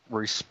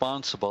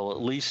responsible,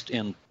 at least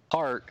in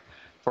part,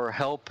 for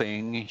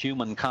helping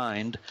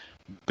humankind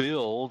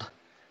build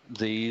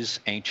these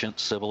ancient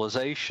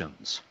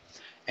civilizations.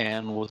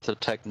 And with the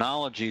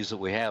technologies that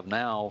we have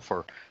now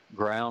for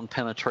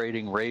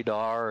ground-penetrating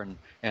radar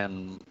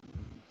and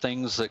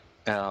things that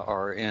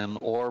are in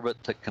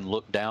orbit that can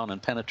look down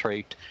and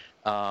penetrate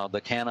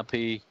the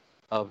canopy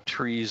of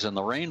trees in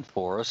the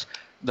rainforest,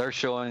 they're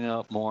showing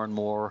up more and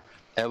more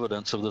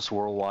evidence of this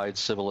worldwide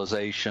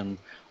civilization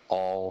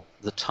all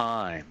the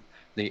time.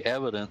 The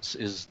evidence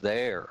is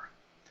there.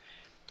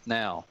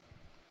 Now,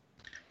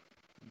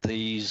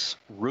 these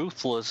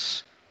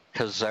ruthless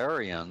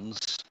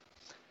Khazarians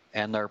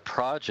and their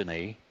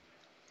progeny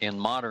in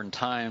modern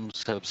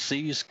times have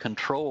seized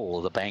control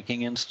of the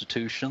banking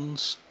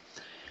institutions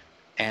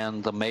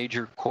and the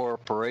major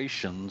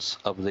corporations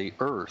of the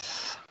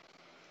earth.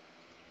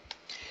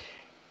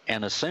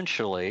 And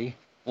essentially,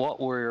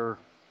 what we're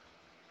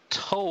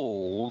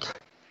told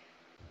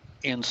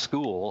in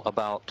school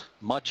about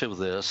much of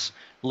this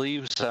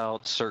leaves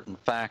out certain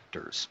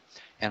factors.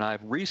 And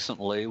I've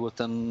recently,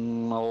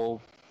 within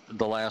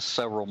the last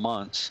several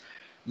months,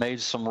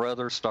 made some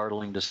rather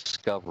startling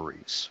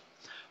discoveries.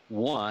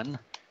 One,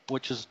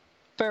 which is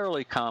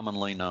fairly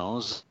commonly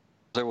known,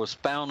 there was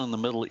found in the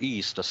Middle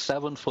East a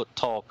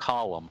 7-foot-tall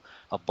column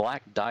of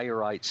black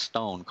diorite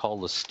stone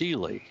called the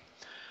stele,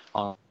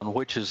 on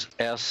which is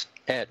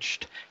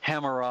etched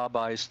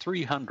Hammurabi's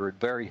 300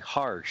 very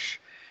harsh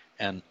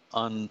and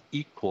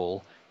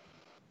unequal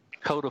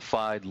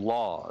codified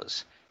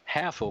laws,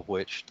 half of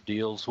which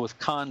deals with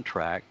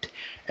contract,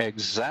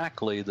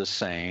 exactly the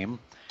same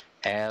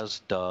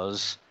as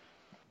does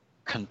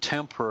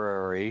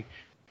contemporary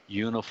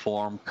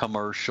uniform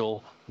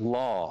commercial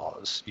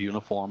laws,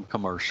 uniform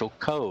commercial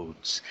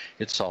codes.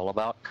 It's all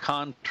about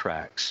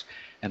contracts.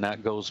 And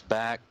that goes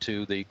back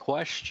to the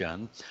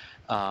question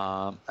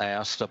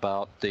asked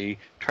about the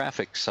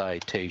traffic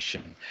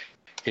citation.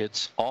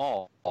 It's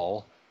all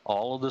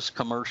of this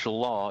commercial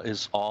law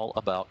is all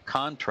about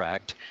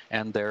contract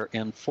and their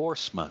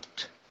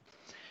enforcement.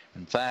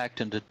 In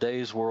fact, in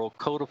today's world,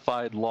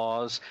 codified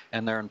laws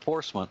and their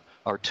enforcement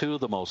are two of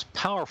the most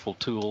powerful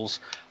tools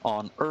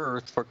on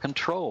earth for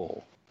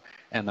control.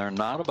 And they're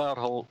not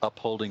about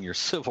upholding your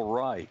civil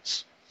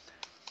rights.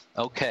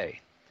 Okay,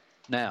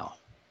 now,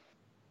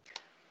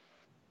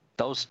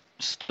 those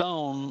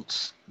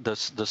stones, the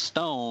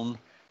stone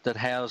that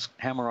has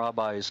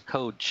Hammurabi's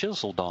code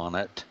chiseled on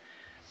it,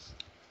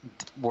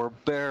 were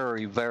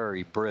very,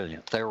 very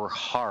brilliant. They were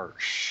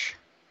harsh.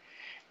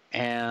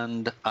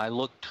 And I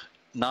looked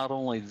not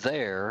only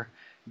there,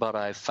 but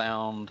I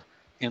found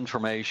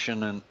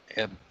information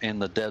in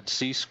the Dead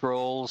Sea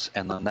Scrolls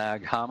and the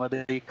Nag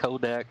Hammadi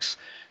Codex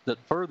that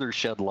further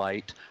shed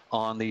light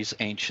on these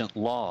ancient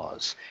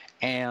laws.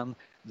 And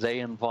they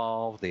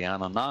involve the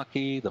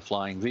Anunnaki, the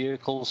flying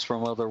vehicles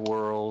from other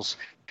worlds,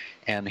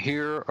 and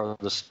here are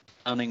the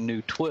stunning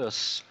new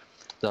twists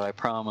that I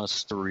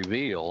promised to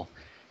reveal.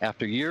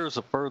 After years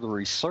of further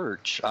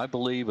research, I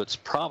believe it's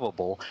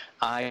probable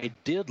I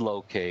did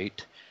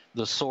locate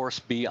the source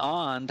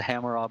beyond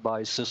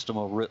Hammurabi's system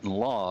of written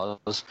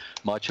laws,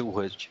 much of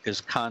which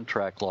is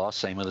contract law,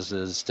 same as it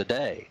is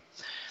today.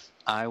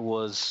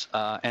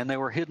 And they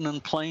were hidden in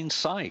plain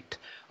sight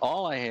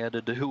all I had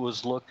to do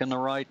was look in the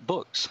right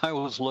books. I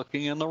was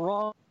looking in the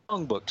wrong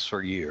books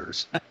for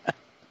years.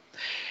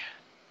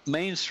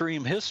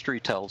 Mainstream history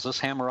tells us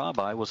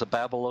Hammurabi was a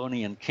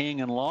Babylonian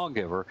king and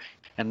lawgiver,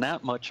 and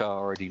that much I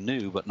already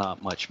knew, but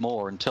not much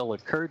more, until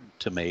it occurred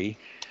to me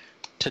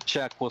to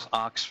check with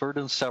Oxford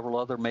and several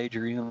other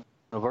major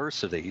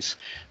universities.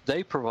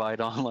 They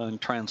provide online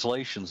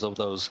translations of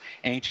those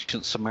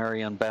ancient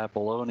Sumerian,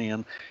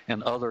 Babylonian,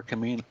 and other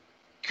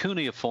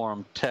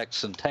cuneiform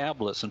texts and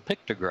tablets and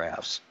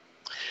pictographs.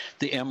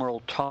 The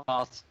Emerald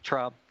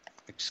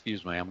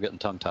excuse me, I'm getting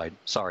tongue-tied,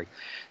 sorry.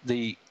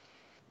 The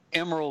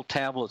Emerald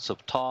Tablets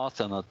of Thoth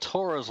and the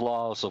Torah's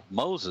Laws of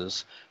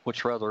Moses,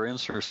 which rather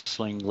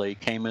interestingly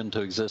came into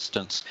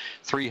existence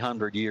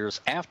 300 years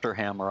after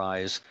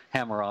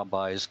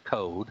Hammurabi's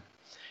code,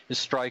 is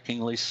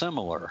strikingly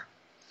similar.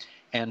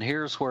 And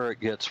here's where it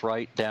gets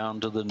right down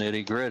to the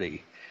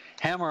nitty-gritty.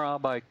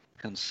 Hammurabi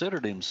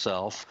considered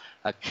himself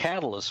a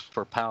catalyst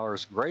for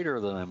powers greater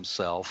than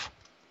himself,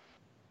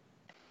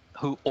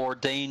 who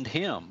ordained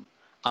him,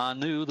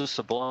 Anu, the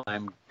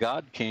sublime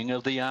god-king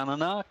of the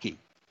Anunnaki,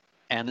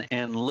 and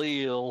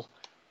Enlil,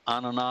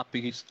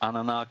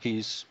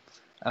 Anunnaki's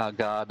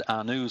god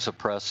Anu's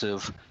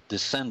oppressive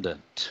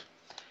descendant.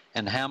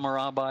 And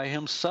Hammurabi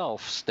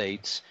himself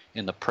states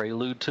in the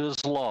prelude to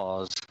his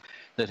laws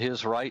that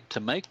his right to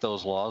make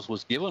those laws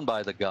was given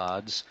by the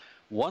gods,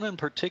 one in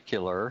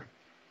particular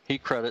he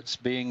credits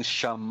being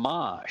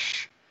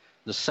Shamash,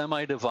 the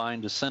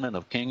semi-divine descendant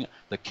of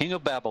the king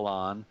of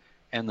Babylon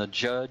and the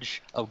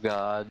judge of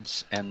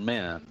gods and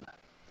men.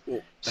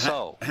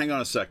 Well, hang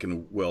on a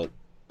second, Will.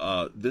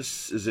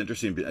 This is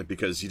interesting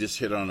because you just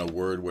hit on a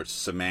word which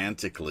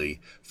semantically,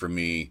 for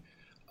me,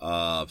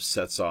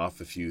 sets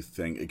off a few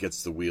things. It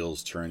gets the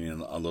wheels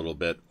turning a little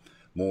bit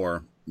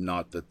more.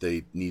 Not that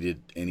they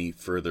needed any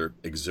further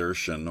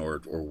exertion or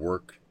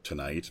work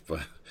tonight,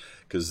 but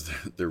because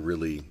they're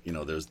really,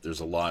 there's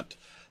a lot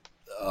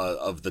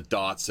of the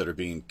dots that are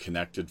being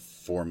connected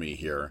for me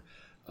here.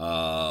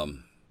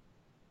 And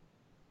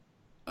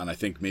I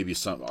think maybe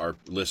some our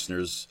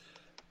listeners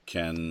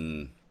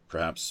can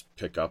perhaps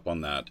pick up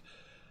on that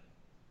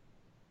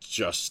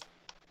just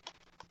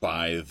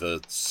by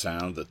the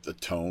sound, the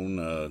tone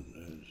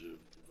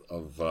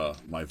of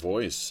my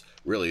voice,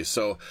 really.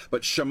 So,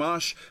 but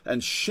Shamash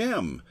and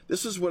Shem,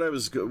 this is what I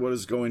was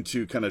going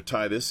to kind of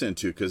tie this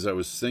into, because I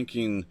was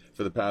thinking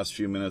for the past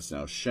few minutes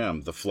now,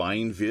 Shem, the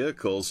flying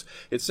vehicles.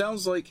 It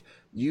sounds like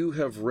you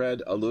have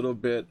read a little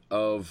bit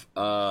of,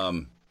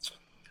 oh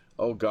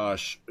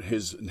gosh,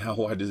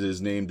 why did his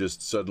name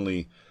just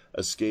suddenly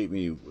escape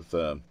me with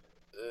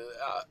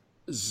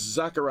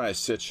Zecharia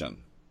Sitchin.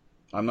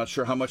 I'm not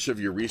sure how much of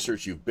your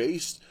research you've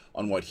based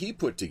on what he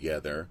put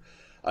together.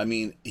 I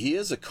mean, he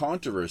is a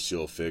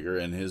controversial figure,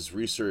 and his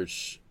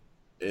research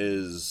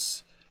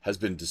has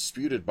been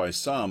disputed by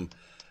some.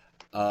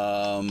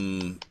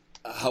 However,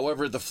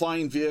 the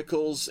flying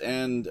vehicles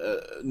and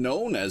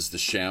known as the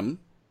Shem,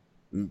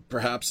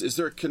 perhaps, is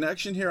there a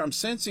connection here? I'm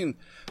sensing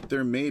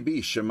there may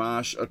be.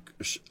 Shamash,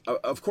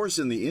 of course,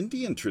 in the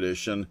Indian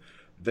tradition,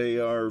 they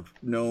are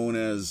known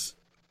as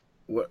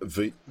what,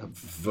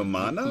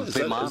 Vimana?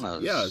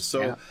 Vimanas. Yeah.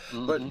 So, yeah.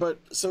 Mm-hmm. but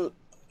so.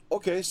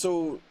 Okay,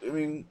 so I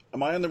mean,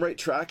 am I on the right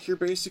track here,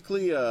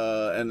 basically?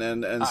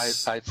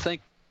 I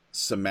think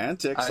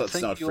semantics. Let's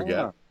not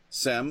forget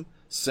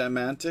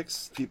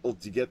semantics. People,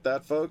 do you get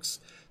that, folks?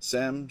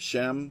 Shem,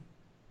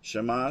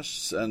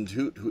 Shamash, and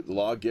Hoot,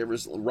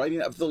 lawgivers,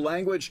 writing of the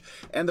language,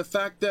 and the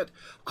fact that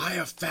I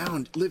have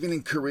found living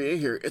in Korea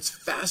here. It's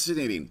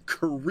fascinating.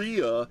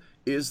 Korea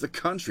is the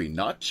country,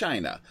 not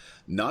China,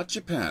 not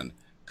Japan.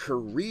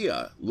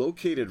 Korea,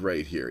 located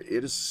right here.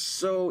 It is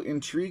so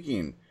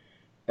intriguing.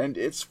 And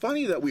it's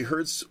funny that we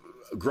heard,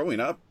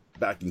 growing up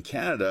back in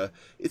Canada,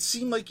 it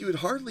seemed like you would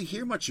hardly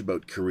hear much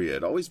about Korea.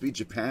 It'd always be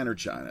Japan or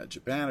China,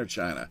 Japan or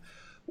China.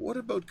 What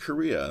about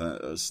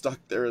Korea? Stuck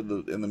there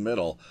in the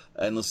middle,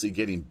 endlessly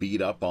getting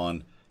beat up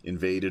on,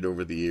 invaded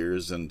over the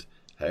years, and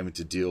having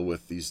to deal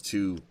with these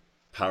two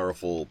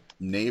powerful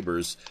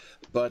neighbors.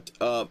 But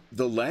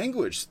the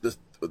language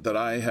that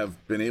I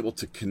have been able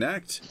to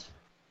connect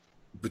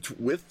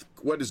with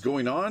what is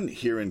going on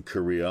here in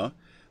Korea,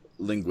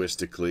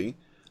 linguistically,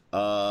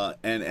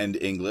 and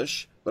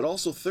English, but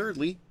also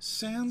thirdly,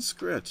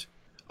 Sanskrit.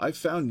 I've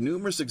found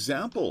numerous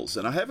examples,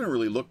 and I haven't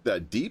really looked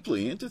that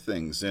deeply into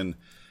things in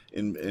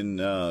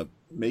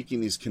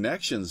making these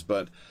connections,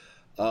 but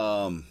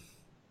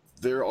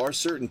there are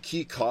certain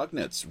key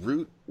cognates,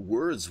 root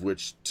words,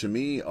 which to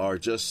me are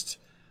just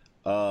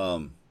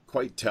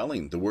quite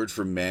telling. The word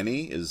for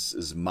many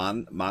is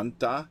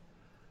manta.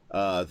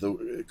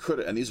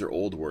 And these are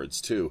old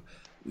words too.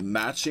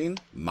 Matching,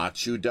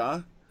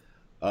 machuda.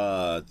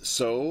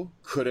 So,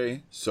 kure,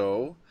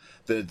 so.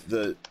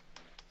 The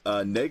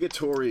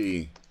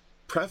negatory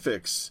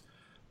prefix,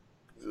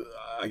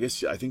 I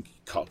think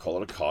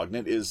call it a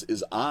cognate,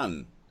 is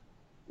an,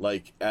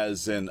 like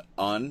as in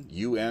un,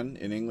 un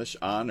in English,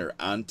 an or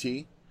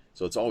anti.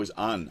 So it's always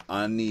an,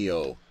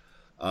 anio.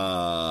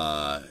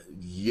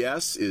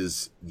 Yes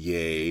is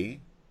yea.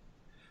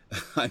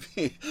 I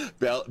mean,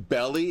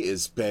 belly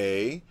is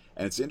bay,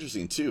 and it's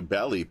interesting too.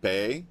 Belly,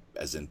 bay,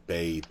 as in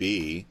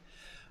baby.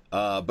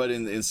 But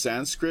in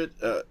Sanskrit,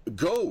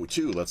 go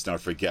too. Let's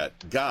not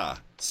forget ga.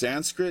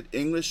 Sanskrit,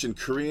 English, and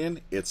Korean,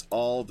 it's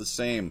all the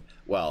same.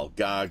 Well,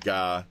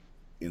 ga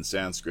in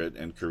Sanskrit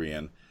and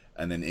Korean,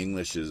 and then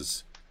English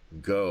is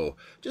go.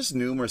 Just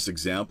numerous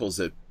examples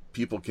that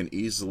people can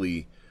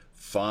easily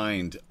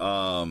find.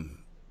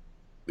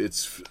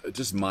 It's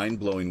just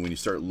mind-blowing when you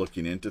start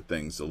looking into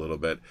things a little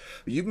bit.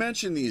 You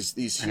mentioned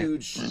these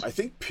huge, I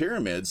think,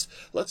 pyramids.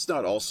 Let's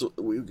not also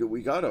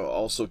we got to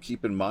also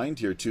keep in mind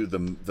here too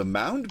the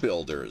mound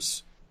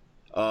builders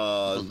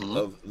of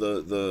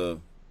the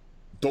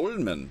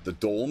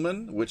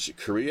dolmen, which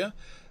Korea.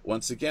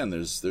 Once again,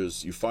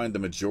 there's you find the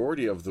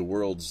majority of the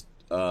world's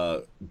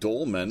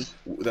dolmen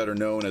that are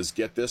known as,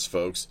 get this,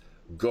 folks,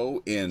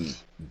 go in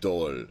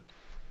dol.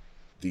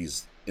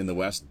 These in the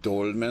West,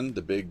 dolmen,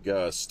 the big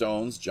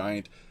stones,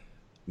 giant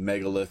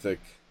megalithic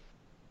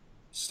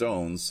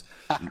stones.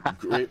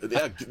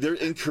 Yeah, they're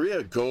in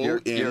Korea. Go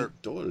in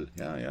dol.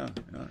 Yeah.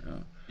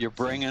 You're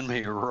bringing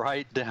me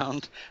right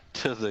down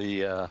to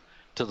the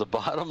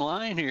bottom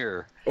line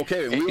here.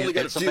 Okay, we only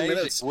got a few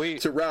minutes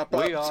to wrap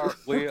up.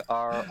 We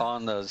are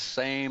on the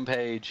same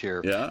page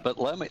here. Yeah. But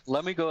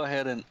let me go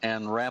ahead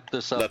and wrap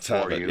this up Let's for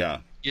have you. it, yeah.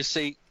 You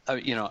see,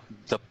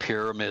 the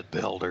pyramid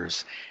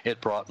builders, it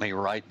brought me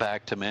right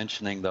back to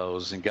mentioning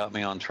those and got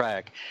me on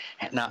track.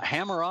 Now,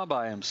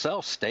 Hammurabi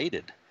himself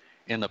stated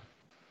in the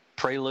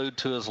prelude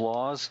to his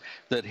laws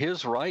that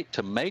his right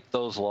to make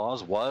those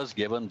laws was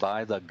given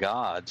by the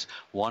gods.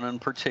 One in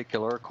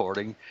particular,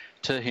 according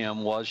to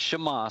him, was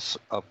Shamash,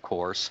 of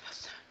course,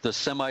 the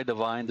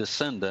semi-divine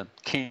descendant,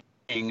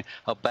 king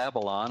of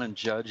Babylon and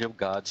judge of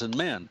gods and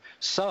men.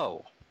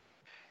 So,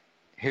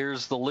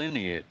 here's the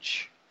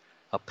lineage.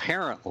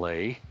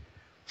 Apparently,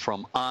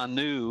 from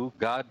Anu,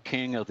 god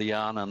king of the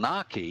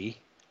Anunnaki,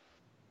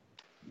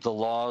 the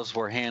laws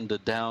were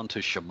handed down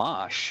to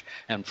Shamash,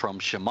 and from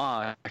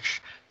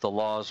Shamash, the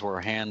laws were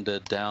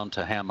handed down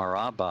to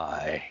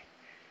Hammurabi.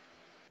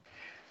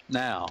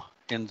 Now,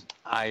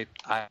 I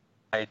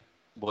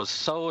was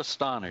so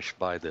astonished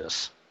by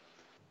this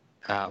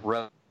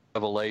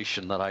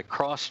revelation that I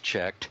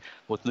cross-checked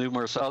with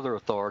numerous other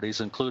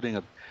authorities,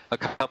 including a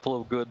couple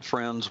of good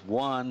friends.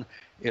 One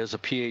is a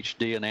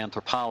PhD in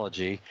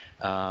anthropology,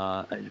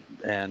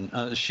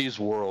 and she's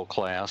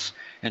world-class,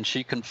 and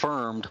she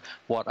confirmed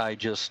what I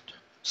just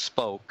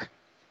spoke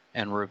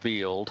and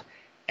revealed.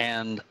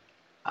 And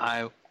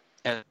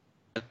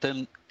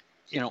then,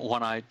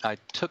 when I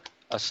took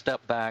a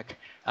step back,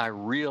 I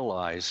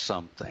realized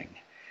something.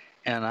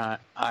 And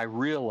I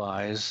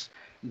realized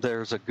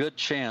there's a good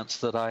chance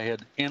that I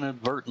had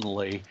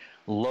inadvertently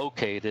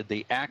located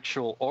the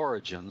actual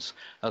origins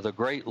of the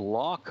great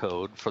law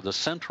code for the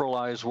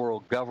centralized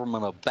world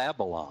government of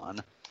Babylon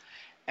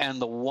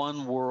and the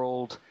one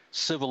world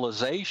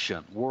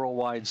civilization,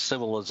 worldwide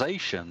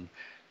civilization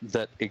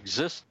that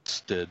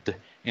existed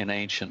in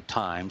ancient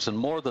times. And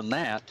more than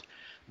that,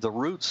 the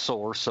root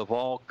source of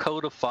all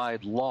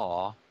codified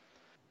law,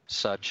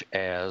 such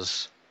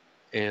as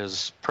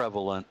is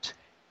prevalent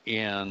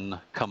in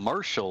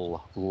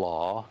commercial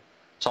law,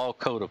 it's all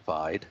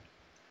codified.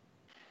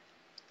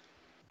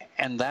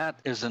 And that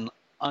is an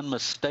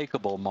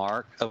unmistakable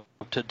mark of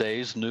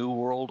today's New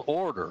World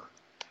Order.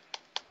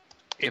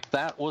 If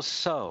that was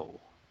so,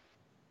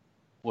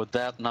 would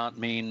that not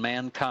mean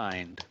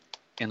mankind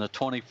in the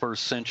 21st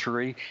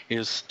century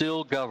is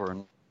still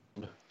governed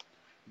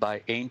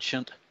by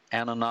ancient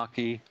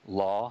Anunnaki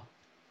law?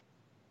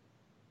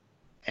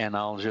 And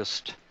I'll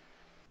just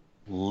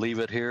leave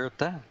it here at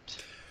that.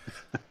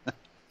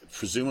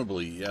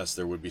 Presumably, yes,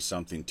 there would be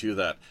something to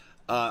that.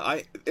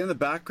 In the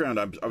background,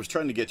 I was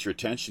trying to get your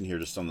attention here,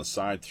 just on the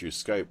side through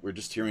Skype. We're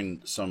just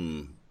hearing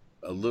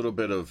a little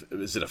bit of.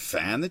 Is it a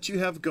fan that you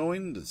have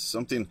going? It's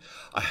something.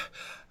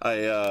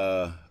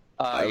 Yeah,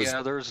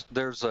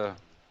 there's a.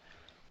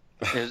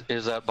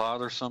 Is that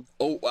bothersome?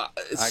 Oh,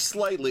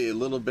 slightly, a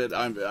little bit.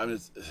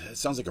 It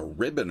sounds like a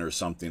ribbon or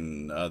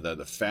something that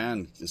a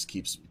fan just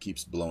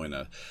keeps blowing.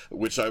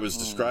 Which I was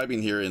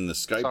describing here in the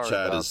Skype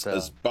chat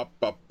as bup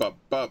bup bup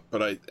bup.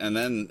 But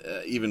then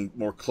even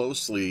more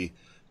closely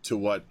to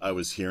what I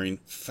was hearing,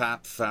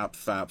 fap fap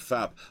fap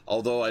fap.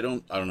 Although I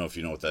don't know if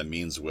you know what that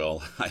means,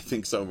 Will. I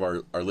think some of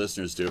our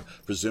listeners do.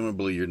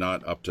 Presumably, you're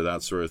not up to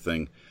that sort of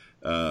thing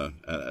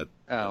at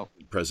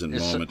present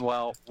moment.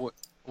 Well.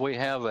 We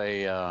have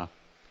an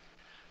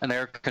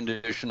air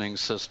conditioning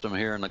system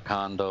here in the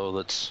condo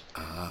that's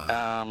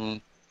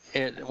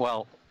it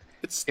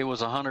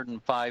was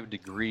 105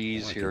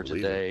 degrees here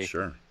today,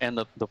 sure. And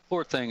the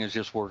poor thing is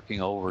just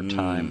working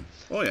overtime.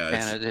 Oh yeah,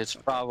 and it's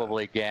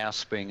probably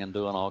gasping and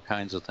doing all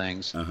kinds of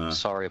things.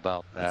 Sorry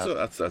about that.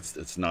 So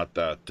it's not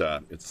that.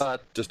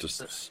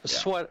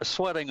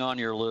 Sweating on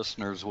your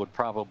listeners would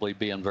probably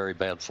be in very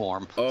bad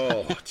form.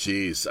 Oh,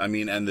 geez. I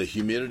mean, and the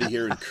humidity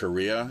here in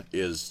Korea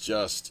is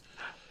just.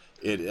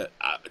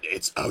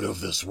 it's out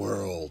of this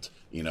world.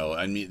 You know,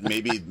 I mean,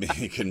 maybe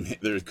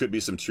there could be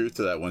some truth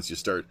to that once you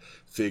start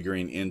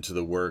figuring into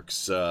the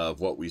works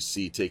of what we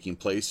see taking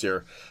place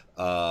here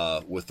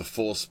with the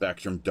full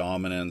spectrum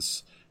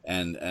dominance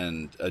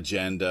and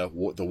agenda,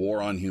 the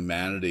war on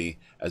humanity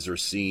as we're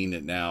seeing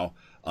it now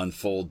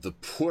unfold, the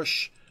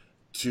push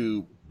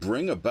to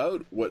bring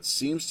about what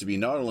seems to be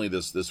not only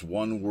this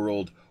one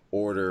world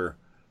order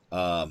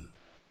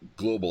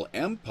global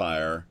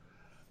empire,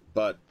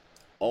 but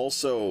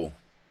also,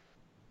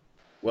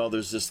 well,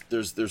 there's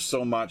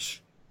so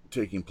much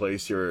taking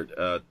place here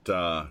at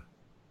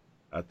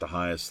the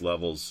highest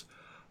levels,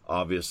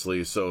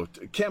 obviously. So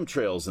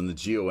chemtrails and the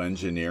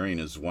geoengineering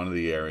is one of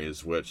the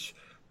areas which,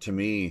 to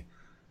me,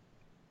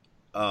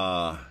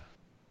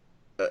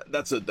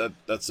 that's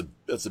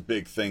a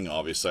big thing.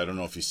 Obviously, I don't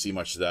know if you see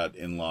much of that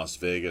in Las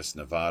Vegas,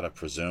 Nevada.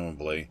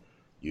 Presumably,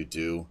 you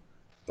do,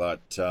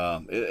 but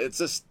it's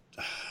just,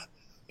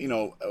 you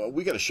know,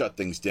 we got to shut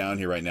things down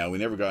here right now. We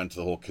never got into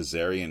the whole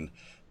Khazarian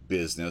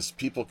business.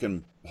 People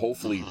can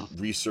hopefully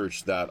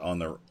research that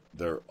on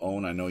their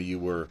own. I know you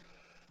were.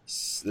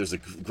 There's a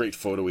great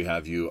photo we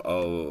have you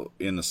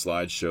in the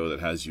slideshow that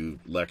has you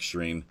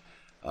lecturing.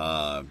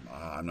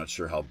 I'm not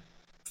sure how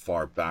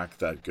far back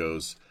that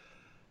goes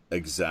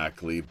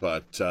exactly,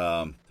 but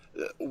the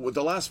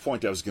last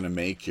point I was going to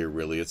make here,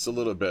 really, it's a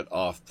little bit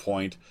off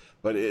point,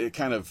 but it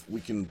kind of,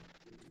 we can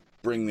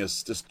bring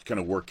this, just kind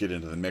of work it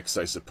into the mix,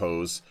 I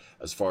suppose,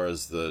 as far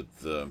as the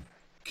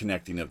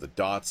connecting of the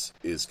dots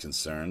is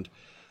concerned.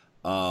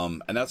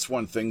 And that's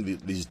one thing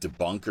these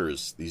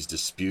debunkers, these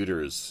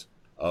disputers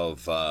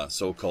of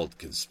so-called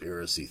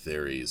conspiracy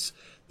theories,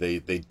 they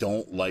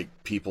don't like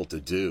people to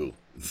do.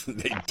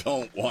 They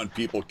don't want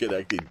people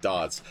connecting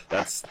dots.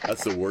 That's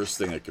the worst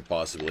thing that could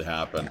possibly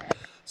happen.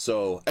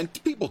 So, and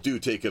people do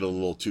take it a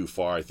little too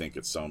far, I think,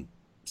 at some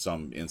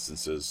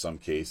instances, some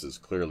cases,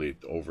 clearly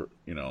over,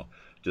 you know,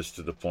 just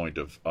to the point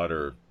of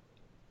utter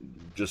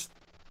just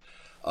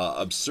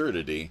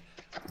absurdity.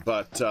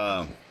 But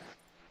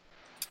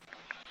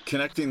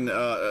connecting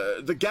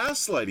the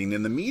gaslighting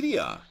in the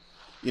media,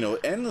 you know,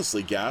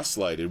 endlessly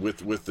gaslighted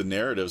with the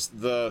narratives,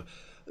 the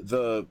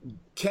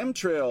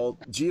chemtrail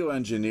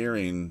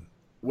geoengineering.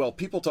 Well,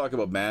 people talk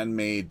about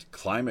man-made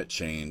climate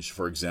change,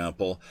 for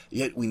example,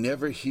 yet we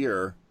never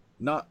hear,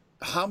 not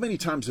how many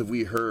times have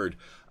we heard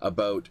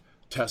about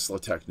Tesla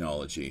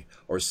technology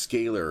or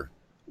scalar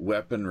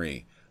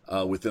weaponry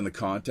within the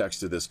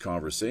context of this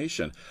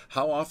conversation?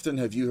 How often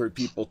have you heard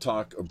people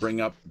bring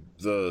up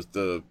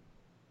the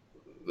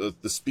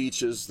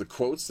speeches, the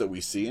quotes that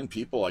we see in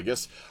people? I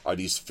guess, are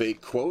these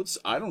fake quotes?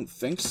 I don't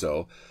think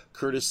so.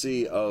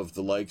 Courtesy of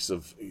the likes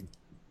of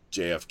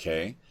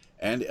JFK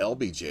and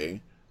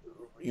LBJ,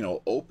 you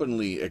know,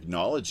 openly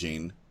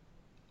acknowledging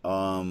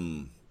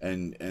and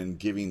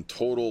giving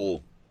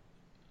total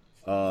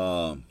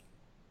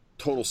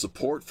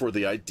support for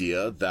the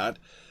idea that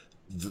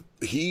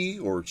he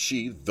or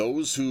she,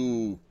 those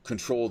who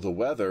control the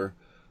weather,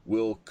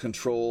 will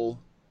control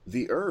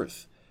the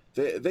earth.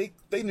 They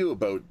knew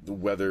about the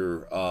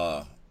weather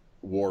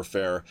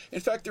warfare. In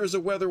fact, there was a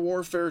weather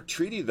warfare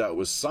treaty that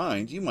was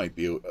signed. You might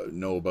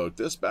know about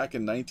this back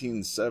in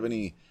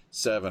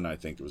 1977. I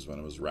think it was when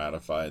it was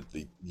ratified,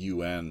 the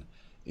UN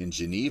in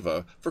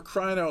Geneva. For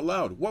crying out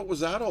loud, what was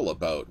that all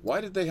about?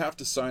 Why did they have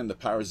to sign the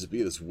powers that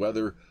be, this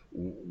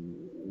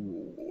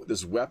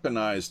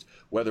weaponized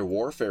weather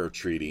warfare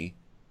treaty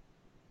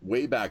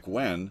way back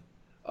when?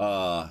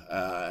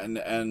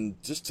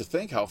 And just to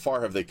think, how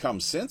far have they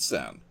come since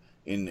then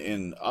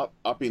in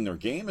upping their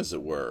game, as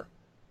it were,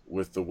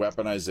 with the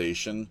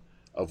weaponization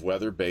of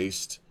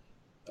weather-based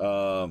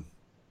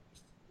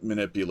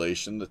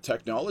manipulation, the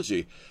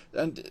technology,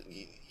 and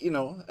you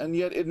know, and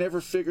yet it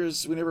never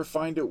figures. We never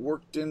find it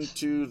worked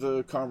into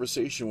the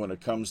conversation when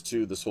it comes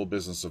to this whole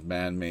business of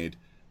man-made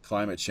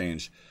climate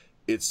change.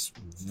 It's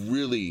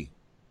really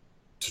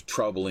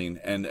troubling,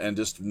 and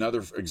just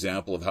another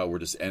example of how we're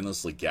just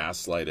endlessly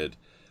gaslighted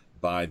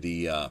by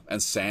the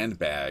and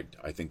sandbagged,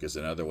 I think, is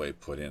another way to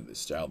put in the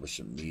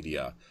establishment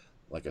media.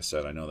 Like I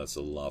said, I know that's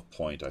a little off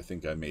point. I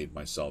think I made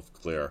myself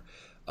clear.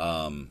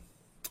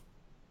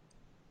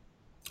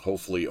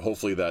 Hopefully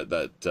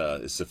that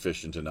is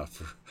sufficient enough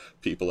for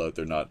people out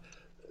there.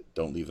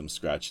 Don't leave them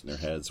scratching their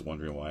heads,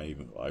 wondering why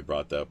I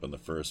brought that up in the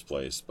first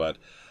place. But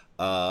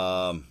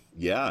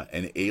yeah,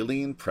 an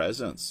alien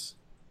presence,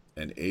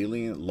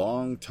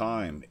 long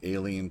time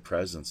alien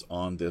presence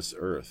on this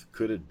earth.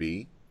 Could it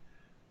be?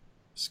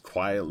 Just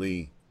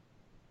quietly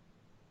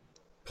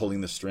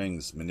pulling the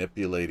strings,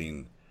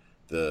 manipulating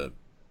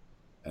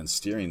and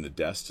steering the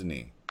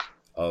destiny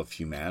of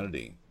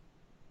humanity.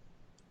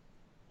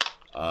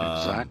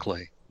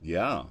 Exactly.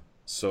 Yeah.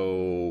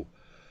 So,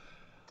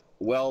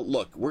 well,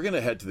 look, we're going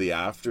to head to the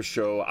after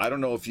show. I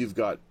don't know if you've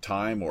got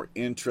time or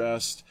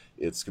interest.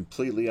 It's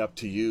completely up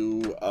to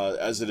you.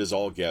 As it is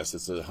all guests,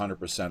 it's a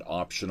 100%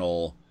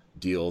 optional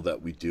deal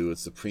that we do.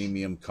 It's the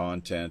premium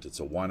content. It's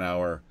a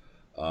 1-hour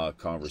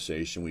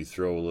conversation. We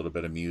throw a little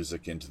bit of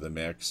music into the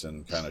mix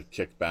and kind of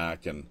kick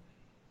back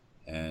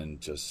and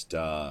just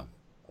a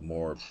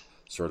more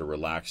sort of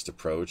relaxed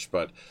approach.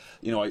 But,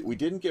 we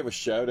didn't give a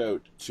shout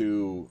out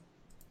to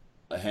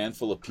a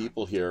handful of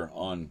people here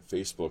on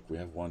Facebook. We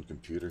have one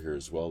computer here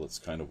as well that's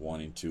kind of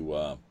wanting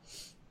to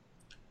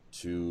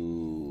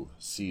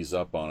seize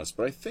up on us.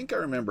 But I think I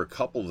remember a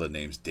couple of the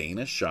names: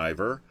 Dana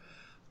Shiver,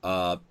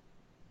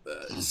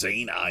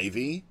 Zane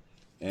Ivy,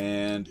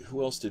 and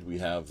who else did we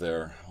have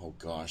there? Oh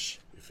gosh,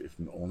 if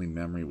only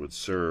memory would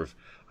serve.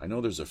 I know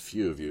there's a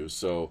few of you,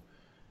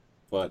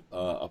 but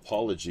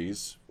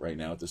apologies right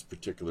now at this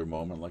particular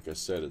moment. Like I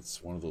said,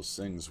 it's one of those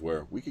things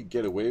where we could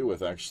get away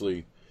with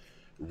actually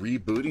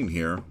rebooting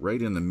here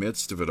right in the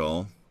midst of it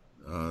all.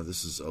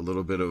 This is a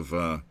little bit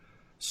of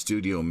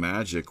studio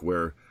magic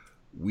where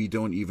we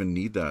don't even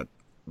need that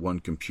one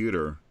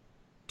computer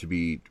to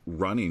be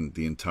running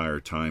the entire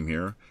time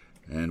here,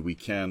 and we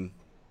can,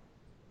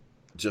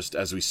 just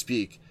as we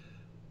speak,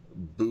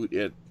 boot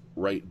it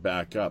right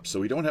back up.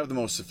 So we don't have the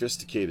most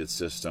sophisticated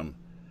system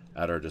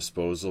at our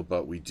disposal,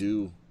 but we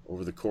do,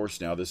 over the course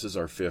now, this is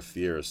our 5th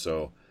year,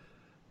 so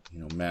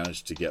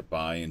managed to get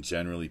by and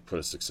generally put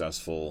a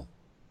successful,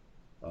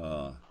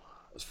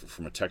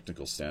 from a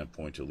technical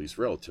standpoint, at least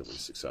relatively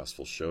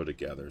successful show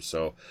together.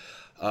 So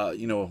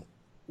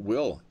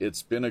Will,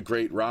 it's been a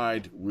great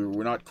ride.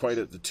 We're not quite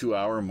at the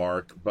 2-hour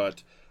mark,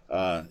 but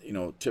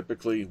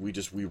typically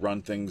we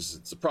run things.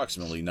 It's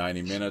approximately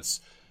 90 minutes.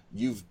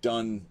 You've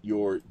done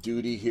your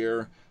duty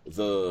here,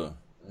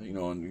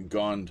 and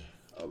gone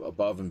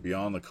above and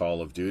beyond the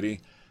call of duty.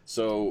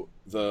 So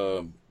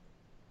the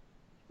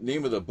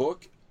name of the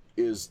book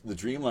is The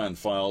Dreamland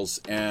Files,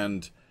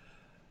 and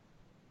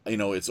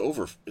it's a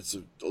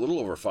little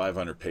over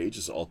 500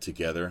 pages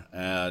altogether.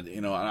 And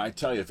and I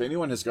tell you, if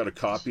anyone has got a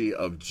copy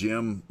of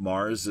Jim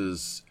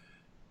Mars's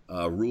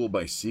Rule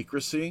by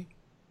Secrecy,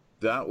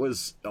 that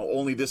was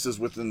only, this is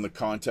within the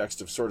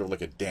context of sort of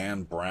like a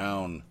Dan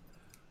Brown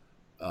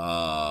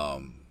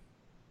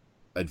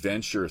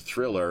adventure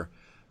thriller,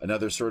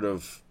 another sort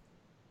of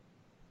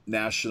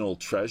national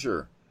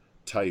treasure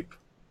type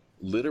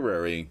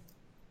literary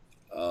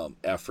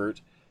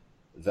effort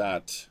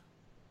that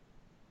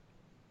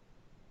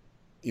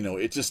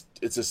it's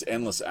this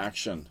endless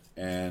action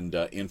and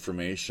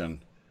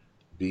information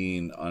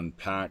being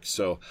unpacked.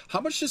 So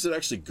how much does it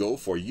actually go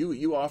for?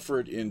 You offer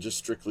it in just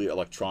strictly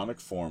electronic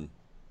form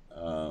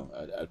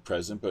at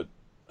present, but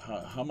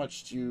how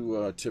much do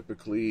you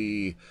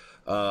typically,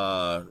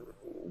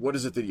 what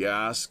is it that you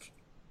ask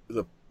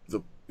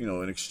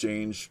in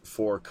exchange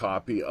for a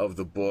copy of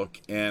the book?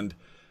 And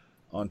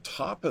on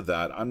top of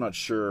that, I'm not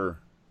sure,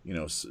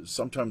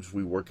 sometimes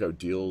we work out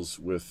deals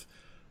with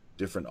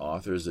different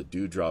authors that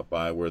do drop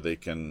by where they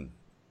can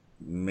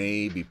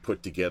maybe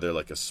put together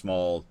like a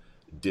small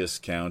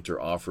discount or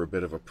offer a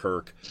bit of a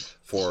perk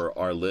for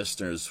our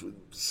listeners.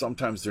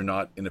 Sometimes they're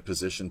not in a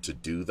position to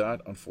do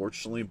that,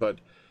 unfortunately, but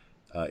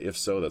if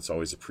so, that's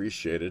always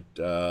appreciated.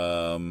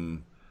 How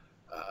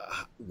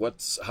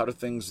do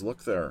things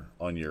look there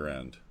on your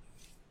end?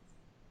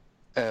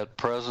 At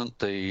present,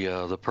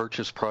 the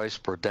purchase price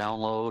per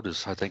download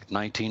is, I think,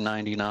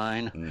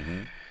 $19.99.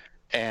 Mm-hmm.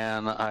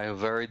 And I have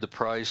varied the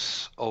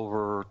price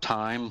over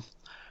time,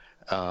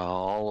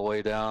 all the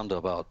way down to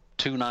about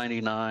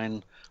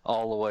 $2.99,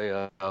 all the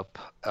way up.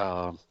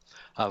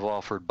 I've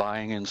offered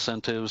buying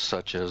incentives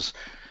such as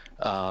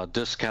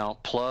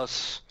discount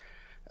plus,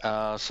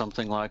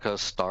 something like a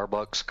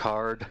Starbucks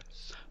card,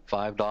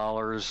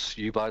 $5.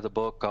 You buy the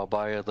book, I'll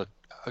buy you a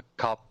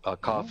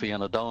coffee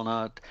and a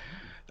donut.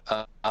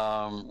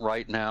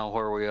 Right now,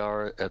 where we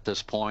are at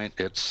this point,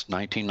 it's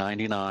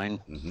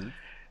 $19.99. Mm-hmm.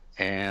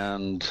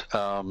 And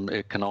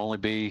it can only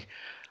be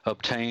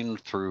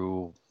obtained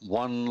through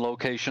one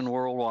location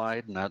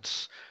worldwide, and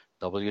that's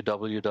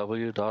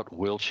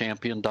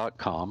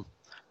www.willchampion.com.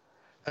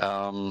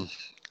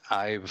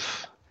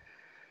 I've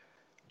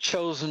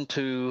chosen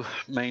to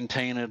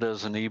maintain it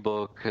as an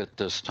ebook at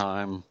this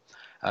time.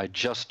 I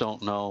just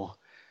don't know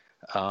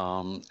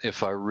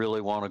if I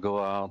really want to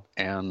go out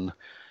and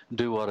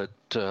do what it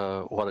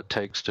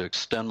takes to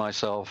extend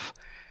myself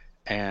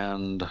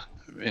and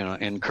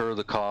incur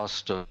the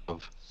cost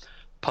of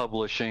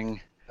publishing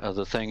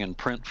the thing in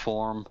print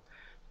form.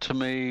 To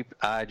me,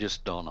 I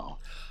just don't know.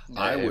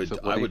 If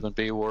it would even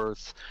be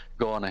worth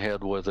going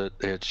ahead with it.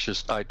 It's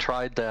just, I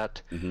tried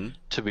that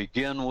to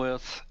begin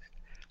with,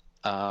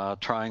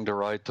 trying to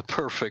write the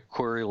perfect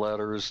query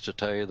letters, to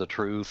tell you the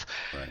truth.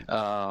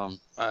 Right.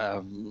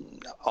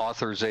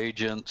 Authors'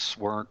 agents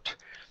weren't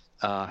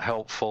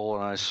helpful,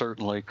 and I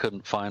certainly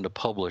couldn't find a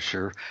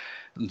publisher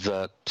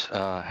that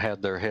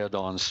had their head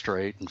on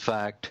straight. In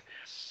fact,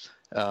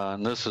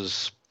 and this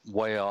is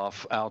way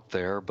off out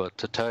there, but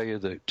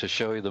to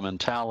show you the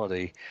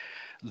mentality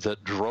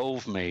that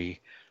drove me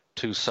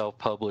to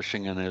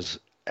self-publishing and as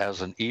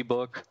an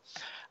ebook,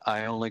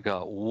 I only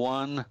got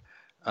one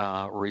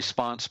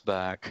response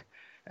back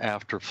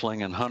after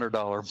flinging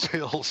 $100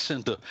 bills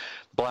into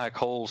black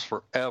holes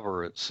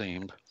forever, it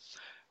seemed.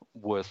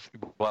 With,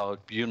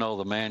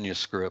 the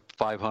manuscript,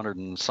 500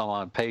 and some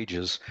odd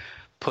pages,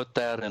 put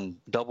that in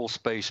double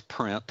space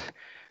print,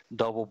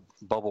 double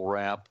bubble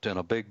wrapped in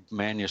a big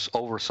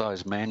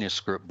oversized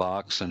manuscript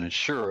box and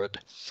insure it.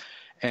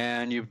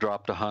 And you've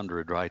dropped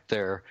 100 right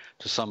there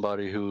to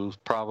somebody who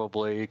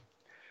probably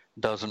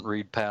doesn't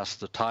read past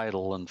the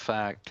title. In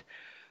fact,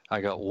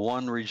 I got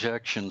one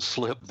rejection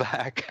slip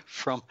back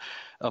from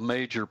a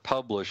major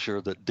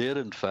publisher that did,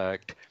 in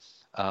fact,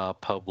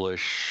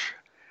 publish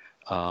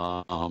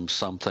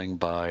something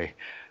by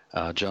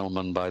a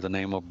gentleman by the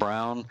name of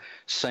Brown,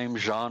 same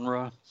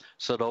genre.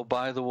 Said, oh,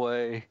 by the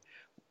way,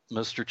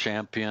 Mr.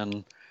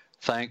 Champion,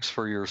 thanks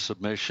for your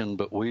submission,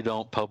 but we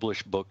don't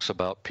publish books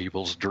about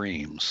people's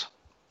dreams.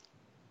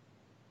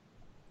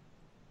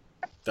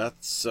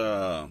 That's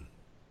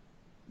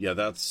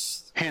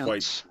that's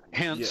hence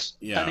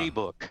an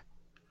ebook.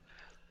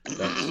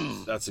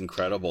 That's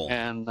incredible.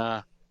 And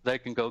they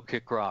can go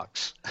kick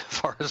rocks, as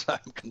far as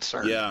I'm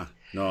concerned. Yeah,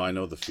 no, I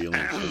know the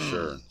feeling for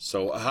sure.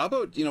 So how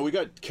about, we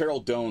got Carol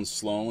Doan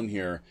Sloan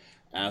here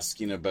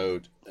asking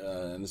about,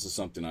 and this is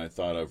something I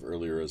thought of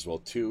earlier as well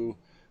too,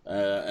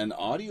 an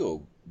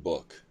audio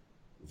book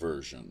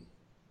version.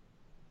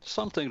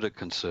 Something to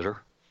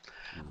consider.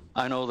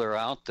 I know they're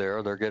out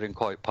there. They're getting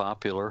quite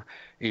popular.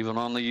 Even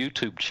on the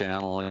YouTube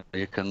channel,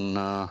 you can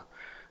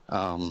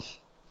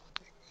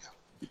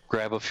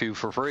grab a few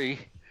for free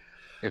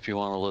if you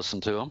want to listen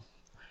to them.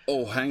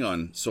 Oh, hang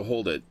on. So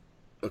hold it.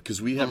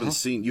 Because we haven't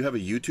seen... You have a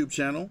YouTube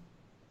channel?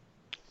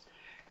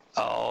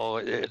 Oh,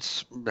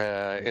 it's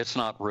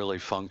not really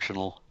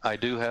functional. I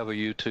do have a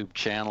YouTube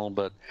channel,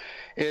 but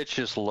it's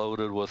just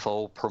loaded with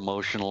old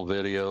promotional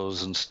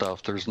videos and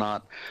stuff. There's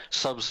not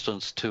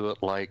substance to it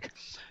like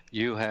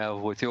you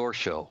have with your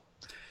show.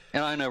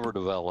 And I never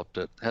developed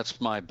it.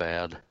 That's my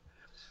bad.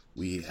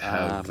 We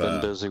have... I've been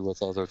busy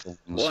with other things.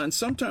 Well, and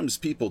sometimes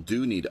people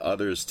do need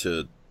others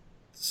to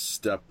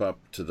step up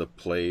to the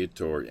plate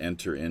or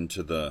enter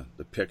into the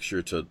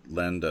picture to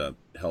lend a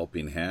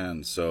helping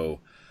hand.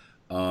 So...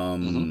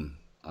 we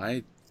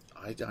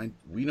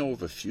know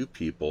of a few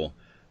people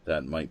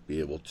that might be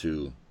able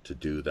to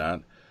do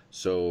that.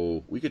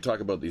 So we could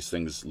talk about these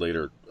things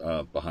later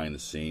behind the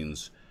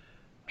scenes.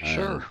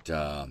 Sure.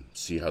 And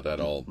see how that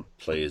all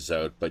plays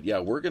out. But yeah,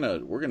 we're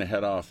gonna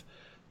head off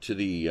to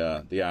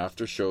the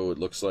after show. It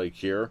looks like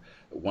here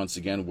once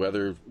again,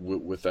 whether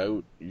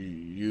without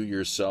you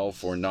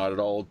yourself or not at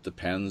all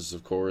depends,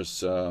 of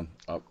course.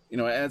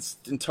 It's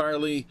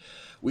entirely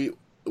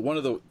one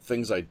of the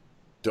things I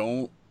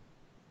don't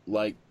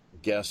like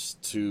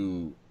guests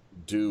to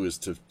do is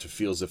to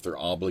feel as if they're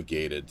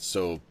obligated.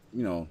 So,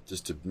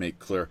 just to make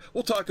clear,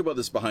 we'll talk about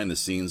this behind the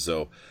scenes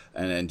though,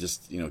 and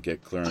just,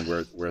 get clear on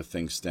where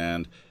things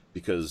stand,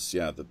 because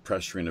the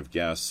pressuring of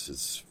guests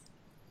is,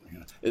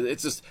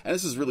 it's just, and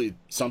this is really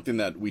something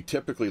that we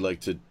typically like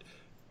to,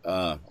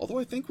 although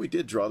I think we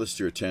did draw this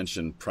to your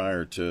attention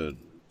prior to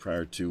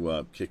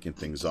kicking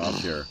things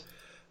off here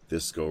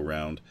this go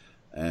round.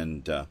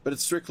 And but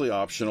it's strictly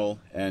optional,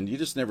 and you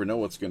just never know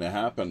what's going to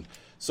happen.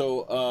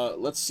 So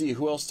let's see,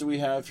 who else do we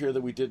have here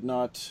that we did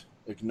not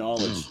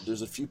acknowledge?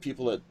 There's a few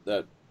people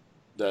that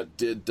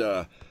did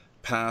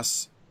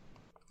pass,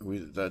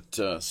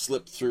 that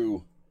slipped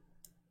through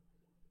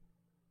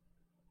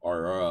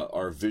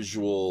our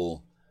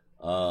visual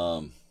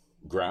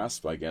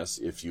grasp, I guess,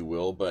 if you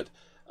will. But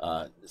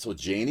so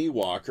Janie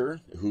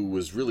Walker, who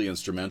was really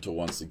instrumental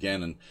once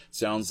again, and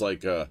sounds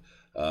like a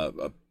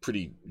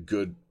pretty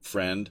good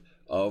friend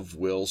of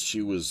Will's.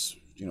 She was,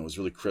 was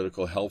really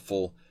critical,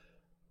 helpful.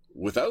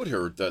 Without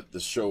her, that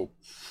the show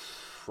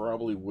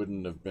probably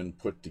wouldn't have been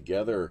put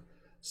together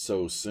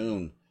so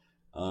soon.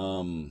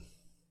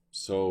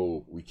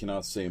 So we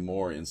cannot say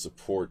more in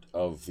support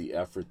of the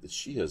effort that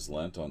she has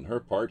lent on her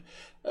part.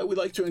 We'd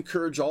like to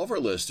encourage all of our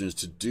listeners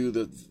to do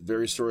the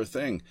very sort of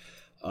thing.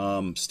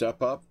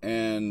 Step up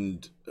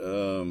and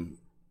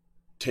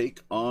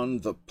take on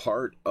the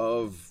part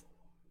of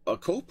a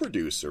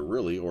co-producer,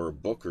 really, or a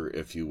booker,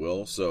 if you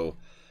will. So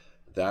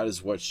that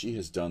is what she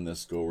has done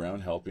this go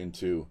around, helping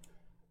to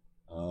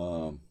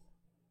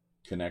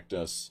connect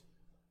us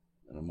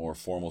in a more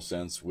formal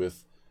sense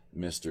with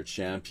Mr.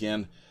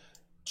 Champion.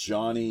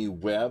 Johnny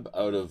Webb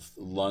out of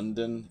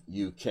London,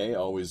 UK,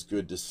 always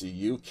good to see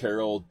you.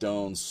 Carol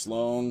Doan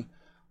Sloan,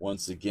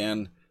 once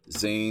again,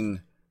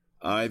 Zane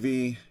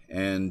Ivy,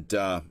 and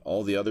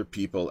all the other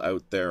people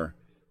out there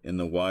in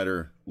the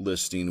wider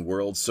listing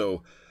world.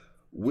 So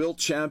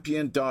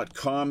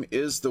willchampion.com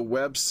is the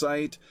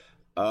website.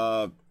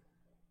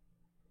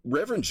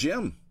 Reverend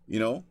Jim,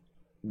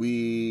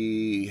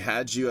 we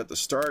had you at the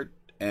start,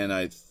 and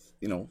I,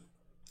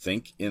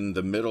 think in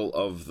the middle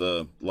of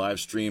the live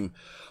stream.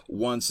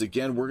 Once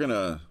again, we're going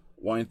to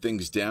wind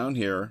things down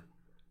here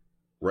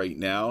right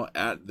now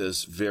at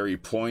this very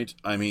point.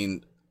 I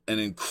mean, an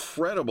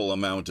incredible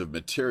amount of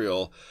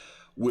material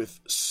with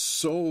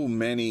so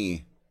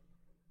many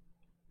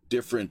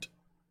different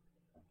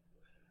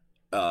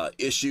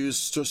issues,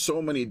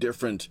 so many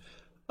different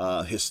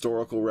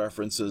historical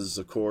references,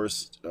 of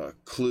course,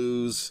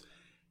 clues,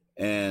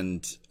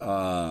 and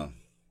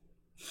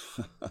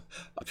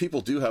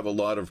people do have a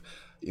lot of,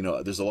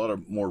 there's a lot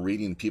of more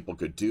reading people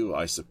could do,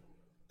 I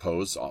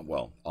suppose.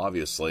 Well,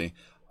 obviously,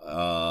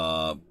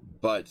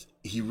 But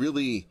he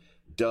really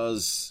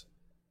does,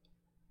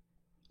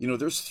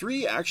 there's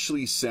 3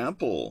 actually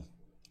sample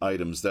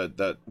items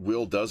that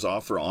Will does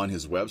offer on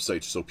his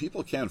website, so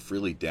people can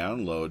freely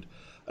download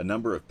a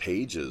number of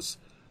pages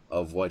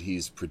of what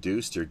he's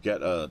produced or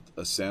get a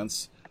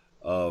sense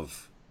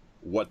of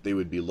what they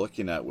would be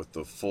looking at with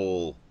the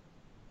full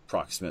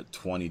approximate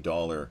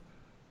 $20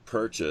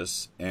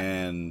 purchase,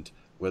 and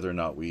whether or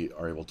not we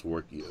are able to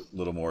work a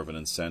little more of an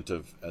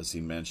incentive, as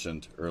he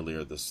mentioned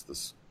earlier,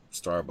 this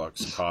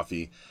Starbucks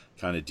coffee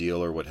kind of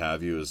deal or what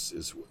have you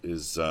is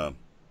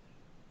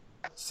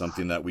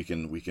something that we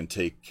can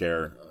take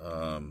care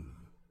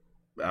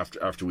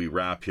after we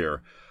wrap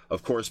here,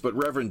 of course. But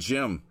Reverend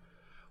Jim,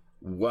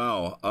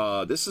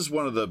 wow, this is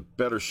one of the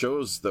better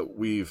shows that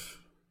we've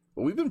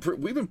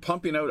been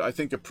pumping out, I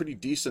think, a pretty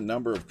decent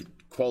number of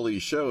quality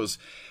shows,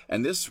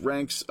 and this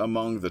ranks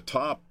among the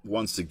top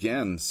once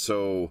again.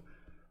 So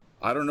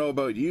I don't know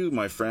about you,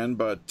 my friend,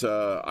 but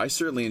I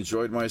certainly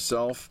enjoyed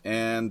myself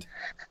and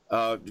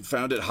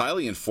found it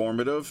highly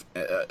informative.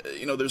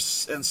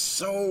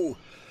 The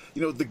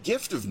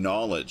gift of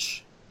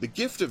knowledge. The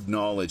gift of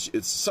knowledge,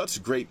 it's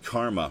such great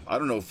karma. I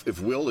don't know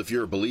if Will, if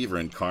you're a believer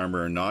in karma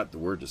or not. The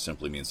word just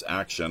simply means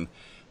action.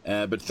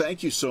 But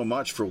thank you so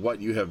much for what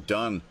you have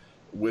done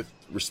with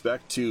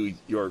respect to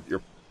your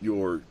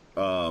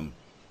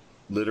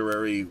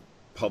literary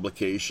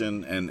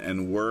publication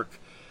and work.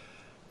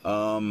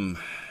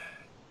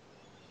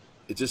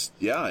 It's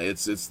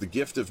the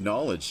gift of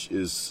knowledge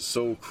is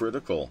so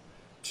critical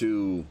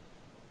to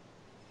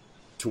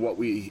what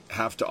we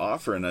have to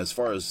offer, and as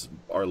far as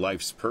our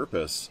life's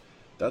purpose,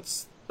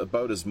 that's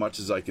about as much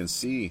as I can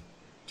see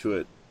to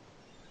it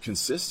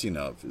consisting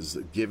of, is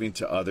giving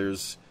to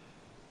others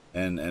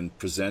and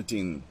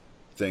presenting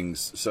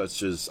things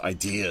such as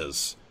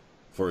ideas,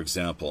 for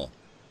example.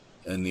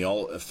 And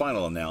the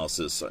final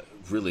analysis,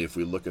 really, if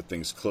we look at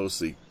things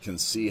closely, can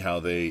see how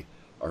they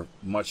are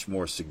much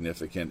more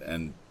significant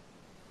and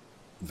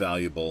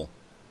valuable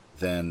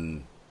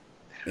than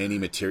any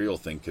material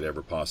thing could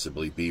ever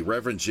possibly be.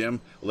 Reverend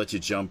Jim, I'll let you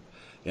jump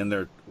in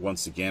there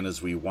once again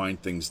as we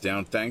wind things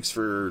down. Thanks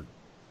for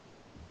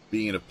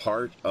being a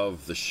part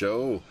of the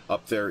show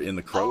up there in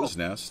the crow's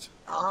nest.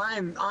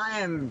 I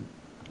am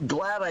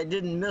glad I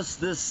didn't miss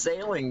this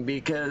sailing,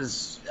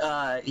 because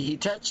he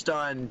touched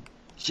on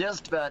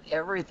just about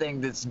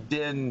everything that's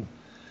been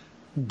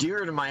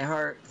dear to my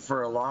heart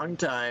for a long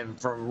time,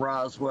 from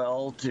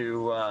Roswell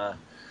to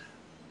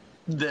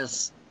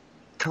this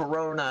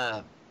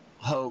corona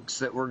hoax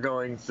that we're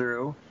going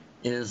through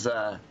is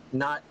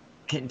not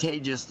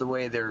contagious the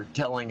way they're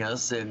telling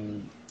us,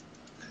 and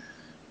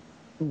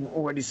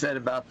what he said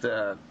about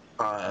the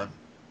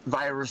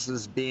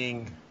viruses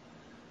being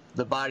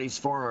the body's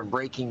form of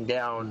breaking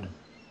down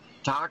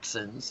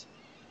toxins.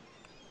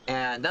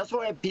 And that's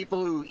why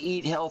people who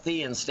eat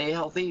healthy and stay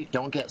healthy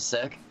don't get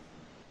sick,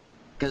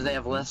 because they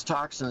have less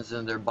toxins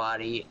in their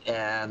body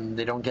and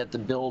they don't get the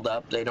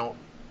buildup, they don't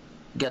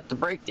get the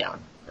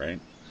breakdown. Right.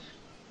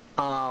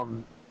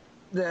 And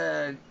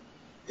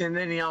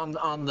then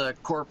on the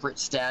corporate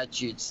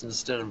statutes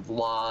instead of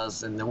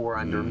laws, and then we're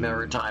under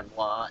maritime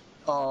law.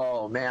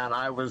 Oh man,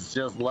 I was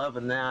just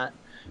loving that.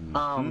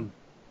 And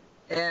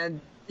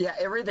yeah,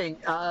 everything.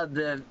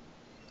 I'm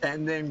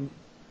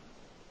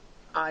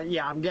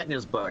getting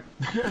his book.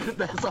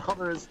 That's all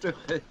there is to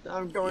it.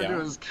 I'm going to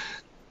his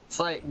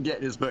site and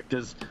getting his book,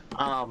 because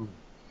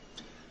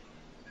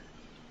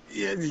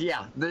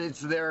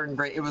it's there and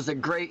great. It was a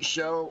great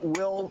show.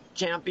 Will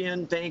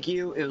Champion, thank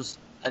you. It was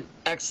an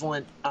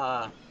excellent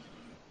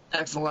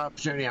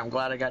opportunity. I'm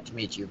glad I got to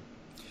meet you.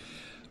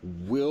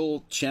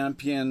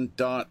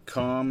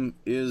 WillChampion.com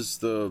is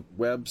the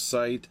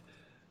website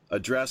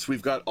address.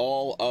 We've got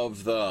all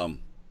of the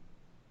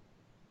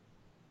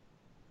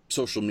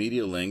social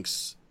media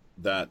links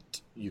that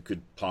you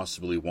could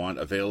possibly want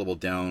available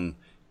down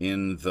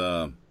in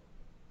the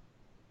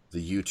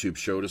YouTube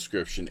show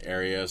description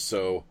area.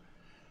 So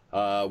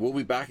we'll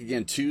be back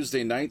again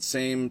Tuesday night,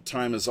 same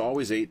time as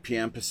always, 8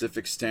 p.m.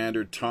 Pacific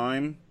Standard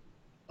Time,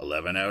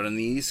 11 out on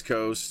the East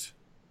Coast.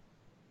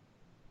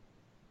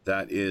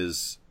 That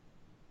is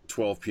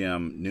 12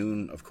 p.m.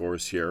 noon, of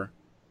course, here.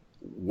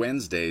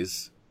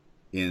 Wednesdays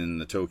in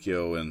the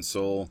Tokyo and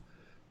Seoul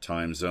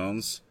time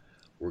zones.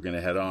 We're going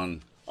to head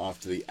on off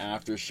to the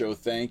after show.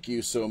 Thank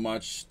you so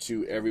much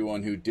to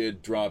everyone who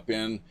did drop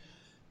in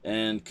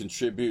and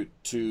contribute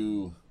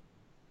to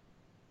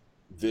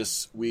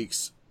this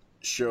week's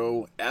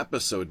show,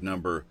 episode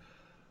number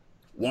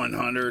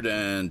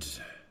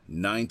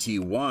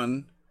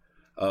 191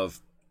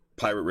 of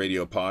Pirate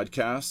Radio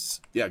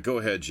Podcasts. Yeah, go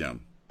ahead,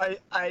 Jim.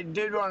 I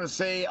did want to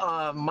say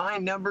my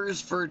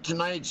numbers for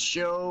tonight's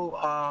show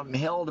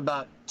held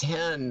about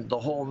 10 the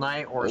whole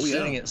night. We're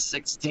sitting at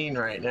 16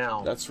 right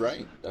now. That's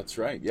right.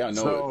 Yeah,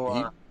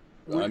 no.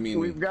 So,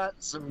 we've got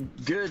some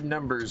good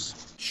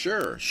numbers.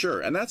 Sure.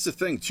 And that's the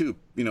thing, too,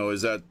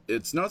 is that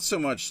it's not so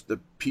much that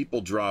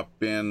people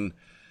drop in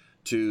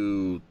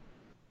to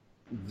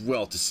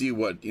see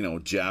what,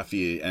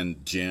 Jaffe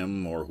and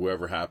Jim or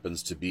whoever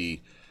happens to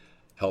be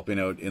helping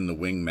out in the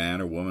wingman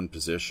or woman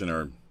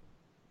position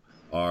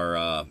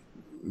are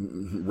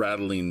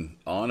rattling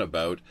on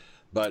about.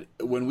 But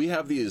when we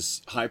have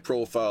these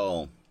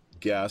high-profile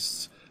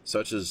guests,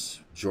 such as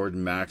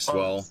Jordan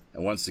Maxwell,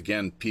 and once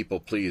again, people,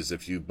 please,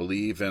 if you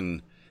believe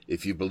in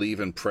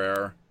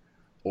prayer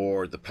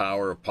or the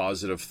power of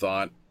positive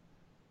thought,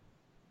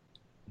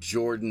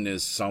 Jordan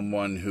is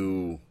someone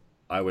who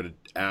I would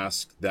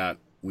ask that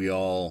we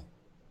all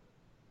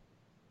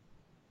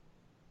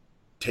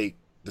take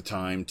the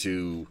time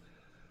to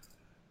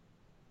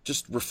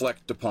just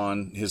reflect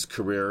upon his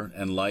career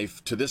and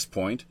life to this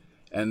point,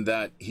 and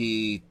that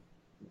he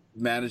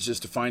manages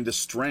to find the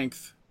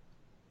strength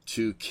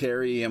to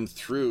carry him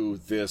through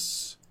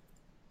this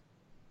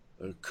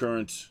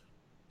current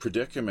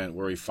predicament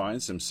where he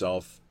finds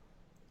himself,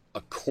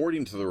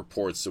 according to the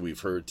reports that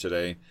we've heard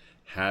today,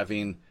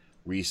 having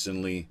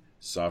recently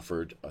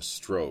suffered a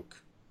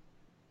stroke.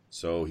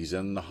 So he's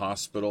in the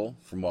hospital,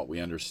 from what we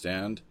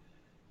understand.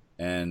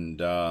 And,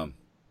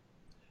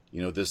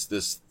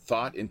 this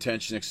thought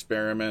intention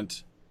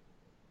experiment,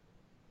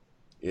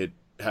 it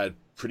had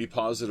pretty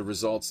positive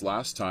results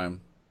last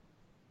time.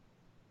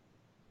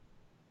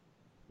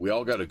 We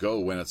all got to go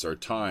when it's our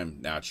time,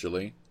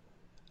 naturally.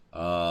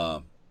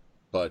 But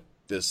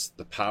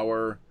the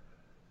power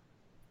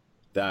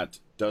that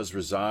does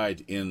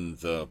reside in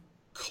the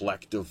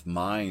collective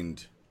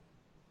mind,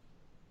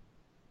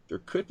 there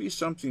could be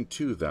something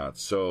to that.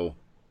 So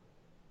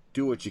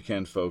do what you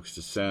can, folks,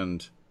 to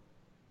send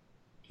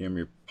him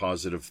your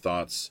positive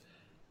thoughts,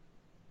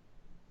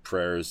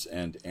 prayers,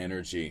 and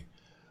energy.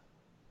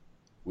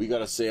 We got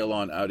to sail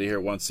on out of here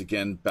once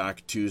again,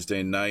 back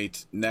Tuesday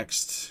night.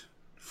 Next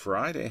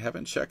Friday,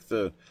 haven't checked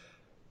the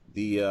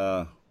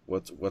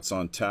what's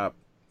on tap,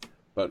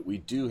 but we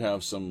do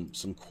have some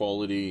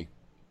quality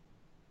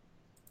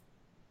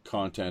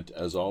content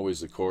as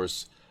always, of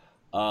course.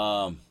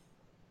 We've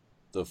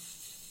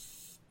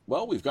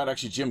got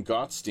actually Jim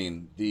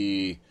Gottstein,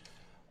 the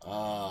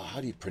how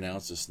do you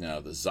pronounce this now?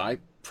 The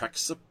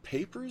Zyprexa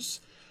Papers.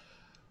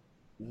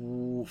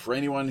 For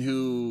anyone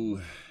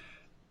who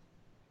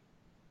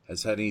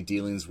has had any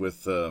dealings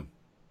with the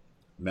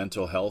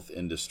mental health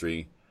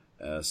industry,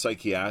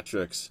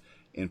 psychiatrics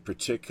in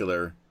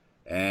particular,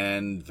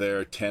 and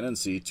their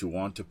tendency to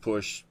want to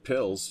push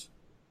pills,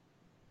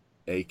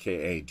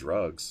 aka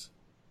drugs.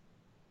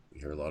 We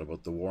hear a lot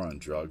about the war on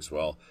drugs.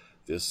 Well,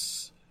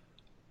 this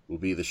will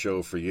be the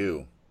show for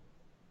you.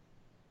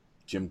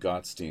 Jim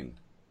Gottstein,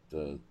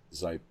 the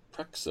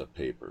Zyprexa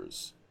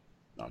Papers,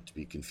 not to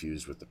be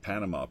confused with the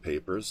Panama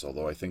Papers,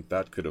 although I think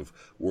that could have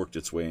worked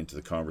its way into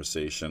the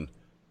conversation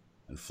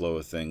and flow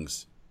of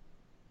things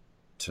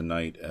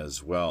tonight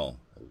as well.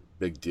 A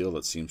big deal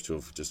that seems to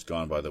have just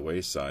gone by the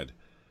wayside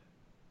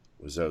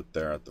was out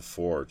there at the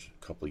Forge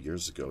a couple of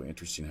years ago.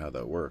 Interesting how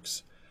that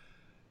works.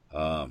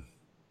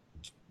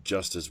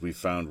 Just as we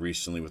found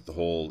recently with the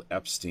whole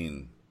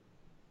Epstein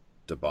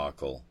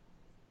debacle,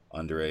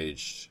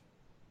 underage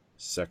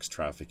sex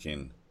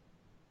trafficking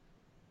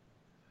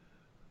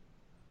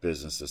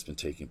business that's been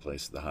taking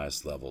place at the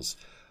highest levels.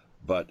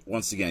 But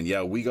once again,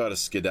 we got to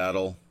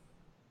skedaddle,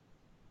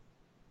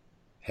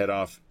 head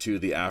off to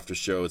the after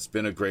show. It's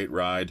been a great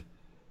ride,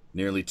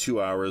 nearly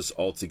 2 hours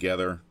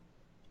altogether.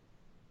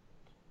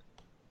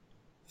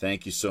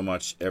 Thank you so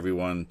much,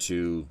 everyone,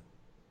 to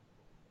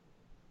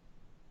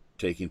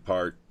taking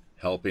part,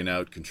 helping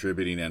out,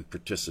 contributing, and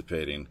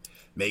participating,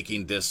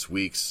 making this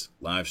week's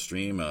live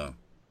stream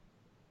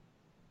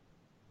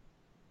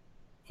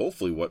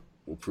hopefully what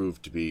will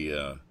prove to be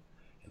in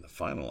the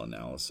final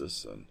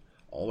analysis an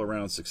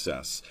all-around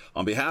success.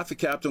 On behalf of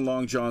Captain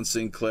Long John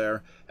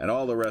Sinclair and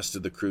all the rest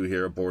of the crew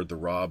here aboard the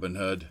Robin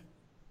Hood,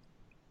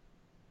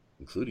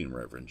 including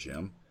Reverend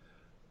Jim,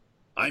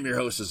 I'm your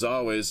host as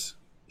always,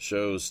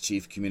 show's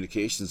Chief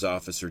Communications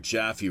Officer,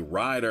 Jaffe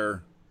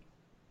Ryder.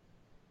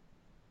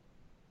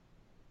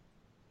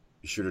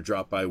 Be sure to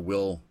drop by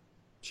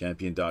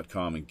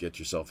willchampion.com and get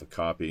yourself a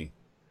copy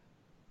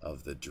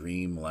of the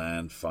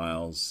Dreamland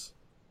Files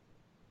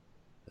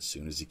as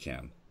soon as you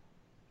can.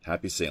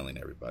 Happy sailing,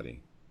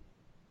 everybody.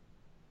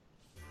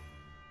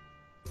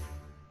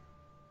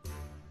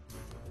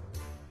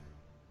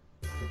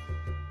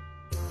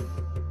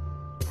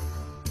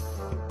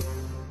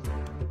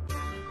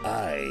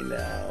 Aye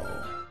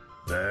now,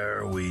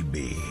 there we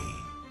be.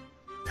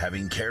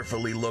 Having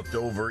carefully looked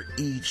over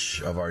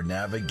each of our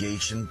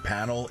navigation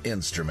panel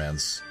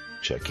instruments,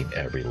 checking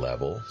every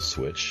level,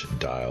 switch,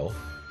 dial,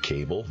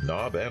 cable,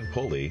 knob, and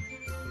pulley,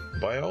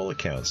 by all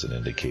accounts and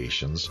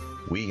indications,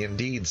 we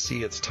indeed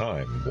see it's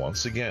time,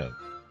 once again,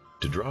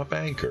 to drop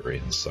anchor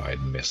inside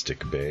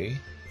Mystic Bay.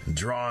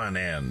 Draw an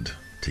end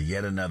to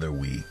yet another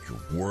week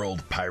of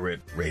World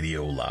Pirate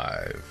Radio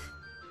Live.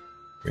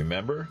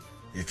 Remember,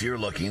 if you're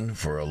looking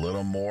for a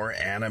little more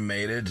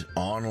animated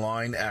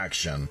online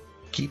action,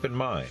 keep in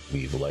mind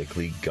we've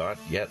likely got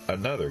yet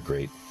another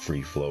great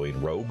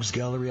free-flowing Rogues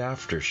Gallery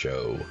after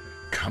show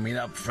Coming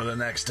up for the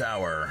next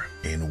hour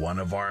in one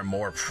of our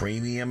more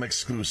premium,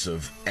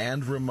 exclusive,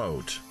 and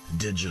remote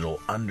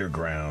digital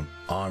underground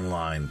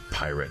online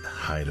pirate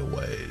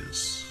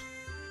hideaways.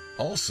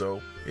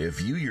 Also, if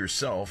you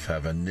yourself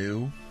have a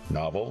new,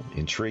 novel,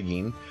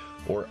 intriguing,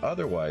 or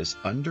otherwise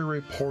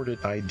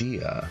underreported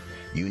idea,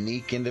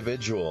 unique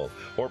individual,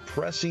 or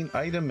pressing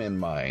item in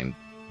mind,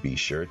 be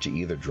sure to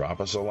either drop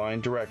us a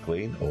line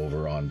directly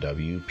over on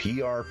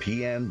WPRPN.com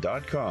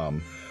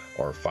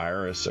or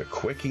fire us a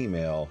quick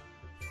email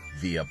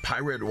via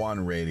Pirate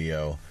One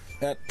Radio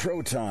at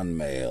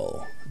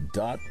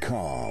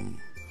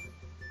ProtonMail.com.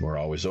 We're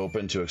always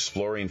open to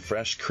exploring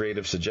fresh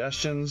creative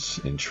suggestions,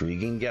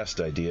 intriguing guest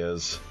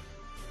ideas,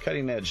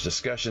 cutting-edge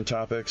discussion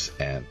topics,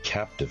 and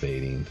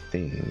captivating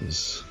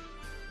themes.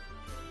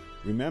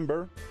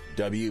 Remember,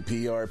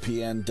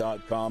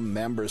 WPRPN.com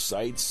member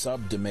sites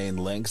subdomain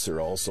links are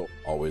also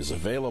always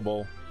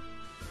available.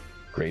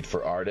 Great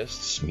for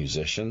artists,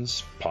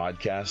 musicians,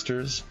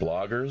 podcasters,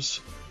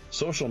 bloggers,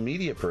 social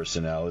media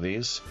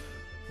personalities,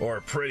 or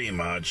pretty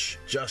much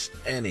just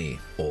any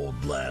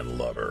old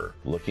landlubber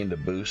looking to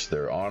boost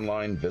their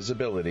online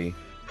visibility,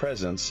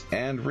 presence,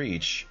 and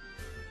reach.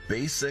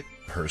 Basic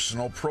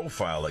personal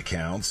profile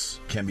accounts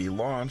can be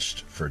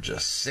launched for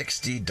just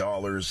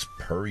 $60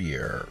 per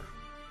year.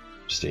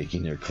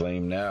 Staking your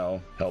claim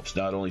now helps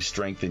not only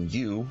strengthen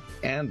you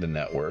and the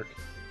network,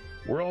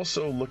 we're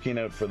also looking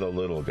out for the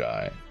little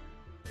guy.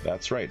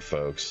 That's right,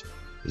 folks.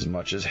 As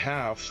much as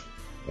half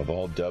of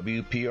all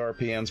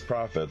WPRPN's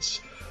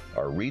profits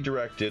are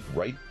redirected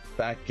right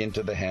back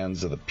into the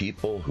hands of the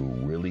people who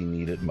really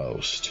need it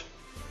most.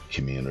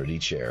 Community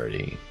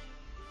charity.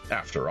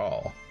 After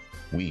all,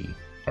 we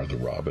are the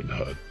Robin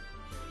Hood.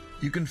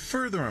 You can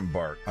further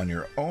embark on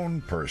your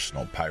own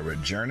personal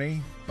pirate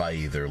journey by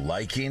either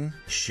liking,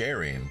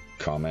 sharing,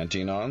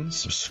 commenting on,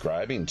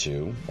 subscribing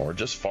to, or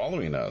just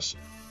following us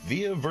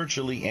via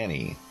virtually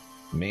any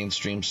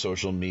mainstream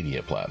social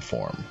media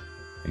platform,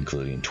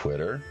 including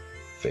Twitter,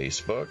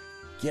 Facebook,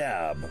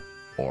 Gab,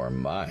 or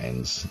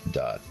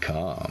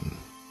Minds.com.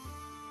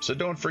 So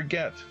don't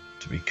forget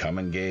to become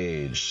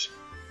engaged.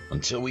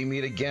 Until we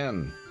meet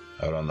again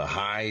out on the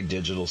high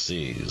digital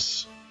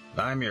seas,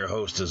 I'm your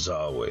host as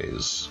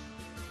always,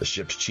 the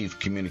ship's Chief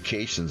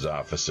Communications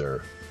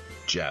Officer,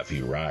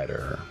 Jaffe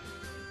Ryder.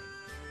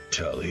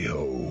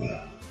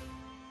 Tally-ho.